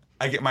then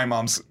I get my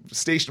mom's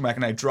station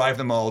wagon and I drive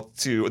them all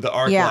to the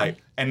ArcLight, Yeah.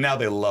 and now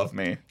they love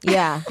me.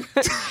 Yeah.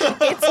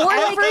 It's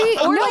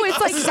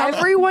like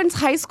everyone's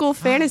high school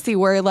fantasy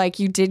where like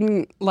you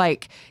didn't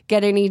like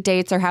get any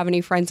dates or have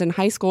any friends in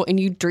high school and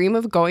you dream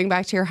of going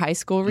back to your high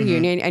school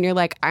reunion and you're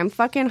like, I'm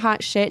fucking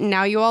hot shit and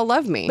now you all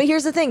love me. But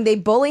here's the thing. They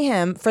bully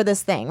him for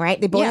this thing, right?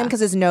 They bully Yeah. him because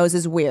his nose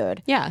is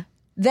weird. yeah.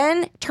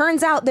 Then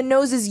turns out the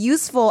nose is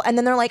useful. And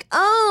then they're like,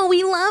 oh,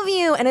 we love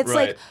you. And it's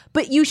Right. like,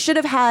 but you should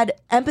have had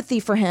empathy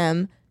for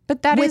him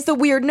But that with is the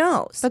weird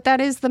nose. but that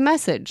is the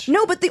message.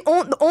 No, but the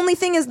only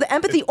thing is the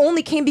empathy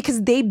only came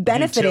because they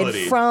benefited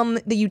Utility. from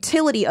the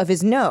utility of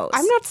his nose.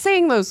 I'm not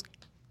saying those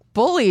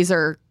bullies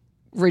are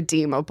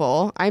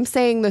redeemable. I'm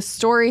saying the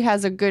story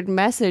has a good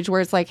message where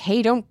it's like,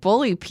 hey, don't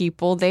bully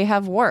people. They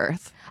have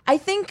worth. I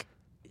think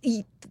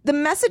the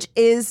message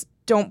is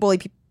don't bully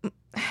people.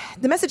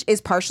 The message is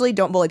partially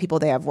don't bully people,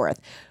 they have worth.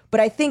 But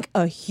I think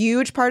a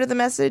huge part of the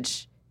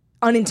message,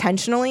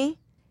 unintentionally,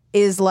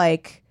 is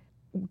like,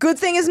 good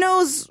thing his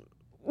nose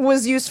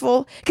was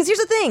useful. Because here's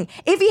the thing,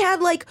 if he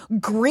had like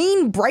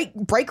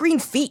bright green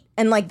feet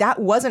and like that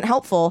wasn't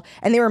helpful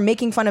and they were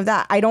making fun of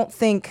that, I don't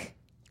think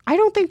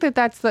that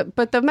that's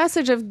but the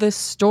message of the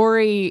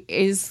story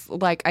is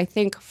like, I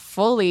think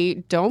fully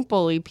don't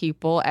bully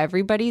people.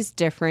 Everybody's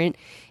different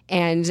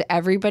and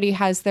everybody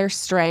has their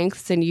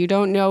strengths and you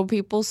don't know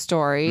people's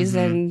stories.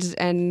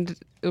 And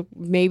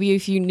maybe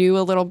if you knew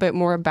a little bit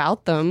more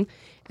about them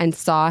and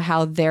saw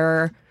how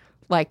their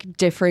like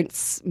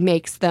difference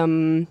makes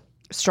them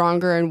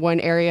stronger in one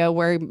area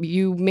where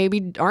you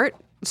maybe aren't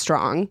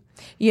strong.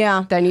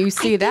 Yeah. Then you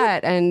see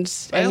that and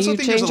I also you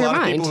think there's change a your lot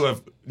of mind. people who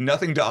have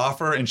nothing to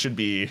offer and should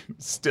be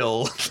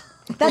still.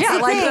 That's Yeah, the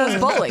like thing. those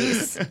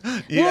bullies.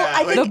 Yeah,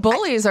 I like- The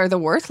bullies are the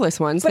worthless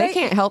ones. They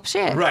can't help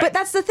shit. Right. But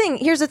that's the thing.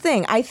 Here's the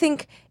thing. I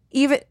think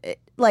even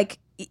like,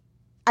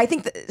 I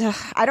think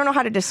I don't know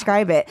how to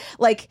describe it.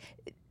 Like,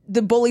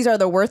 the bullies are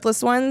the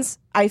worthless ones.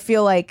 I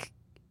feel like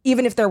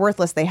even if they're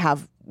worthless, they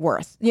have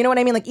worth. You know what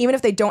I mean? Like, even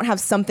if they don't have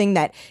something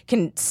that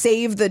can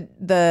save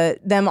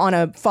them on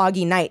a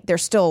foggy night, they're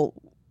still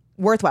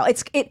worthwhile.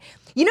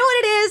 You know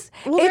what it is?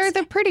 Well, they're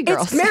the pretty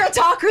girls. It's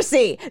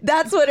meritocracy.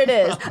 That's what it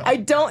is. I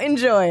don't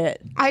enjoy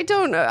it. I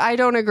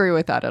don't agree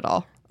with that at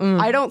all.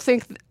 I don't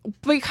think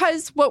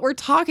because what we're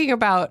talking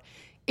about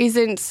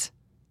isn't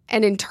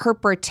an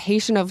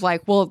interpretation of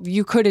like, well,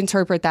 you could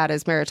interpret that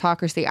as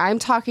meritocracy. I'm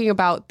talking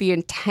about the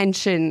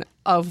intention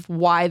of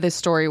why the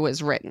story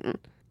was written.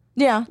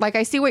 Yeah. Like,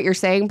 I see what you're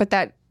saying, but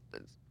that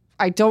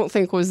I don't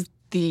think was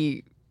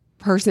the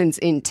person's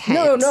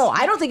intent. No.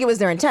 I don't think it was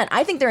their intent.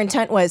 I think their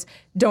intent was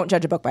don't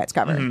judge a book by its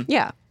cover.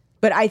 Yeah.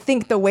 But I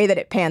think the way that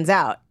it pans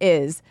out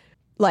is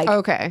like,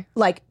 Okay.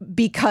 like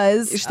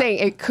because You're saying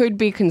it could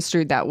be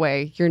construed that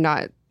way. You're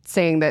not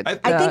saying that.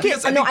 I think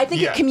Yes, it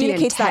yeah.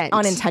 communicates that intent.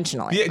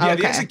 unintentionally. Yeah,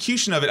 the Okay.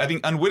 execution of it, I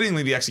think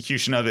unwittingly the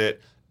execution of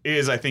it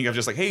is, I think, of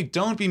just like, hey,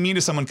 don't be mean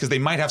to someone because they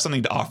might have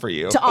something to offer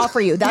you. To offer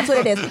you. That's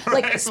what it is.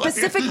 Like,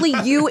 specifically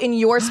you in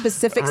your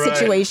specific Right,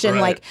 situation,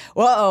 right. like,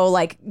 whoa,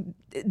 like,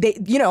 they,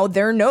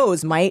 their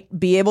nose might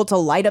be able to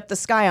light up the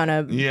sky on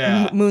a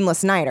Yeah.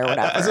 moonless night or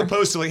whatever. As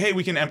opposed to like, hey,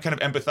 we can kind of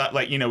empathize,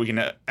 like, we can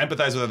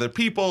empathize with other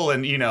people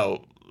and,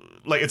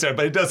 like, etc.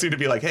 But it does seem to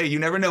be like, hey, you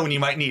never know when you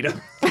might need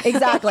them.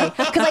 Exactly.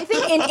 Because I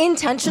think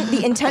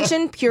the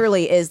intention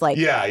purely is like,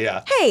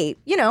 yeah. hey,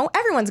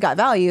 everyone's got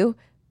value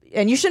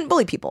and you shouldn't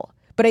bully people.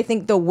 But I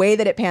think the way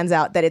that it pans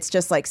out, that it's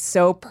just like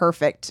so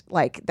perfect,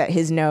 like that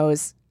his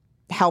nose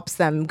helps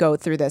them go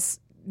through this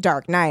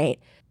dark night.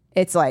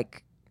 It's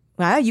like,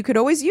 wow, you could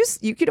always use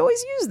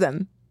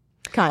them.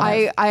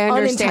 Kind of. I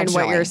understand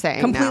what Unintentionally. you're saying.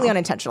 Completely now.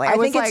 unintentionally. I I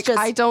was think like, it's just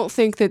I don't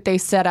think that they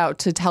set out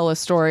to tell a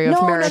story of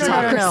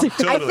meritocracy. No.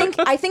 Totally.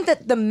 I think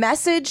that the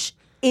message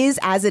is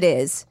as it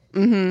is.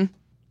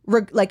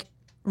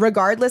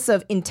 Regardless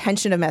of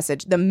intention of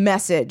message, the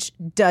message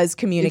does You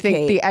communicate.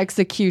 think the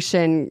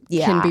execution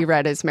Yeah. can be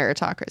read as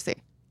meritocracy?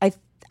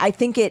 I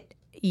think it.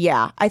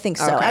 Yeah, I think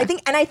so. Okay.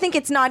 I think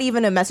it's not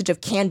even a message of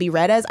can be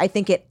read as. I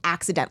think it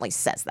accidentally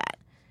says that.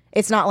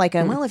 It's not like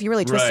well, if you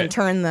really twist Right. and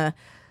turn the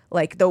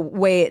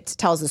way it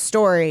tells the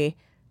story,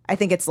 I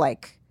think it's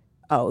like,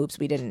 oh, oops,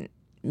 we didn't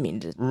mean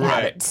to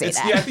have it say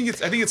that. Yeah, I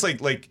think it's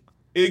like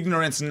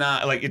ignorance,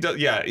 not like it does.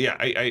 Yeah.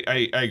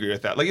 I agree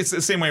with that. Like, it's the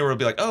same way where it'll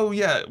be like, oh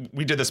yeah,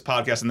 we did this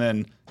podcast, and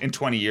then in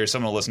 20 years,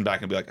 someone will listen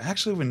back and be like,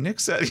 actually, when Nick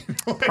said,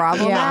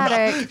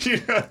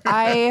 Problematic.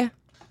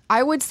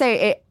 I would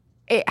say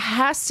it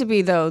has to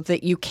be, though,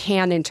 that you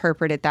can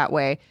interpret it that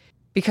way,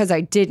 because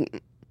I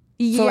didn't.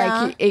 So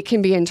like it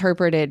can be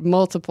interpreted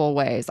multiple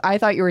ways. I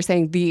thought you were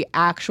saying the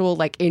actual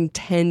like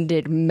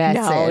intended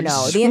message.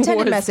 No, the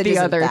intended was message the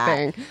isn't other that.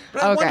 thing.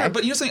 But I Okay. wonder,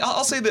 but something,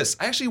 I'll say this.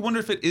 I actually wonder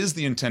if it is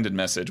the intended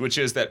message, which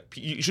is that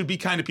you should be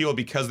kind to people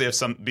because they have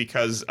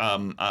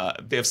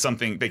they have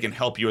something they can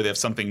help you, or they have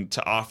something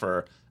to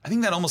offer. I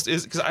think that almost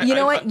is, because I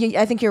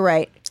think you're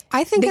right.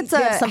 I think They it's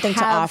have something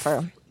to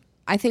offer.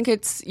 I think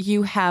it's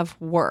you have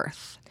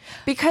worth,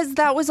 because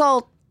that was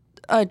all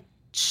a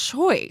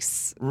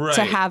choice to Right.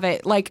 have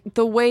it. Like,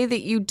 the way that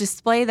you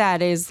display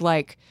that is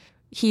like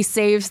he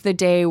saves the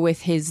day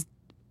with his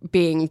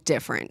being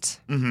different.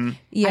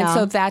 Yeah. And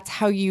so that's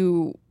how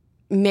you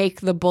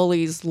make the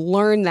bullies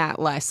learn that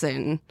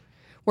lesson.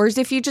 Whereas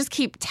if you just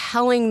keep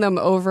telling them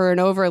over and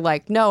over,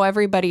 like, no,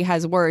 everybody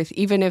has worth,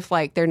 even if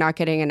like they're not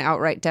getting an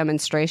outright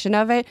demonstration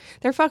of it,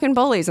 they're fucking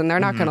bullies and they're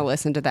not going to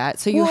listen to that.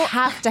 So you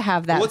have to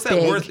have that. What's that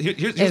big worth?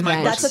 Here's my event.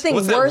 question. That's the thing.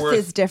 What's that Worth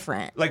is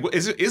different. Like,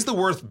 is the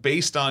worth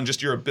based on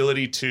just your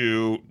ability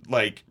to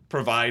like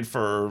provide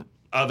for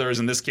others?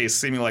 In this case,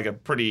 seeming like a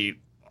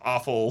pretty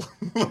awful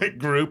like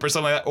group or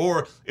something like that,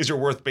 or is your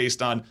worth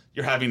based on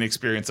you're having an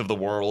experience of the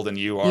world, and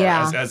you are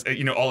as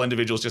all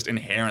individuals just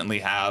inherently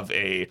have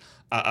a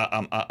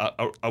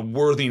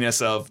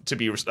worthiness of to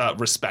be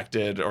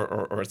respected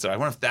or etc. I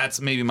wonder if that's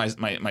maybe my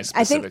specific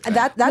I think thing.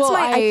 that's Well,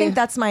 I think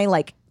that's my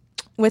like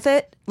with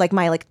it. Like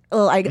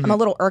I'm a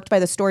little irked by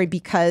the story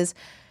because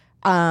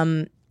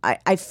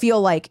I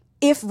feel like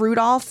if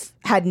Rudolph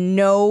had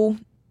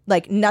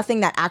nothing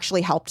that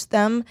actually helped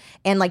them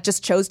and like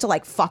just chose to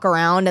like fuck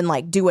around and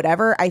like do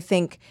whatever, I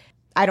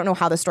don't know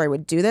how the story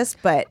would do this,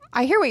 but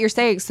I hear what you're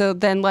saying. So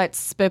then let's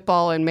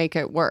spitball and make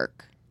it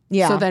work.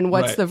 Yeah. So then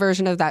what's Right. the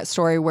version of that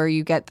story where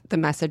you get the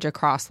message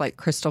across like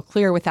crystal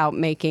clear without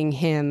making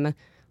him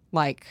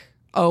like,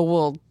 oh,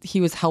 well, he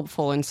was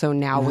helpful and so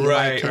now we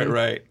like him.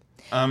 Right.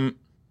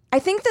 I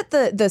think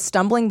that the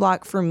stumbling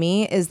block for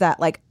me is that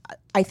like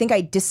I think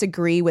I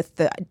disagree with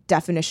the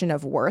definition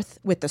of worth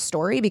with the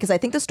story because I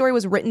think the story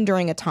was written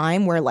during a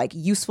time where like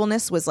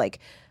usefulness was like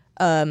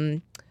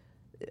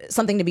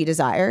something to be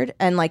desired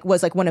and like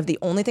was like one of the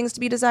only things to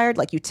be desired,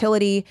 like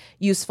utility,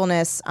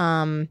 usefulness,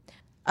 and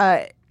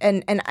I,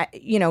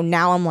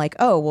 now I'm like,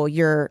 oh well,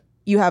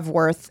 you have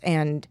worth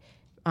and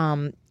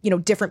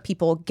different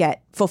people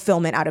get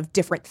fulfillment out of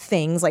different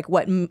things. Like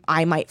what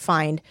I might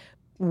find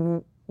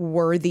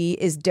worthy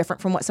is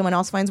different from what someone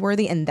else finds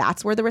worthy, and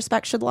that's where the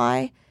respect should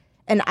lie.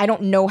 And I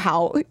don't know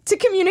how to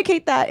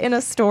communicate that in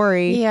a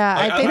story. Yeah,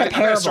 I think I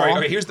got a story.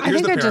 Okay, here's I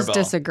think the I parable. just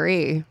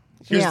disagree.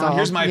 Here's Yeah.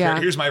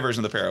 here's my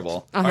version of the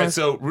parable. All right,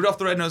 so Rudolph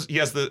the Red-Nosed, he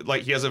has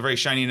a very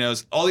shiny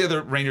nose. All the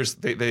other reindeers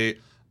they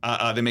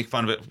make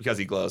fun of it because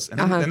he glows, and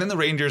then the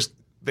reindeers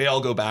they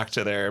all go back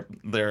to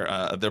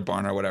their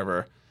barn or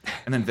whatever,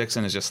 and then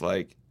Vixen is just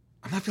like,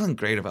 I'm not feeling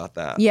great about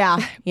that. Yeah.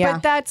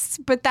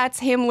 But that's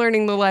him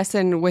learning the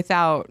lesson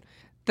without.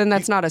 Then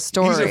that's not a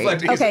story. He's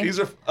reflecting. Okay.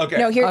 Okay.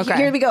 No, here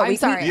we go. I'm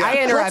sorry.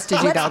 I interrupted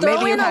you, let's though. throw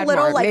Maybe you in a had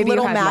little more. like Maybe you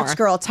little had match more.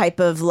 girl type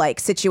of like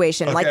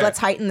situation. Like Okay. let's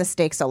heighten the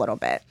stakes a little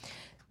bit.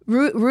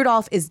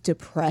 Rudolph is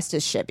depressed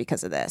as shit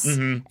because of this,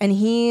 and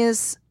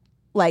he's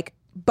like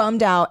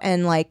bummed out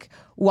and like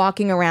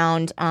walking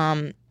around.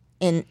 And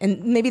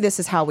maybe this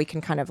is how we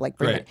can kind of like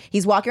bring Right. it.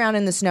 He's walking around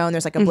in the snow and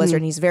there's like a blizzard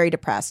and he's very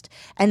depressed,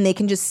 and they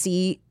can just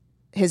see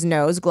his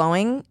nose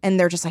glowing, and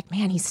they're just like,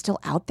 man, he's still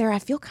out there. I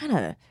feel kind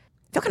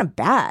of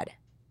bad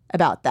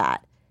about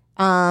that.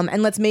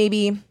 And let's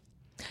maybe.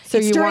 So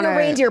It's you during want a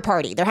reindeer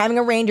party. They're having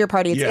a reindeer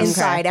party. It's Yes.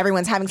 inside.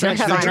 Everyone's having so much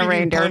They're fun. having a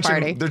reindeer punch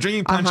party. and, they're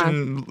drinking punch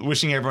and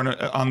wishing everyone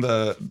on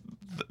the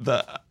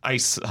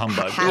ice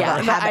humbug.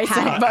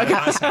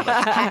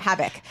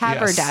 Havoc.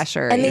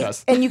 Haberdasher. And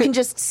Yes. and you can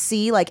just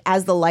see like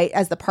as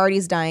the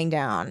party's dying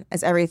down,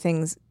 as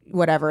everything's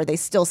whatever, they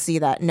still see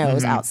that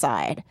nose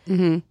outside,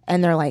 and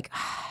they're like,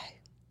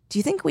 "Do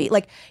you think we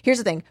like?" Here's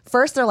the thing.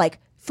 First, they're like,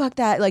 "Fuck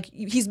that!" Like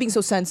he's being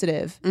so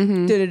sensitive.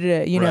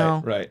 You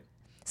know, Right.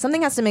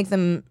 something has to make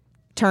them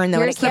turn though,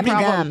 Here's and it can't the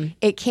be problem. them.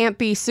 It can't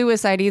be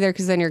suicide either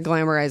because then you're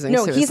glamorizing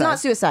No, suicide. he's not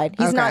suicide.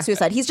 He's not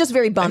suicide. He's just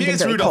very bummed Maybe and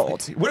it's very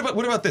Rudolph. cold.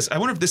 What about this? I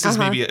wonder if this is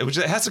maybe it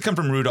has to come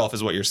from Rudolph,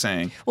 is what you're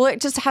saying. Well, it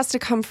just has to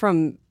come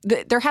from.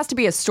 There has to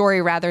be a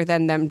story rather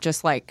than them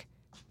just like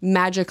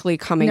magically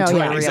coming No, to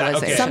yeah. a Exactly.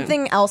 realization. Okay.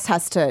 Something else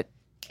has to.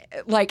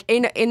 Like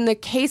in the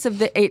case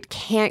of it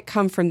can't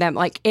come from them.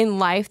 Like in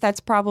life, that's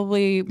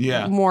probably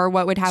Yeah. more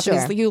what would happen.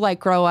 Sure. Is you like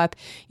grow up,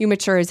 you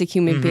mature as a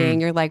human being.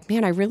 You're like,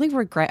 man, I really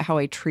regret how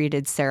I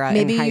treated Sarah.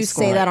 Maybe in high you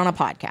school. say that on a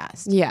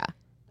podcast. Yeah.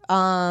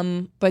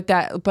 But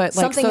like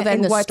Something so then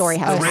in the what's story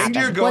has a, to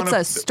happen. what's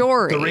a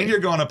story? The reindeer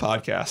go on a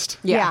podcast,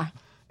 Yeah.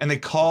 and they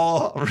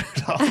call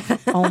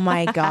Rudolph. Oh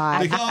my they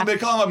god.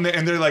 call him up,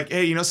 and they're like,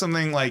 "Hey, you know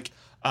something?" Like,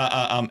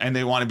 and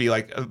they want to be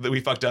like,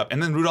 "We fucked up."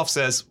 And then Rudolph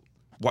says,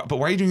 "But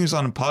why are you doing this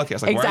on a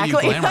podcast? Like, why are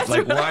Exactly. you glamorous?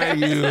 Like, why are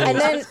you?"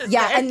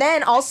 And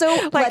then also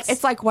Like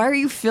it's like, why are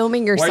you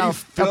filming yourself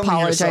filming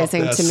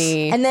apologizing yourself to this?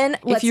 me? And then if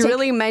let's you take-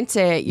 really meant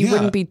it, you Yeah.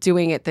 wouldn't be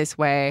doing it this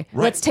way.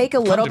 let's take a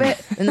Come little to me.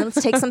 bit and then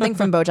let's take something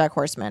from BoJack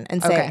Horseman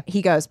and say Okay.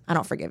 he goes, "I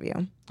don't forgive you."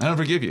 I don't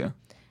forgive you.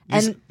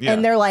 And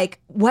they're like,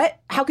 "What?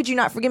 How could you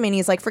not forgive me?" And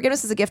he's like,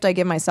 "Forgiveness is a gift I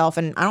give myself,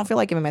 and I don't feel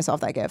like giving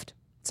myself that gift.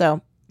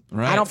 So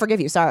Right. I don't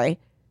forgive you. Sorry."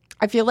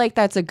 I feel like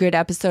that's a good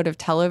episode of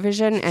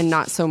television and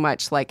not so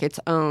much like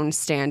its own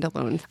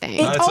standalone thing.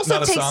 It Not a- also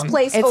not a takes song?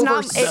 place It's over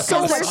not.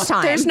 so It's, much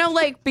time. There's no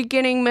like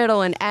beginning,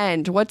 middle, and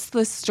end. What's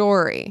the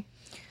story?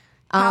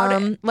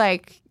 How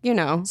like you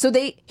know? So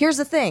here's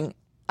the thing.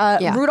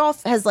 Yeah.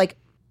 Rudolph has like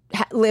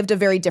lived a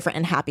very different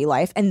and happy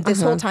life, and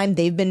this whole time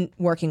they've been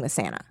working with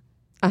Santa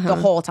the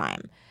whole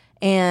time.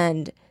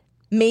 And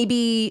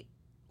maybe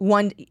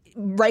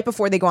right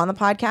before they go on the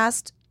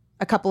podcast,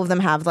 a couple of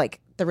them have like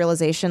the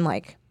realization,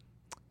 like,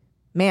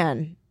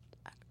 man,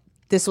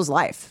 this was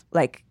life.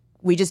 Like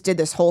we just did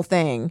this whole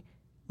thing,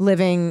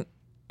 living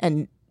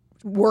and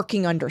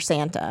working under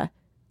Santa,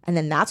 and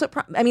then that's what.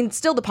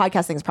 Still the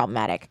podcast thing is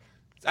problematic.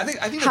 I think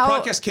the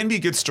How- podcast can be a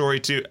good story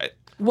too.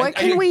 What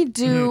can we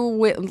do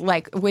with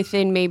like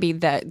within maybe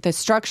the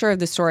structure of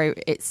the story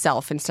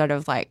itself instead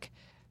of like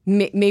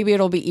maybe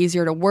it'll be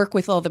easier to work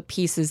with all the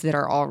pieces that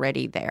are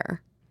already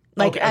there.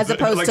 Like as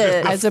opposed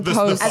to as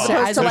opposed to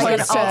like an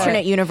opposed to-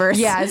 alternate universe.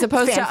 Yeah, as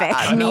opposed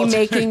fanfic. to me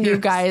making you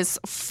guys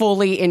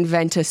fully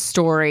invent a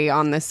story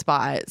on the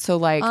spot. So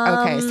like,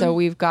 okay, so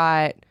we've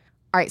got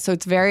All right, so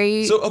it's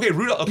very. So okay,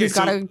 Rudolph. Okay, he's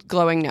got a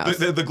glowing nose.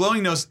 The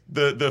glowing nose.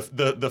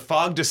 The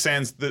fog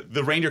descends.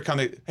 The reindeer come.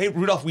 Hey,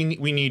 Rudolph, we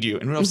need you.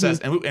 And Rudolph says,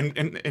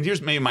 and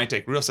here's maybe my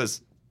take. Rudolph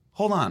says,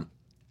 hold on,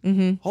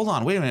 hold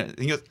on, wait a minute. And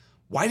he goes,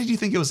 why did you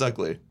think it was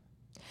ugly?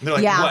 And they're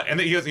like, what? And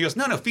then he goes,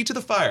 no, feet to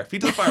the fire,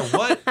 feet to the fire.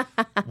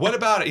 What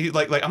about it? He,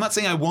 like I'm not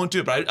saying I won't do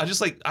it, but I just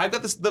like I've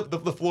got this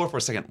the floor for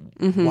a second.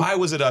 Why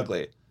was it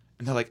ugly?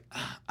 And they're like,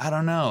 I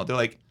don't know. They're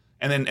like.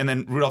 And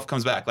then Rudolph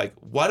comes back like,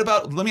 what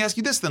about, let me ask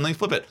you this then, let me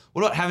flip it.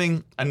 What about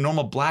having a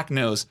normal black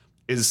nose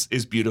is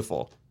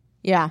beautiful?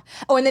 Yeah.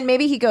 Oh, and then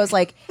maybe he goes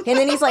like, and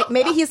then he's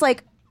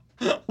like,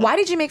 why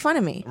did you make fun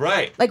of me?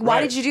 Right. Like, why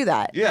right. did you do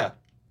that? Yeah.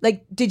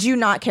 Like, did you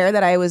not care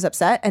that I was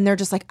upset? And they're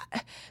just like,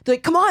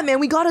 come on,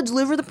 man, we got to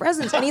deliver the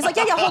presents. And he's like,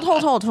 yeah,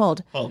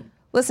 hold.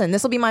 Listen,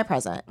 this will be my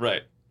present.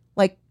 Right.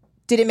 Like,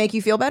 did it make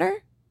you feel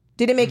better?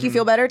 Did it make you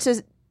feel better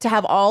to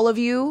have all of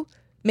you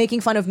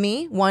making fun of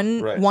me?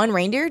 One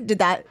reindeer?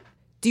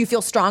 Do you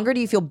feel stronger?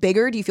 Do you feel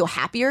bigger? Do you feel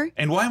happier?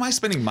 And why am I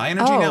spending my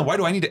energy now? Why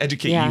do I need to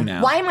educate you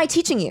now? Why am I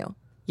teaching you?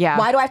 Yeah.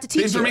 Why do I have to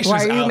teach you? information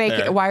is out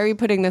there. Why are you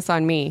putting this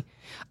on me?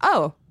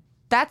 Oh,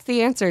 that's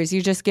the answer. Is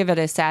you just give it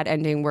a sad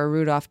ending where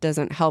Rudolph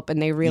doesn't help, and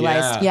they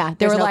realize, Yeah, they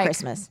there's were no like,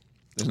 Christmas.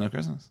 There's no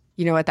Christmas.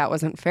 you know what? That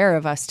wasn't fair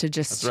of us to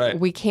just. That's right.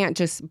 We can't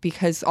just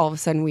because all of a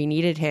sudden we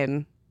needed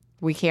him.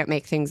 We can't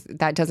make things.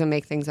 That doesn't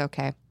make things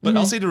okay. But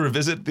I'll say to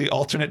revisit the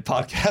alternate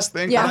podcast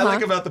thing, Yeah, what I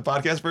like about the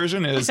podcast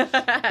version is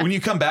when you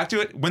come back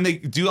to it, when they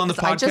do on the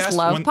podcast. I just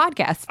love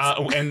podcasts.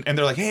 And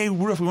they're like, hey,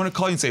 Rudolph, we want to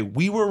call you and say,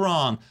 we were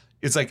wrong.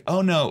 It's like,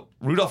 oh no,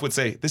 Rudolph would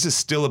say, this is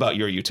still about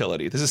your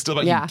utility. This is still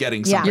about you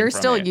getting something You're from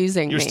still it.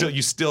 using You're me.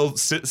 You still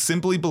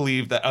simply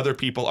believe that other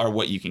people are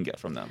what you can get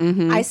from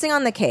them. Icing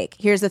on the cake.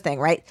 Here's the thing,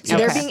 right? So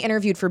they're being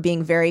interviewed for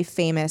being very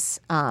famous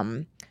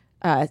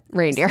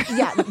Reindeer.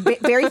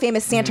 very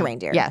famous Santa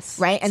reindeer. Yes.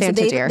 Right? And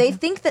Santa so deer. they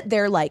think that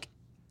they're like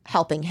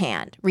helping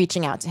hand,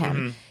 reaching out to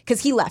him.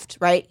 Because he left,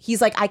 right? He's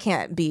like, I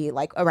can't be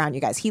like around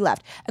you guys. He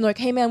left. And they're like,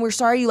 hey man, we're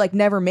sorry you like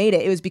never made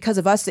it. It was because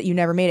of us that you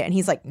never made it. And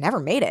he's like, never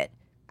made it.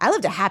 I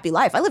lived a happy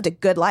life. I lived a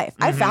good life.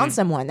 I found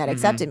someone that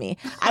accepted me.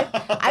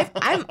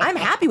 I'm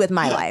happy with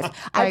my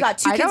life. I've got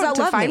two kids that I don't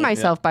love define me.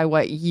 myself by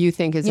what you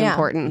think is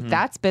important.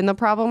 That's been the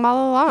problem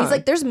all along. He's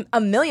like, there's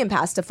a million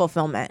paths to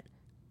fulfillment.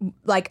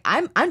 Like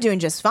I'm doing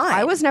just fine.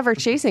 I was never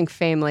chasing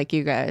fame like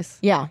you guys.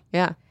 Yeah.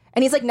 Yeah.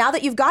 And he's like, now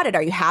that you've got it,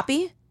 are you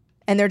happy?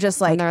 And they're just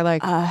like, And they're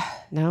like,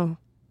 no.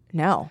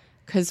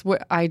 Because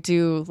I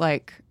do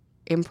like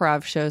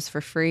improv shows for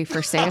free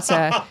for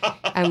Santa.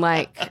 And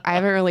like, I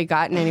haven't really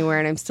gotten anywhere.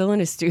 And I'm still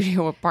in a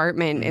studio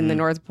apartment in the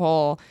North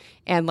Pole.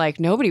 And like,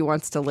 nobody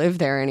wants to live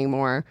there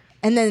anymore.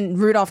 And then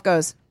Rudolph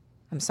goes,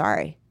 I'm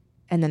sorry.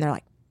 And then they're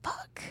like,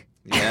 fuck.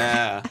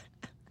 Yeah.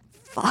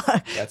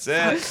 Fuck. That's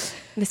it.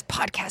 This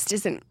podcast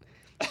isn't.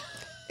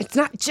 It's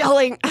not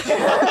gelling.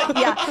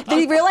 Yeah.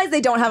 They realize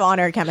they don't have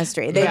honor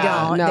chemistry. They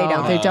don't. No, they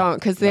don't. They don't,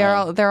 because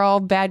they're all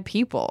bad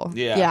people.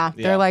 Yeah. Yeah.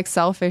 They're like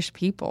selfish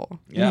people.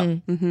 Yeah.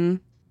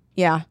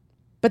 Yeah.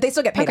 But they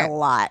still get paid Okay. a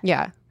lot.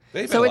 Yeah.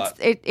 They pay So a lot.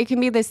 it can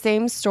be the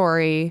same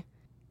story.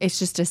 It's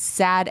just a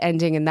sad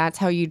ending, and that's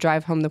how you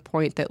drive home the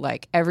point that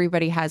like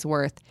everybody has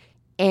worth,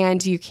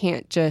 and you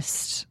can't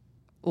just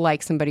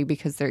like somebody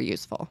because they're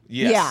useful.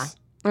 Yes.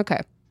 Okay.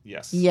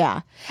 Yes.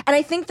 Yeah. And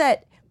I think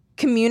that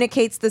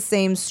communicates the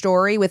same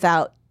story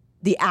without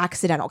the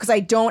accidental. Because I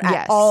don't at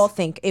Yes. all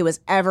think it was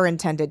ever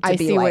intended to I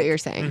be see like, what you're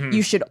saying.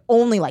 you should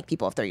only like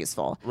people if they're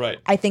useful. Right.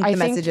 I think the I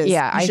think- message is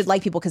yeah, you I- should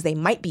like people because they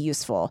might be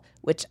useful,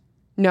 which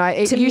No,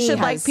 To you me should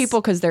like has-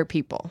 people because they're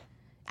people.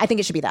 I think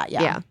it should be that.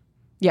 Yeah. Yeah.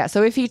 Yeah.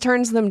 So if he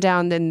turns them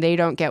down, then they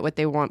don't get what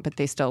they want, but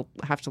they still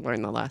have to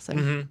learn the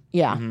lesson.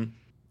 Yeah.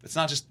 It's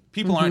not just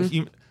people aren't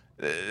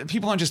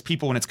people aren't just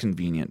people when it's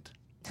convenient.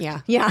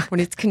 Yeah. Yeah. When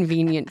it's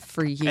convenient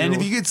for you. And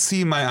if you could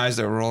see my eyes,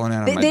 they're rolling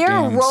out of my They are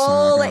damn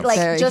rolling sockets.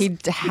 like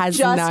just, he has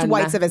just none.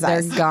 whites of his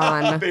eyes. They're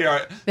gone. They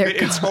are.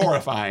 It's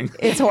horrifying.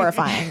 It's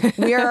horrifying.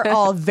 We are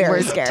all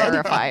very We're scared.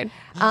 terrified.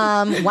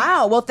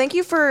 Wow. Well, thank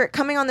you for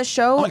coming on the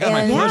show Oh my God, my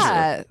and pleasure.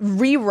 Yeah.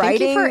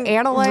 rewriting Thank you for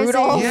analyzing.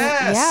 Rudolph.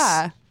 Yes.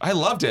 Yeah. I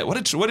loved it. What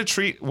a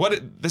treat.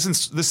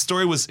 This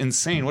story was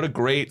insane. What a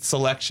great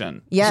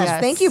selection. Yes.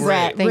 Yes. Thank you, Great.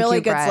 Brett. Thank really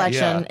you, good Brett.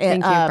 selection. Yeah.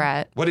 Thank you,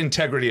 Brett. What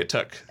integrity it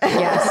took.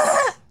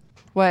 Yes.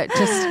 What?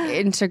 Just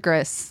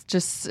integris.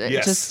 Just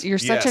you're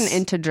such an Yes.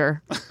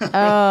 integer.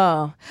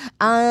 Oh.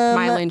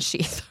 Myelin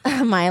sheath.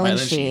 Myelin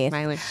Myelin sheath.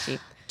 Myelin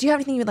sheath. Do you have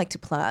anything you would like to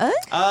plug?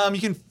 You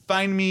can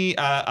find me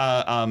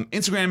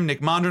Instagram Nick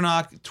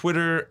Mondernach,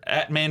 Twitter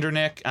at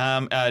Mandernick,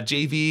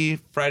 JV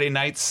Friday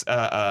nights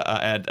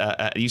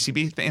at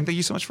UCB. And thank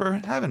you so much for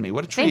having me.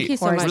 What a treat! Thank you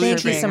so much. Thank for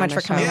you being so on much the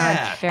for show. coming on.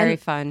 Yeah. Very And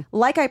fun.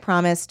 Like I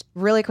promised,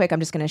 really quick, I'm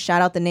just going to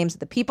shout out the names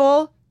of the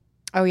people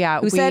Oh yeah,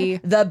 who said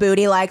the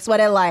booty likes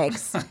what it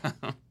likes.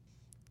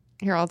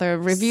 here are all the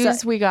reviews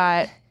So- we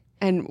got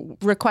and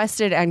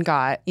requested and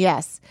got.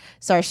 Yes.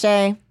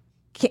 Sarche,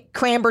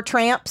 Cramber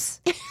Tramps,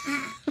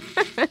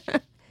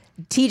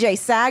 TJ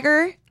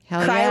Sager,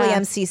 Hell Kylie yeah.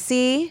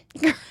 MCC,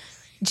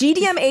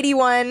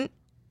 GDM81,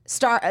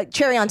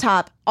 Cherry on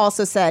top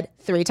also said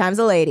 3 times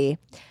a lady.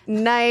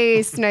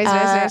 Nice.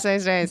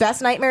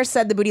 Best Nightmare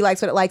said the booty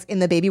likes what it likes in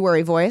the baby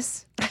worry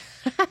voice.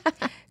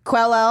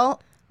 Quellel,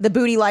 the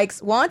booty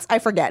likes wants. I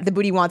forget. The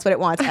booty wants what it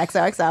wants.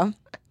 XOXO.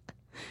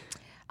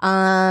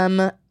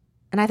 And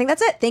I think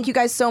that's it. Thank you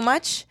guys so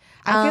much.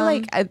 I feel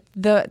like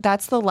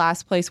that's the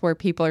last place where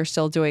people are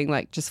still doing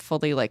like just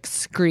fully like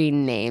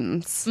screen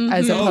names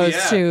as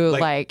opposed to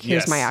like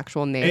here's my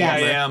actual name.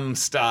 AIM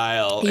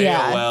style,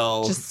 Yeah,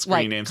 AOL, just screen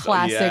like name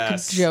classic,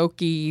 style.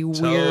 jokey,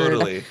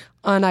 weird,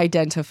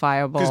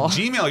 unidentifiable. Because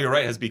Gmail, you're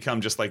right, has become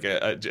just like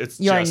it's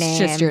Your just name.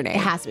 Just your name. It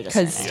has to be just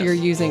your because name. you're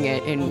using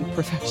it in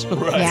professional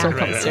Right,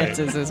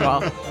 circumstances as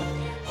well.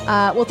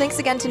 Well, thanks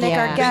again to Nick,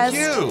 Yeah. our guest.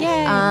 Thank you.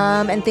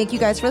 And thank you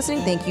guys for listening.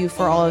 Thank you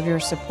for all of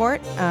your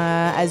support.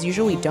 As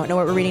usual, we don't know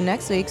what we're reading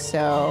next week,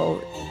 so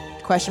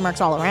question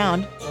marks all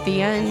around.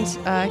 The end.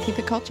 Keep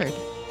it cultured.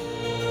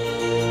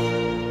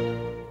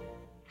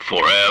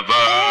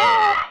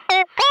 Forever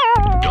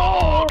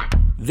Dog.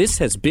 This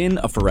has been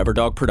a Forever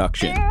Dog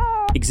production.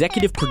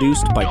 Executive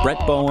produced by Brett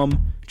Boehm,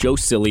 Joe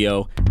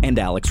Cilio, and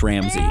Alex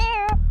Ramsey.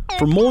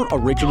 For more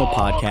original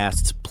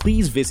podcasts,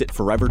 please visit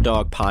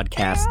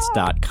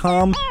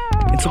foreverdogpodcasts.com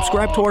and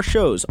subscribe to our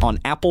shows on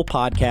Apple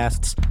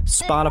Podcasts,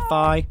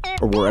 Spotify,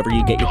 or wherever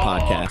you get your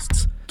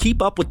podcasts.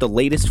 Keep up with the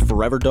latest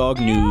Forever Dog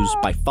news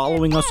by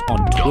following us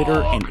on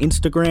Twitter and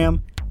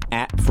Instagram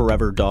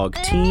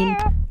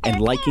 @ForeverDogTeam and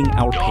liking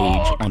our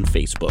page on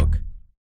Facebook.